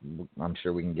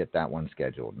we can get that one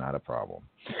scheduled. Not a problem.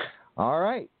 All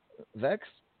right, Vex.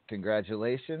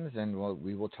 Congratulations, and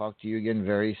we will talk to you again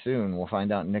very soon. We'll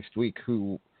find out next week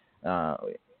who.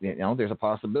 There's a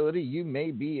possibility you may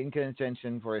be in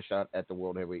contention for a shot at the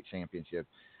World Heavyweight Championship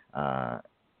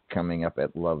coming up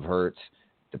at Love Hurts,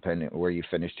 depending where you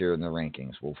finished here in the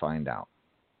rankings. We'll find out.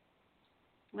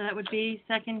 Well, that would be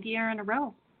second year in a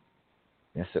row.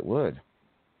 Yes, it would.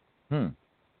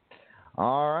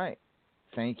 All right.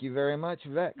 Thank you very much,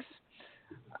 Vex.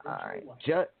 All right.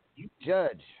 Judgment.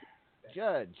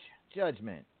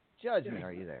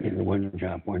 Are you there? Yeah, one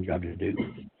job to do.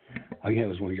 Oh, yeah, it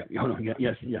was one job. Hold on.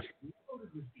 Yes.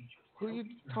 Who are you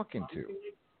talking to?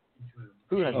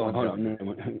 Who has one hold job? On.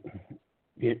 No.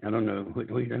 Yeah, I don't know.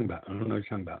 What are you talking about? I don't know what you're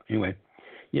talking about. Anyway,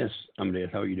 yes, Amadeus,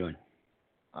 how are you doing?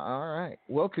 All right.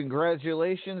 Well,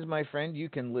 congratulations, my friend. You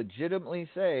can legitimately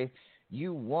say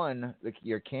you won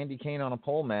your candy cane on a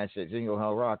pole match at Jingle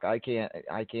Hell Rock. I can't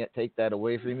take that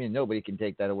away from you. Nobody can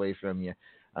take that away from you.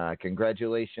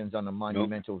 Congratulations on the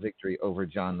monumental victory over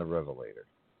John the Revelator.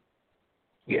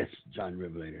 Yes, John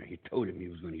Revelator. He told him he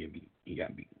was going to get beat. He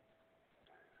got beat.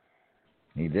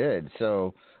 He did.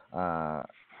 So,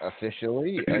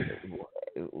 officially,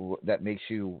 that makes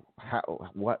you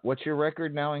what's your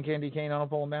record now in candy cane on a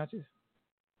pole matches?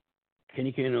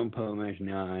 Candy cane on a pole match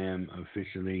now. I am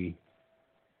officially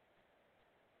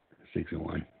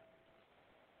 6-1.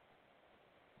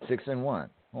 6-1.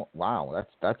 Oh, wow,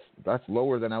 that's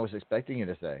lower than I was expecting you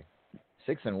to say.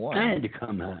 6-1. I had to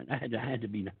come out. I had to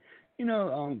be. You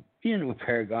know, being with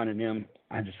Paragon and them,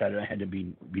 I decided I had to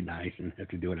be nice and have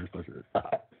to do what I'm supposed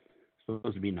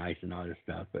to be nice and all this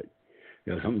stuff. But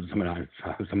you know,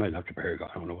 somebody's after Paragon.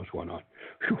 I don't know what's going on.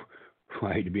 Whew,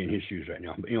 I hate to be in his shoes right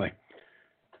now. But anyway,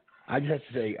 I just have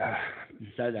to say, I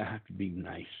decided I have to be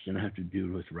nice and I have to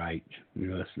do what's right. You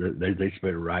know, they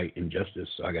spread right and justice,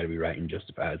 so I got to be right and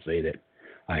justified. Say that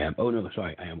I am. Oh no,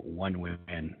 sorry, I am 1 win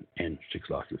and 6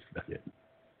 losses. That's it.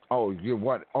 Oh, you're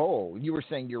what? Oh, you were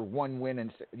saying you're 1 win and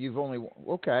you've only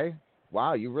okay.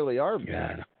 Wow, you really are.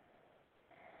 Yeah.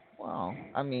 Wow.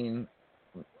 I mean,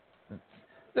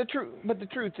 the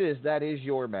truth is that is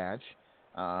your match.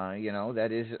 You know,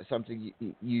 that is something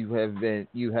you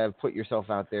have put yourself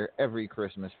out there every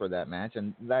Christmas for that match,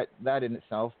 and that in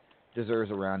itself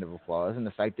deserves a round of applause. And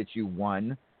the fact that you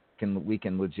won, we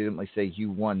can legitimately say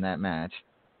you won that match.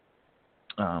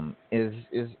 Is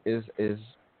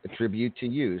a tribute to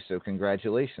you. So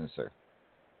congratulations, sir.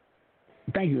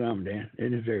 Thank you, Dan. It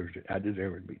deserves it. I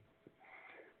deserve it. Be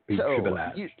so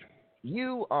civilized.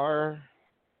 You are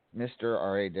Mr.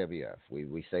 RAWF.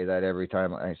 We say that every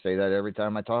time. I say that every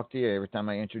time I talk to you. Every time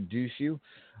I introduce you,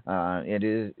 it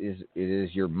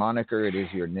is your moniker. It is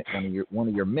one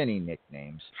of your many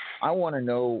nicknames. I want to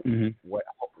know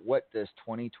what does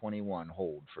 2021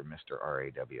 hold for Mr.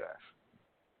 RAWF.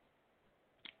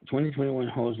 2021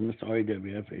 holds Mr.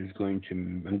 RAWF is going to.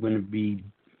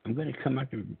 I'm going to come out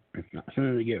to. As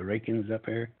soon as I get Rakins up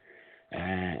here,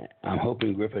 I'm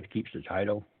hoping Griffith keeps the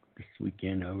title this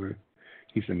weekend over.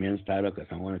 Keeps the men's title because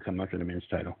I want to come after the men's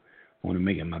title. I want to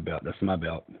make it my belt. That's my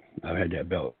belt. I've had that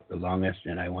belt the longest,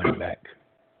 and I want it back.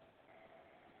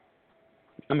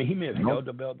 I mean, he may have held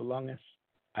the belt the longest.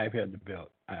 I've had the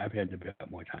belt. I've had the belt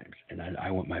more times, and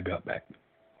I want my belt back.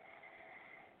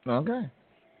 Okay.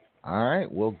 All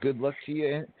right. Well, good luck to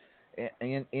you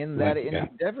in that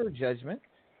endeavor, Judgment,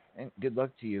 and good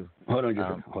luck to you. Hold on,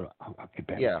 hold on. I'll get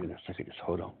back to you in a second. Just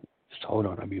hold on.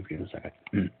 I'll be with you in a second.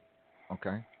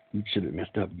 Okay. You should have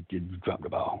messed up. You dropped the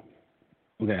ball.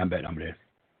 Okay, I'm back. I'm there.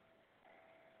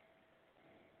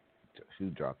 Who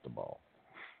dropped the ball?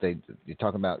 You're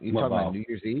talking about New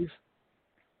Year's Eve?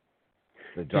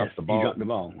 They dropped the ball. He dropped the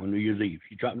ball on New Year's Eve.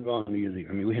 He dropped the ball on New Year's Eve.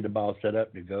 I mean, we had the ball set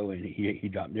up to go, and he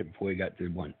dropped it before he got to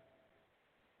one.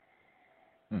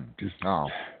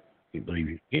 Can't believe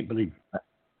it.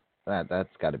 That's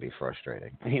got to be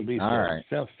frustrating. I can't believe it. All right.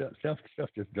 Self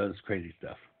just does crazy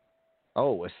stuff.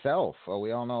 Oh, a self. Oh,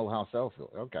 we all know how self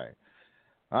feels. Okay.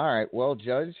 All right. Well,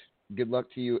 Judge, good luck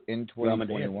to you in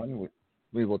 2021.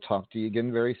 We will talk to you again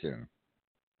very soon.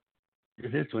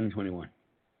 It is 2021.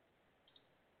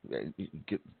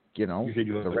 You know. You said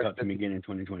you were going to talk to me again in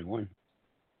 2021.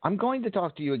 I'm going to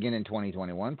talk to you again in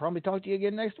 2021. Probably talk to you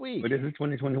again next week. But this is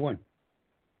 2021.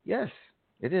 Yes,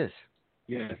 it is.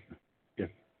 Yes.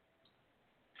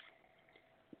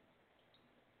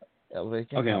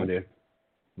 Elvacant. Okay, I'm there.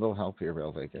 Little help here,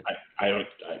 Elvacant. I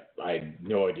have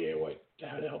no idea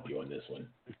how to help you on this one.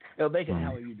 Elvacant,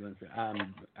 how are you doing, sir? I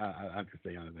have to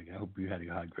say, I hope you had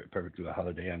a perfect little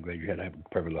holiday. I'm glad you had a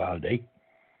perfect little holiday.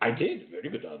 I did. Very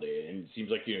good holiday. And it seems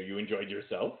like you enjoyed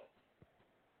yourself.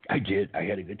 I did. I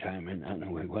had a good time, and I don't know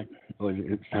what.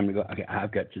 It's time to go. Okay,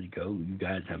 I've got to go. You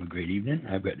guys have a great evening.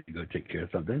 I've got to go take care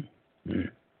of something.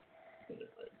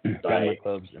 Got my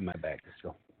gloves in my bag. Let's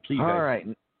go. See you guys. All right.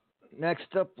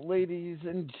 Next up, ladies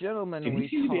and gentlemen, Can you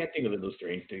see the acting a little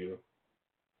strange to you?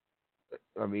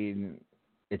 I mean,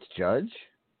 it's Judge.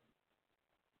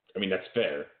 I mean, that's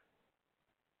fair.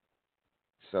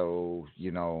 So,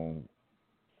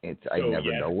 I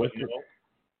never know what to... No.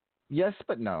 Yes,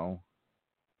 but no.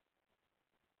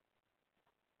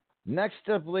 Next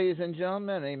up, ladies and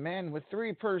gentlemen, a man with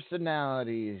 3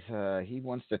 personalities. He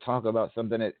wants to talk about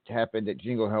something that happened at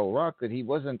Jingle Hell Rock that he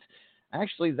wasn't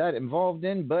actually that involved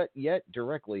in, but yet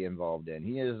directly involved in.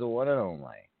 He is the one and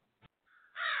only.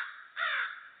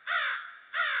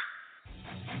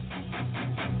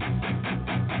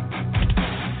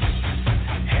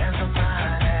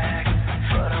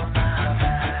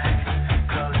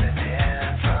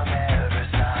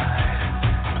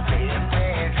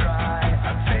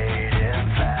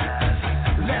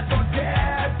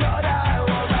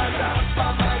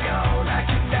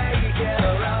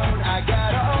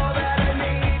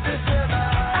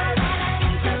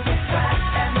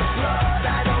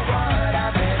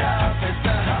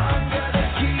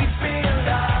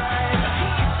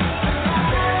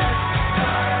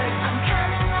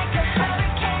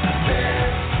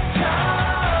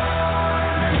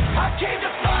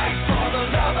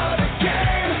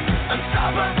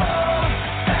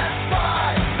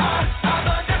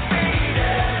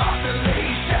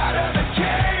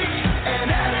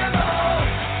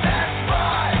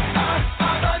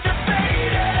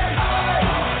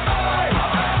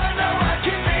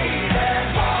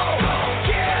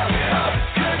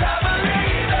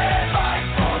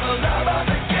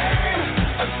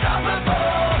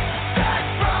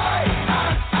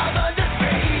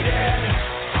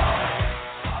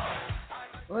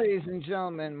 Ladies and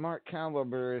gentlemen, Mark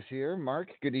Caliber is here. Mark,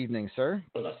 good evening, sir.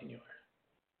 Hola, senor.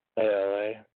 Hey,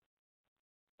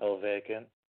 LA. Oh, vacant.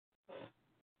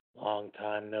 Long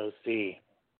time no see.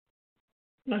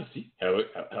 Nice. How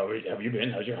have you been?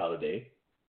 How's your holiday?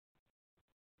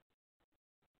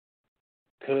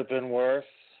 Could have been worse.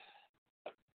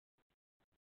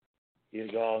 You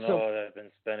all know that I've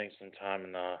been spending some time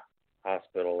in the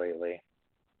hospital lately.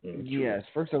 Yes.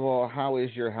 First of all, how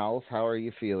is your health? How are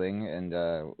you feeling? And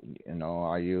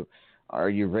are you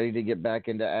ready to get back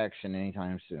into action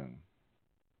anytime soon?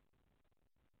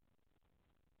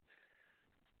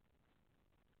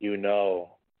 You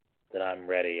know that I'm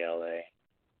ready, LA.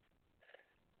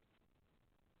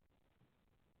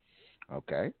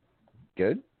 Okay.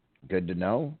 Good. Good to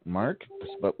know, Mark.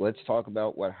 But let's talk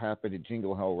about what happened at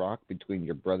Jingle Hell Rock between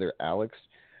your brother Alex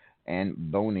and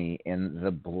Boney in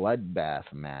the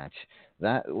bloodbath match.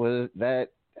 That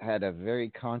had a very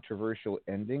controversial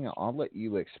ending. I'll let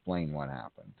you explain what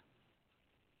happened.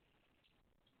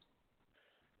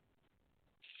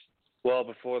 Well,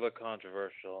 before the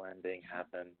controversial ending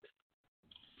happened,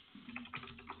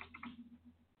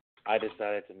 I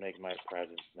decided to make my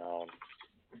presence known.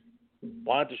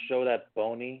 Wanted to show that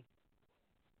Boney,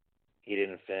 he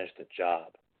didn't finish the job.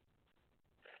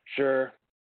 Sure,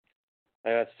 I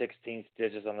got 16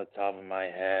 stitches on the top of my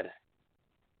head,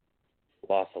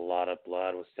 lost a lot of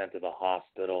blood, was sent to the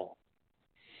hospital.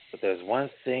 But there's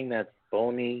one thing that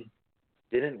Boney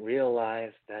didn't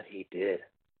realize that he did.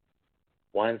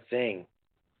 One thing.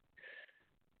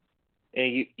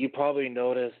 And you probably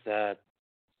noticed that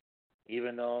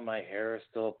even though my hair is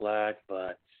still black,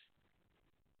 but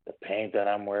the paint that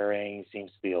I'm wearing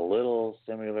seems to be a little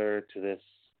similar to this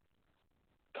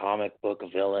comic book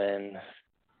villain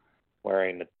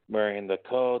wearing the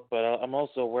coat, but I'm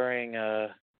also wearing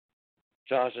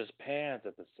Josh's pants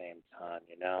at the same time,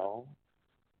 you know.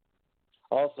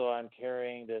 Also, I'm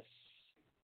carrying this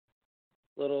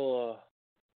little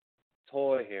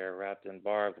toy here wrapped in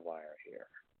barbed wire here.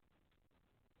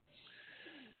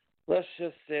 Let's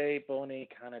just say Boney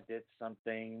kind of did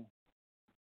something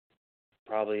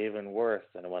probably even worse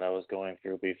than what I was going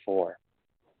through before.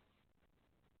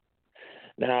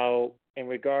 Now, in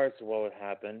regards to what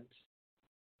happened,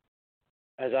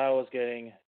 as I was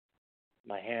getting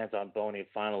my hands on Boney,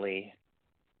 finally,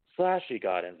 Slashy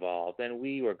got involved, and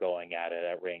we were going at it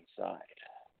at ringside.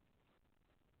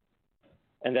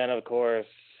 And then, of course,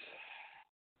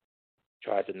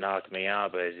 tried to knock me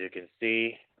out, but as you can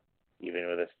see, even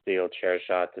with a steel chair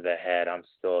shot to the head, I'm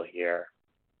still here.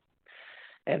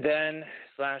 And then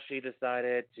Slashy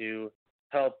decided to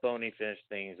help Boney finish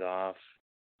things off.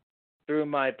 Threw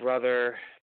my brother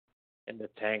in the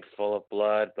tank full of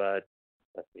blood, but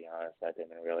let's be honest, that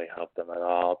didn't really help them at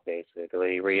all.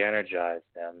 Basically, re-energized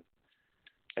them.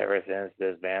 Ever since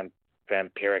this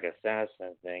vampiric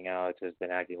assassin thing, Alex has been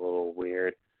acting a little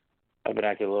weird. I've been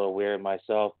acting a little weird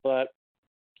myself, but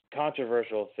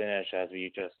controversial finish, as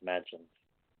we just mentioned.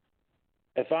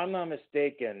 If I'm not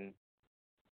mistaken,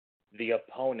 the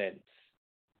opponent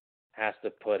has to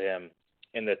put him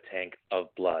in the tank of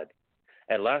blood.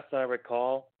 And last I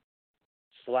recall,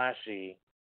 Slashy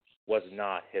was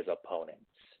not his opponent.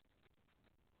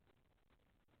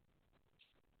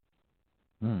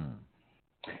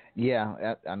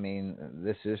 Yeah, I mean,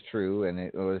 this is true, and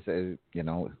it was,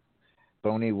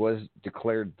 Boney was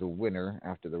declared the winner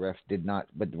after the ref did not,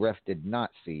 but the ref did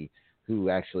not see who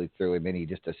actually threw him in. He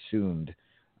just assumed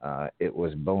it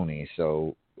was Boney.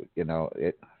 So,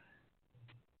 it.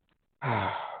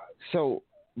 So,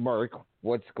 Mark,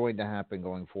 what's going to happen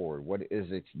going forward? What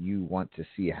is it you want to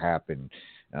see happen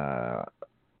to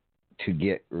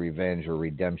get revenge or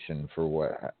redemption for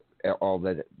what all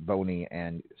that Boney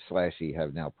and Slashy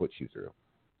have now put you through?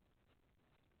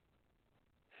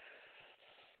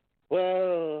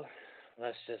 Well,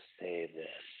 let's just say this,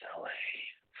 LA.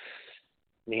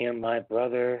 Me and my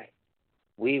brother,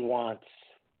 we want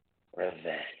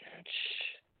revenge.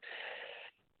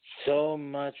 So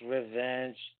much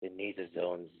revenge, it needs its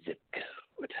own zip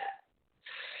code.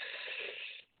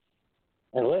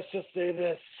 And let's just say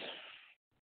this.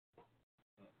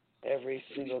 Every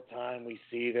single time we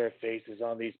see their faces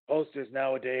on these posters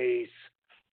nowadays,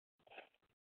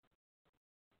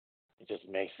 it just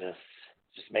makes us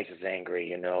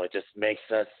angry, It just makes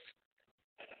us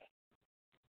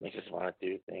want to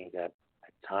do things that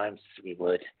at times we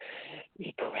would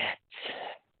regret.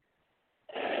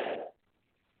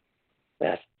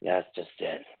 That's just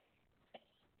it.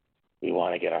 We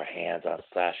want to get our hands on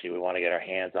Slashy. We want to get our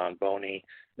hands on Boney.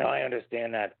 Now, I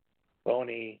understand that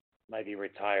Boney might be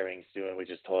retiring soon, which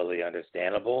is totally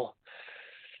understandable.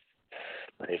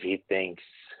 But if he thinks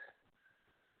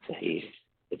that he's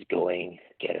going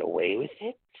to get away with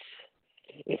it,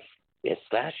 if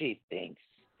Slashy thinks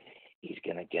he's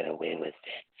going to get away with it,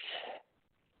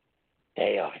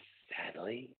 they are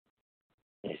sadly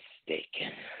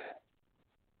mistaken.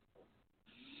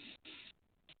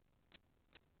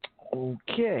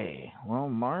 Okay, well,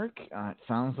 Mark, it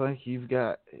sounds like you've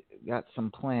got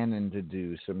some planning to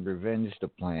do, some revenge to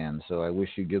plan. So I wish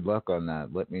you good luck on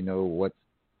that. Let me know what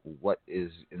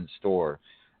is in store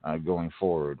going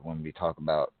forward when we talk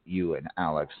about you and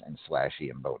Alex and Slashy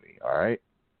and Bodie. All right.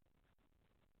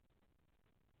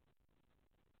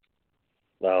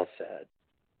 Well said.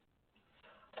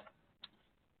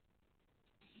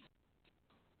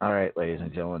 All right, ladies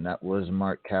and gentlemen, that was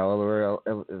Mark Calloway.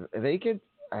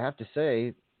 I have to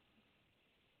say,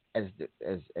 as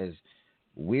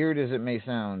weird as it may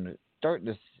sound,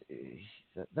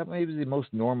 that may be the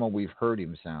most normal we've heard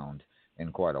him sound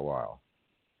in quite a while.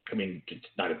 I mean, it's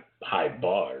not a high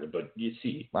bar, but you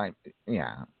see.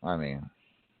 Yeah, I mean.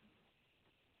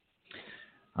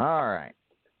 All right.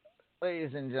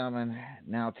 Ladies and gentlemen,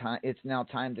 it's now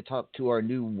time to talk to our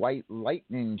new White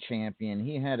Lightning champion.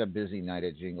 He had a busy night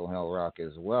at Jingle Hell Rock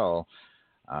as well.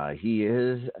 He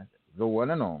is the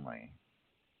one and only.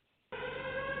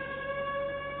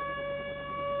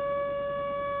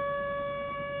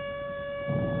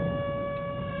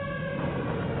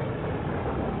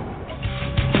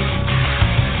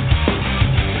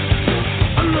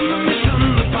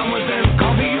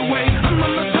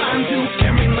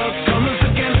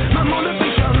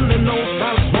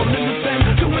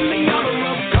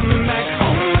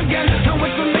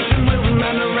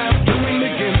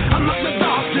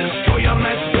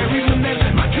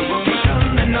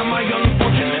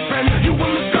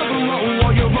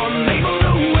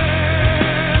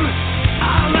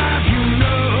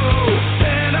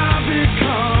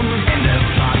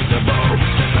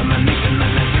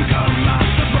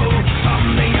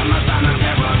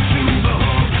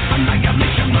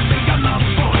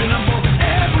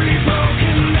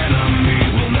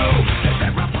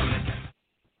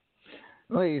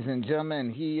 Ladies and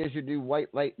gentlemen, he is your new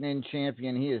White Lightning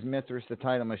champion. He is Mithras, the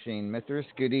title machine. Mithras,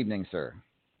 good evening, sir.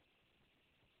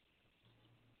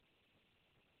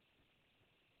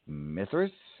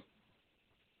 Mithras?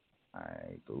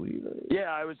 I believe it.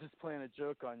 Yeah, I was just playing a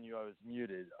joke on you. I was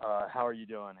muted. How are you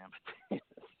doing,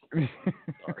 Amadeus?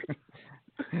 Sorry.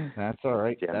 That's all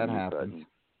right. That happens.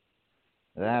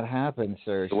 That happens,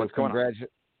 sir. So what's going on?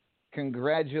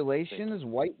 Congratulations,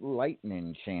 White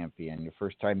Lightning champion. Your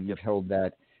first time you've held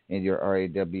that in your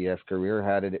RAWF career.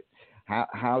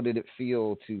 How did it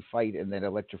feel to fight in that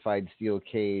electrified steel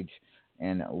cage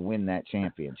and win that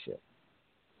championship?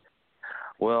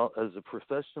 Well, as a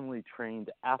professionally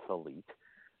trained athlete,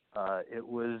 it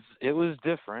was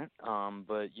different.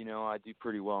 But I do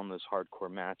pretty well in those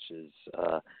hardcore matches.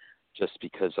 Just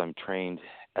because I'm trained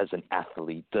as an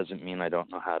athlete doesn't mean I don't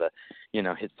know how to,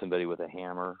 hit somebody with a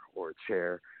hammer or a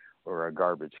chair or a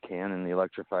garbage can in the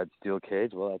electrified steel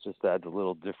cage. Well, that just adds a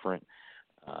little different,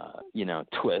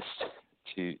 twist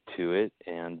to it.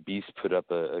 And Beast put up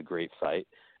a great fight,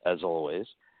 as always.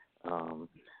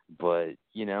 But,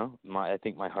 I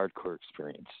think my hardcore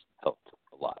experience helped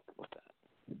a lot with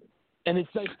that. And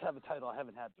it's nice to have a title I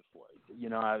haven't had before.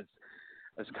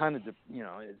 It's kind of,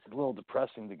 it's a little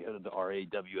depressing to go to the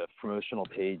RAWF promotional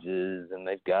pages, and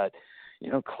they've got,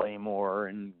 Claymore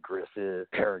and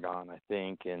Griffith, Paragon, I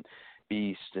think, and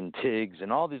Beast and Tiggs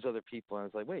and all these other people. And I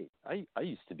was like, wait, I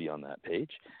used to be on that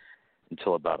page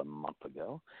until about a month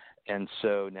ago. And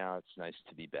so now it's nice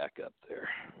to be back up there.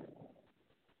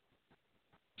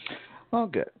 Well,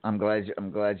 good. I too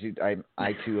am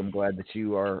glad that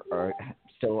you are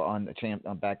still on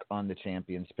the back on the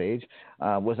champions page.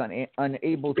 Was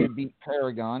unable to beat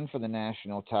Paragon for the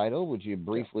national title. Would you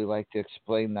briefly like to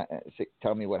explain that?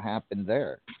 Tell me what happened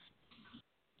there.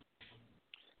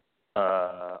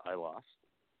 I lost.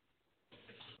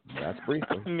 That's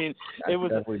briefly. I mean, it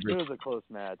was a close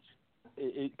match.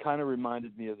 It kind of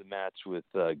reminded me of the match with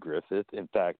Griffith. In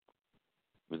fact,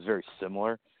 it was very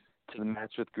similar to the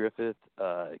match with Griffith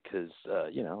because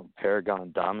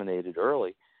Paragon dominated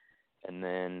early. And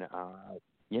then,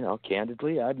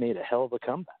 candidly, I made a hell of a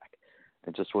comeback.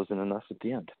 It just wasn't enough at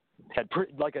the end.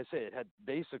 Like I say, it had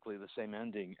basically the same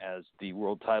ending as the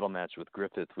world title match with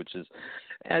Griffith, which is,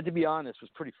 and to be honest,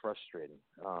 was pretty frustrating.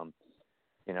 I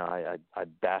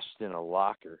bashed in a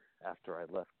locker after I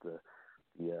left the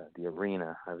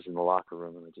arena. I was in the locker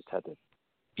room, and I just had to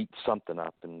beat something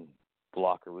up, and the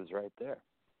locker was right there.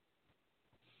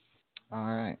 All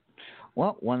right.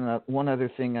 Well, one other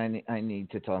thing I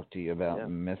need to talk to you about,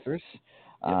 Mithras.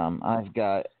 I've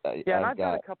got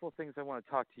a couple of things I want to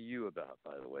talk to you about,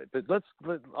 by the way. But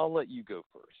I'll let you go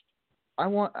first.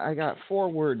 I got 4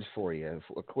 words for you.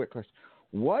 A quick question.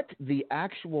 What the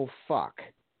actual fuck?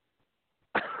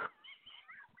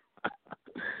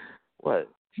 What?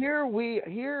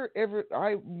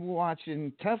 I'm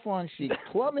watching Teflon Sheik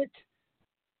plummet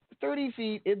 30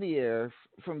 feet in the air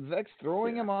from Vex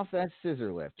throwing him off that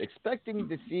scissor lift, expecting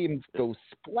to see him go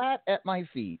splat at my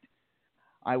feet.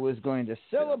 I was going to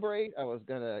celebrate. I was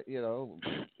going to,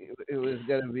 it was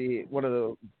going to be one of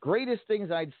the greatest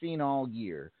things I'd seen all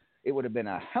year. It would have been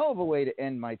a hell of a way to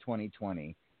end my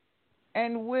 2020.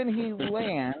 And when he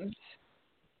lands,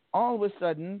 all of a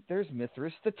sudden, there's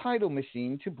Mithras, the title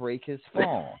machine, to break his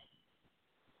fall.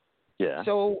 Yeah.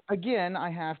 So again, I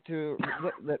have to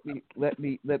let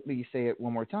me say it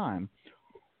one more time.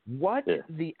 What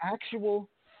the actual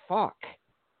fuck?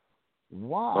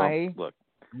 Why? Well, look.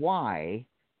 Why?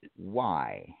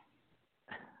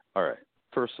 All right.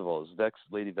 First of all, is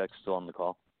Lady Vex still on the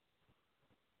call?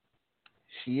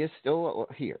 She is still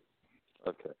here.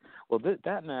 Okay. Well,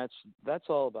 that match, that's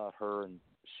all about her and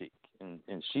Sheik.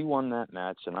 And she won that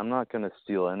match, and I'm not going to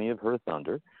steal any of her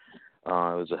thunder. It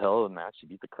was a hell of a match. She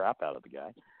beat the crap out of the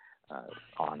guy,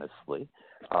 honestly.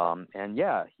 And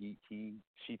yeah, she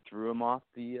threw him off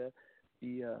the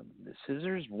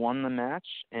scissors, won the match,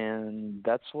 and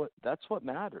that's what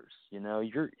matters. You know,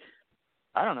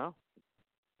 I don't know.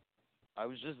 I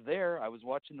was just there. I was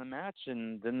watching the match,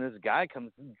 and then this guy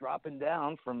comes dropping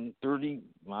down from 30.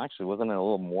 Well, actually, wasn't it a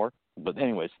little more? But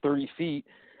anyways, 30 feet,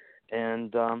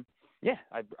 and yeah,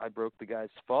 I broke the guy's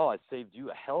fall. I saved you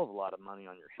a hell of a lot of money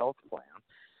on your health plan.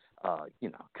 You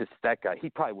know, because that guy, he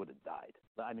probably would have died.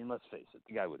 I mean, let's face it,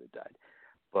 the guy would have died.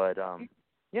 But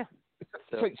yeah.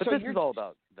 So this is all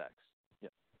about Vex.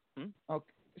 Yeah. Okay.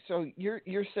 So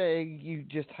you're saying you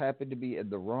just happened to be in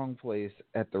the wrong place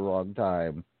at the wrong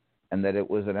time, and that it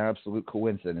was an absolute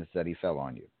coincidence that he fell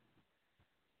on you.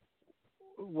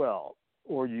 Well,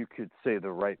 or you could say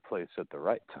the right place at the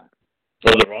right time.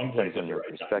 Or the wrong place at the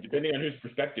right time, depending on whose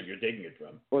perspective you're taking it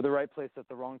from. Or the right place at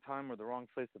the wrong time, or the wrong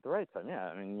place at the right time. Yeah,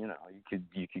 I mean, you know,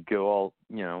 you could go all,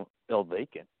 you know, El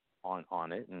Vacant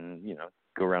on it, and you know,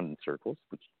 go around in circles,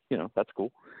 which, you know, that's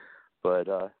cool. But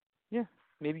yeah,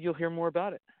 maybe you'll hear more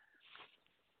about it.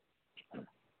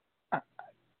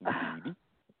 Maybe.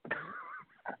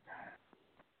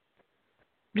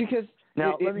 Because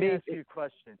now, let me ask you a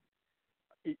question.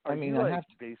 I mean, I have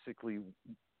to basically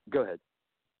go ahead.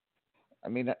 I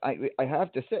mean, I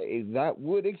have to say that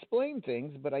would explain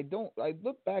things, but I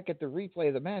look back at the replay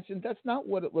of the match, and that's not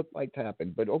what it looked like to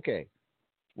happen. But okay,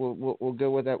 we'll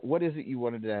go with that. What is it you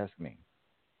wanted to ask me?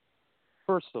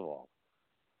 First of all,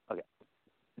 okay,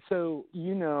 so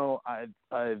you know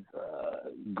I've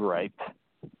griped,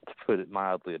 to put it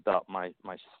mildly, about my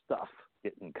stuff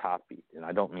getting copied, and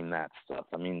I don't mean that stuff.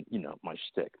 I mean, you know, my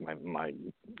shtick, my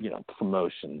you know,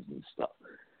 promotions and stuff.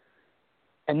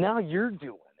 And now you're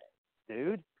doing it,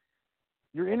 dude.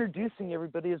 You're introducing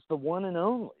everybody as the one and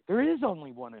only. There is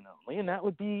only one and only, and that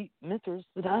would be Mithras,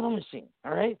 the Dino Machine.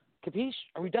 All right? Capiche?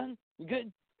 Are we done? We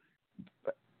good?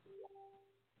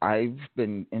 I've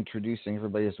been introducing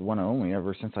everybody as one and only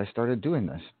ever since I started doing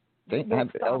this.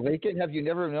 El Vacant, have you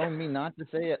never known me not to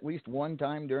say at least one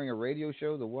time during a radio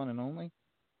show the one and only?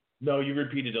 No, you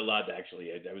repeated a lot,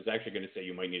 actually. I was actually going to say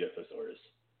you might need a thesaurus.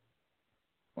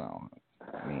 Well,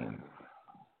 I mean...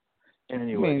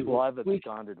 Anyway, well, I've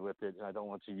absconded with it, and I don't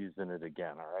want you using it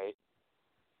again, all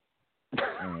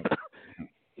right?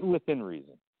 Within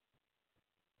reason.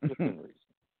 Within reason.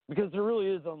 Because there really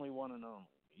is only one and only,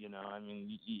 you know? I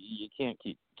mean, you can't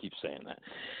keep saying that.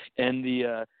 And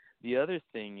the other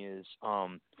thing is,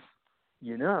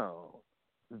 you know,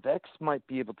 Vex might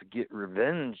be able to get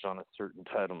revenge on a certain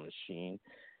title machine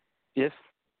if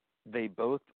they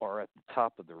both are at the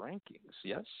top of the rankings,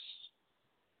 yes?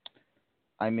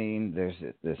 I mean,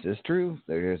 this is true.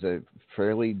 There's a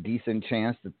fairly decent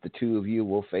chance that the two of you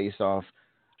will face off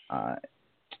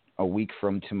a week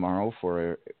from tomorrow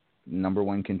for a number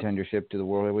one contendership to the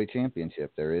World Heavyweight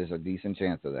Championship. There is a decent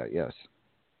chance of that, yes.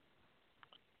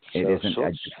 It isn't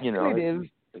definitive.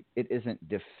 It isn't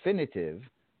definitive,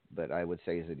 but I would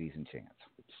say it's a decent chance.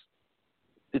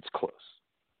 It's close.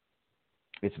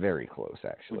 It's very close,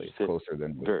 actually. It's closer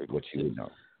than what you would know.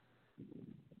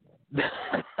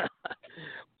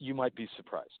 You might be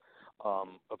surprised of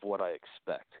what I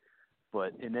expect.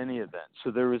 But in any event,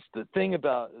 so there was the thing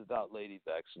about Lady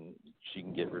Vex, and she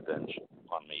can get revenge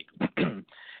on me.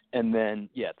 And then,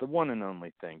 yeah, the one and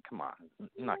only thing, come on,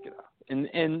 knock it out.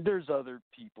 And there's other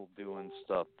people doing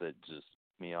stuff that just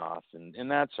me off, and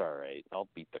that's all right. I'll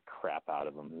beat the crap out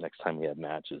of them next time we have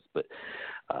matches. But,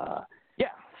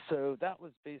 yeah, so that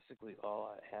was basically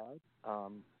all I had.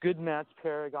 Good match,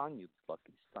 Paragon, you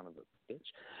lucky son of a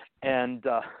bitch. And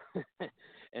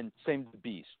and same to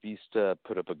Beast. Beast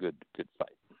put up a good fight.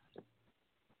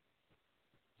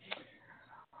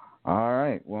 All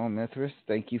right. Well, Mithras,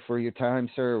 thank you for your time,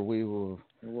 sir. We will.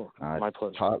 My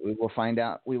pleasure. We will find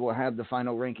out. We will have the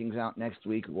final rankings out next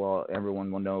week. Well,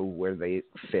 everyone will know where they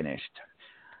finished.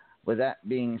 With that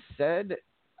being said,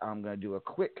 I'm going to do a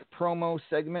quick promo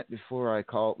segment before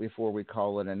we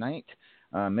call it a night.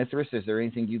 Mithras, is there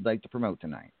anything you'd like to promote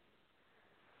tonight?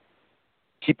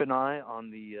 Keep an eye on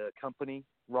the company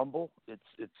Rumble.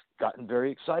 It's gotten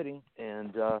very exciting,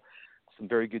 and some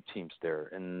very good teams there,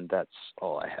 and that's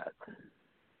all I had.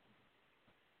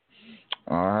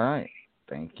 All right.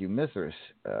 Thank you, Mithras.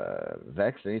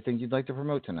 Vex, anything you'd like to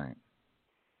promote tonight?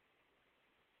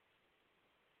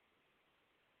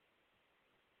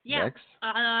 Yeah. Vex?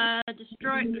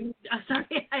 Destroy.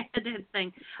 Sorry, I had to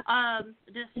think.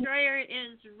 Destroyer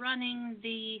is running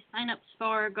the signups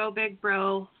for Go Big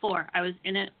Bro 4. I was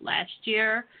in it last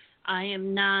year. I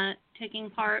am not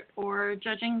taking part or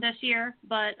judging this year,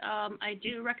 but I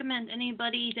do recommend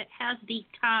anybody that has the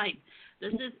time.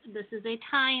 This is a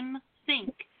time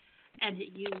sink, and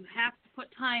you have to put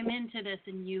time into this,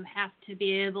 and you have to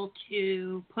be able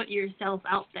to put yourself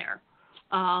out there.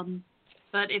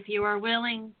 But if you are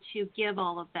willing to give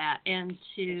all of that and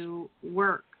to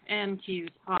work and to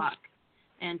talk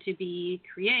and to be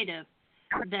creative,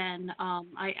 then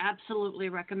I absolutely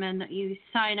recommend that you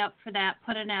sign up for that,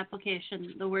 put an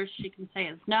application. The worst she can say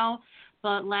is no,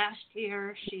 but last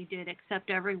year she did accept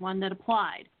everyone that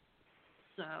applied.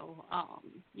 So,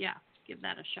 yeah, give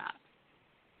that a shot.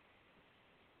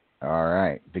 All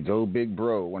right. The Go Big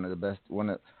Bro, one of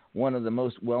the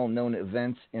most well-known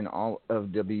events in all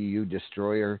of WU.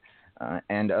 Destroyer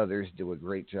and others do a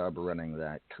great job running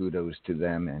that. Kudos to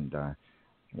them, and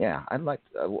yeah,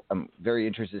 I'm very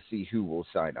interested to see who will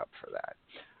sign up for that.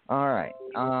 All right,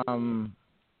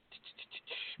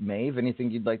 Maeve,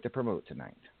 anything you'd like to promote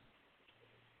tonight?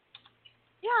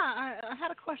 Yeah, I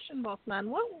had a question, Bossman.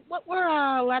 What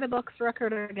were Ladybug's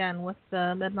record again with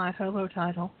the Midnight Hobo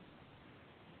title?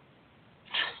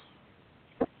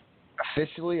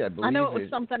 Officially, I believe. I know it was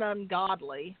something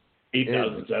ungodly.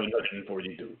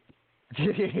 8,742.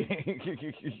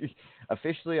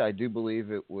 Officially, I do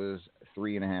believe it was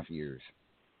 3.5 years.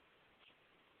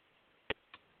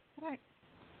 All right.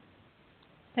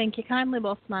 Thank you kindly,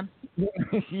 Bossman.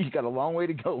 You've got a long way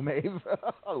to go, Maeve.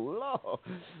 Oh,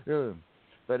 Lord.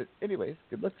 But anyways,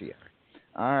 good luck to you.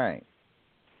 All right.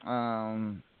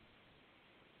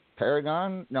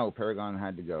 Paragon? No, Paragon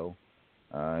had to go.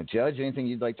 Judge, anything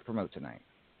you'd like to promote tonight?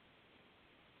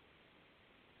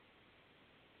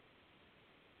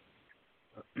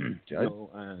 Judge?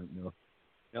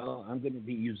 No. I'm going to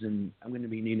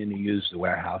be needing to use the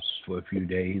warehouse for a few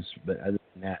days, but other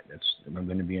than that, I'm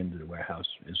going to be into the warehouse.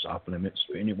 It's off limits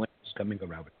for anyone who's coming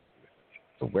around.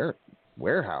 The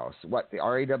warehouse? What, the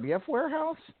RAWF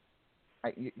warehouse?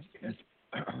 I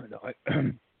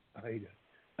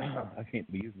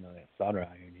can't be using all that solder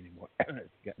iron anymore. It's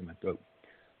getting in my throat.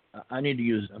 I'm going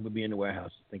to be in the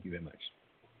warehouse. Thank you very much.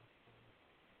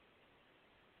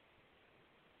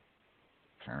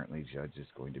 Apparently, Judge is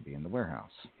going to be in the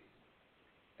warehouse.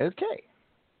 Okay.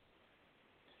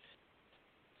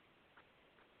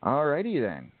 Alrighty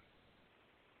then.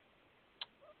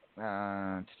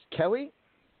 Kelly?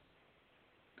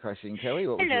 Crushing Kelly,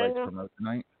 what would you like to promote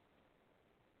tonight?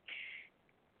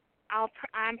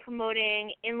 I'm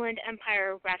promoting Inland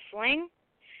Empire Wrestling.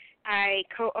 I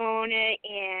co-own it,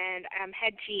 and I'm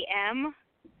head GM.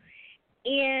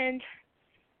 And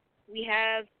we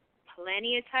have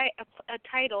plenty of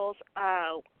titles.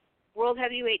 World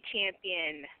Heavyweight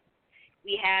Champion.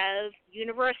 We have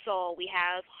Universal. We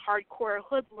have Hardcore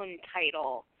Hoodlum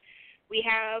title. We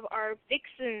have our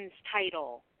Vixens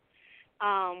title.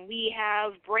 We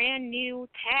have brand new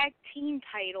tag team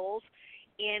titles,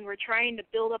 and we're trying to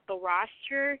build up the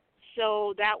roster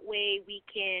so that way we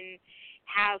can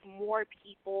have more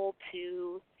people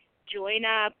to join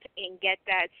up and get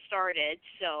that started.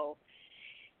 So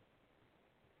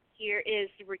here is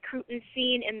the recruitment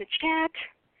scene in the chat.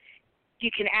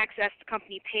 You can access the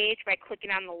company page by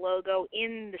clicking on the logo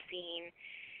in the scene.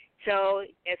 So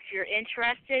if you're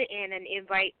interested in an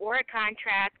invite or a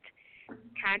contract,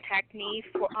 contact me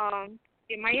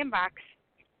in my inbox.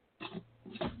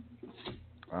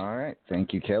 All right.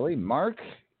 Thank you, Kelly. Mark,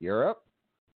 you're up.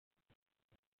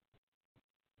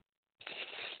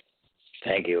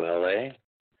 Thank you, LA.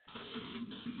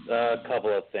 A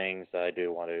couple of things I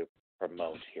do want to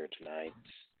promote here tonight.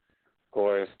 Of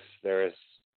course, there's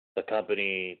the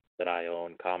company that I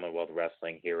own, Commonwealth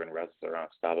Wrestling, here in Wrestler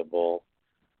Unstoppable.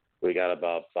 We got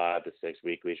about 5 to 6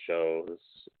 weekly shows,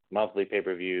 monthly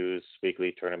pay-per-views,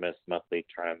 weekly tournaments, monthly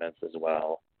tournaments as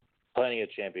well. Plenty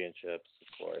of championships, of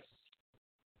course.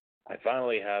 I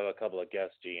finally have a couple of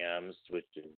guest GMs, which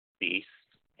is Beast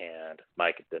and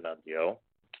Mike D'Annunzio.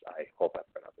 I hope I'm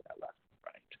pronouncing that last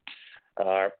name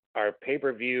right. Our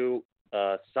pay-per-view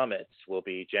summits will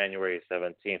be January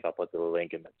 17th. I'll put the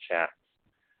link in the chat.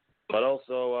 But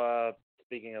also,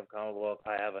 speaking of Commonwealth,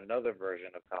 I have another version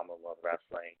of Commonwealth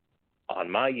Wrestling on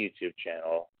my YouTube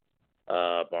channel,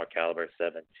 Mark Caliber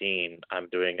 17. I'm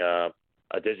doing a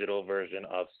digital version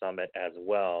of Summit as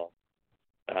well.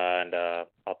 And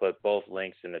I'll put both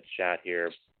links in the chat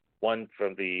here. one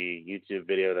from the YouTube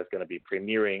video that's going to be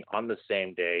premiering on the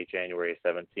same day, January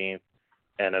 17th,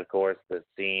 and of course the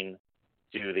scene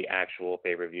to the actual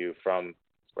pay-per-view from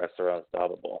Restaurant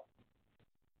Unstoppable.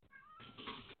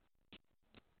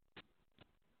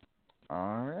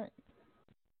 All right.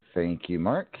 Thank you,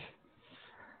 Mark.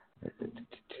 Let's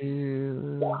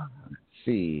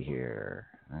see here.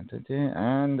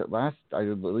 And last, I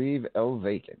believe, El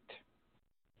Vacant.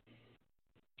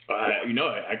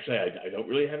 Actually, I don't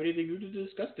really have anything new to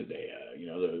discuss today.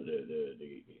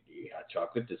 The hot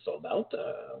chocolate is sold out.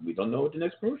 We don't know what the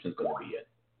next promotion is going to be yet.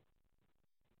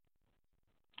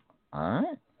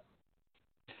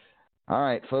 All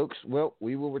right, folks. Well,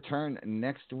 we will return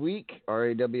next week.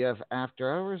 RAWF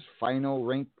After Hours.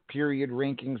 Final period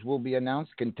rankings will be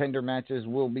announced. Contender matches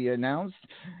will be announced.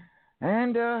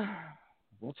 And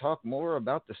we'll talk more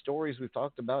about the stories we've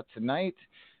talked about tonight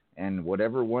and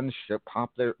whatever ones should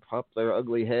pop their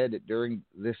ugly head during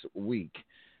this week.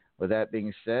 With that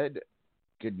being said,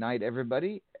 good night,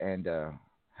 everybody, and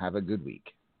have a good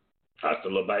week. Hasta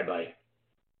la bye-bye.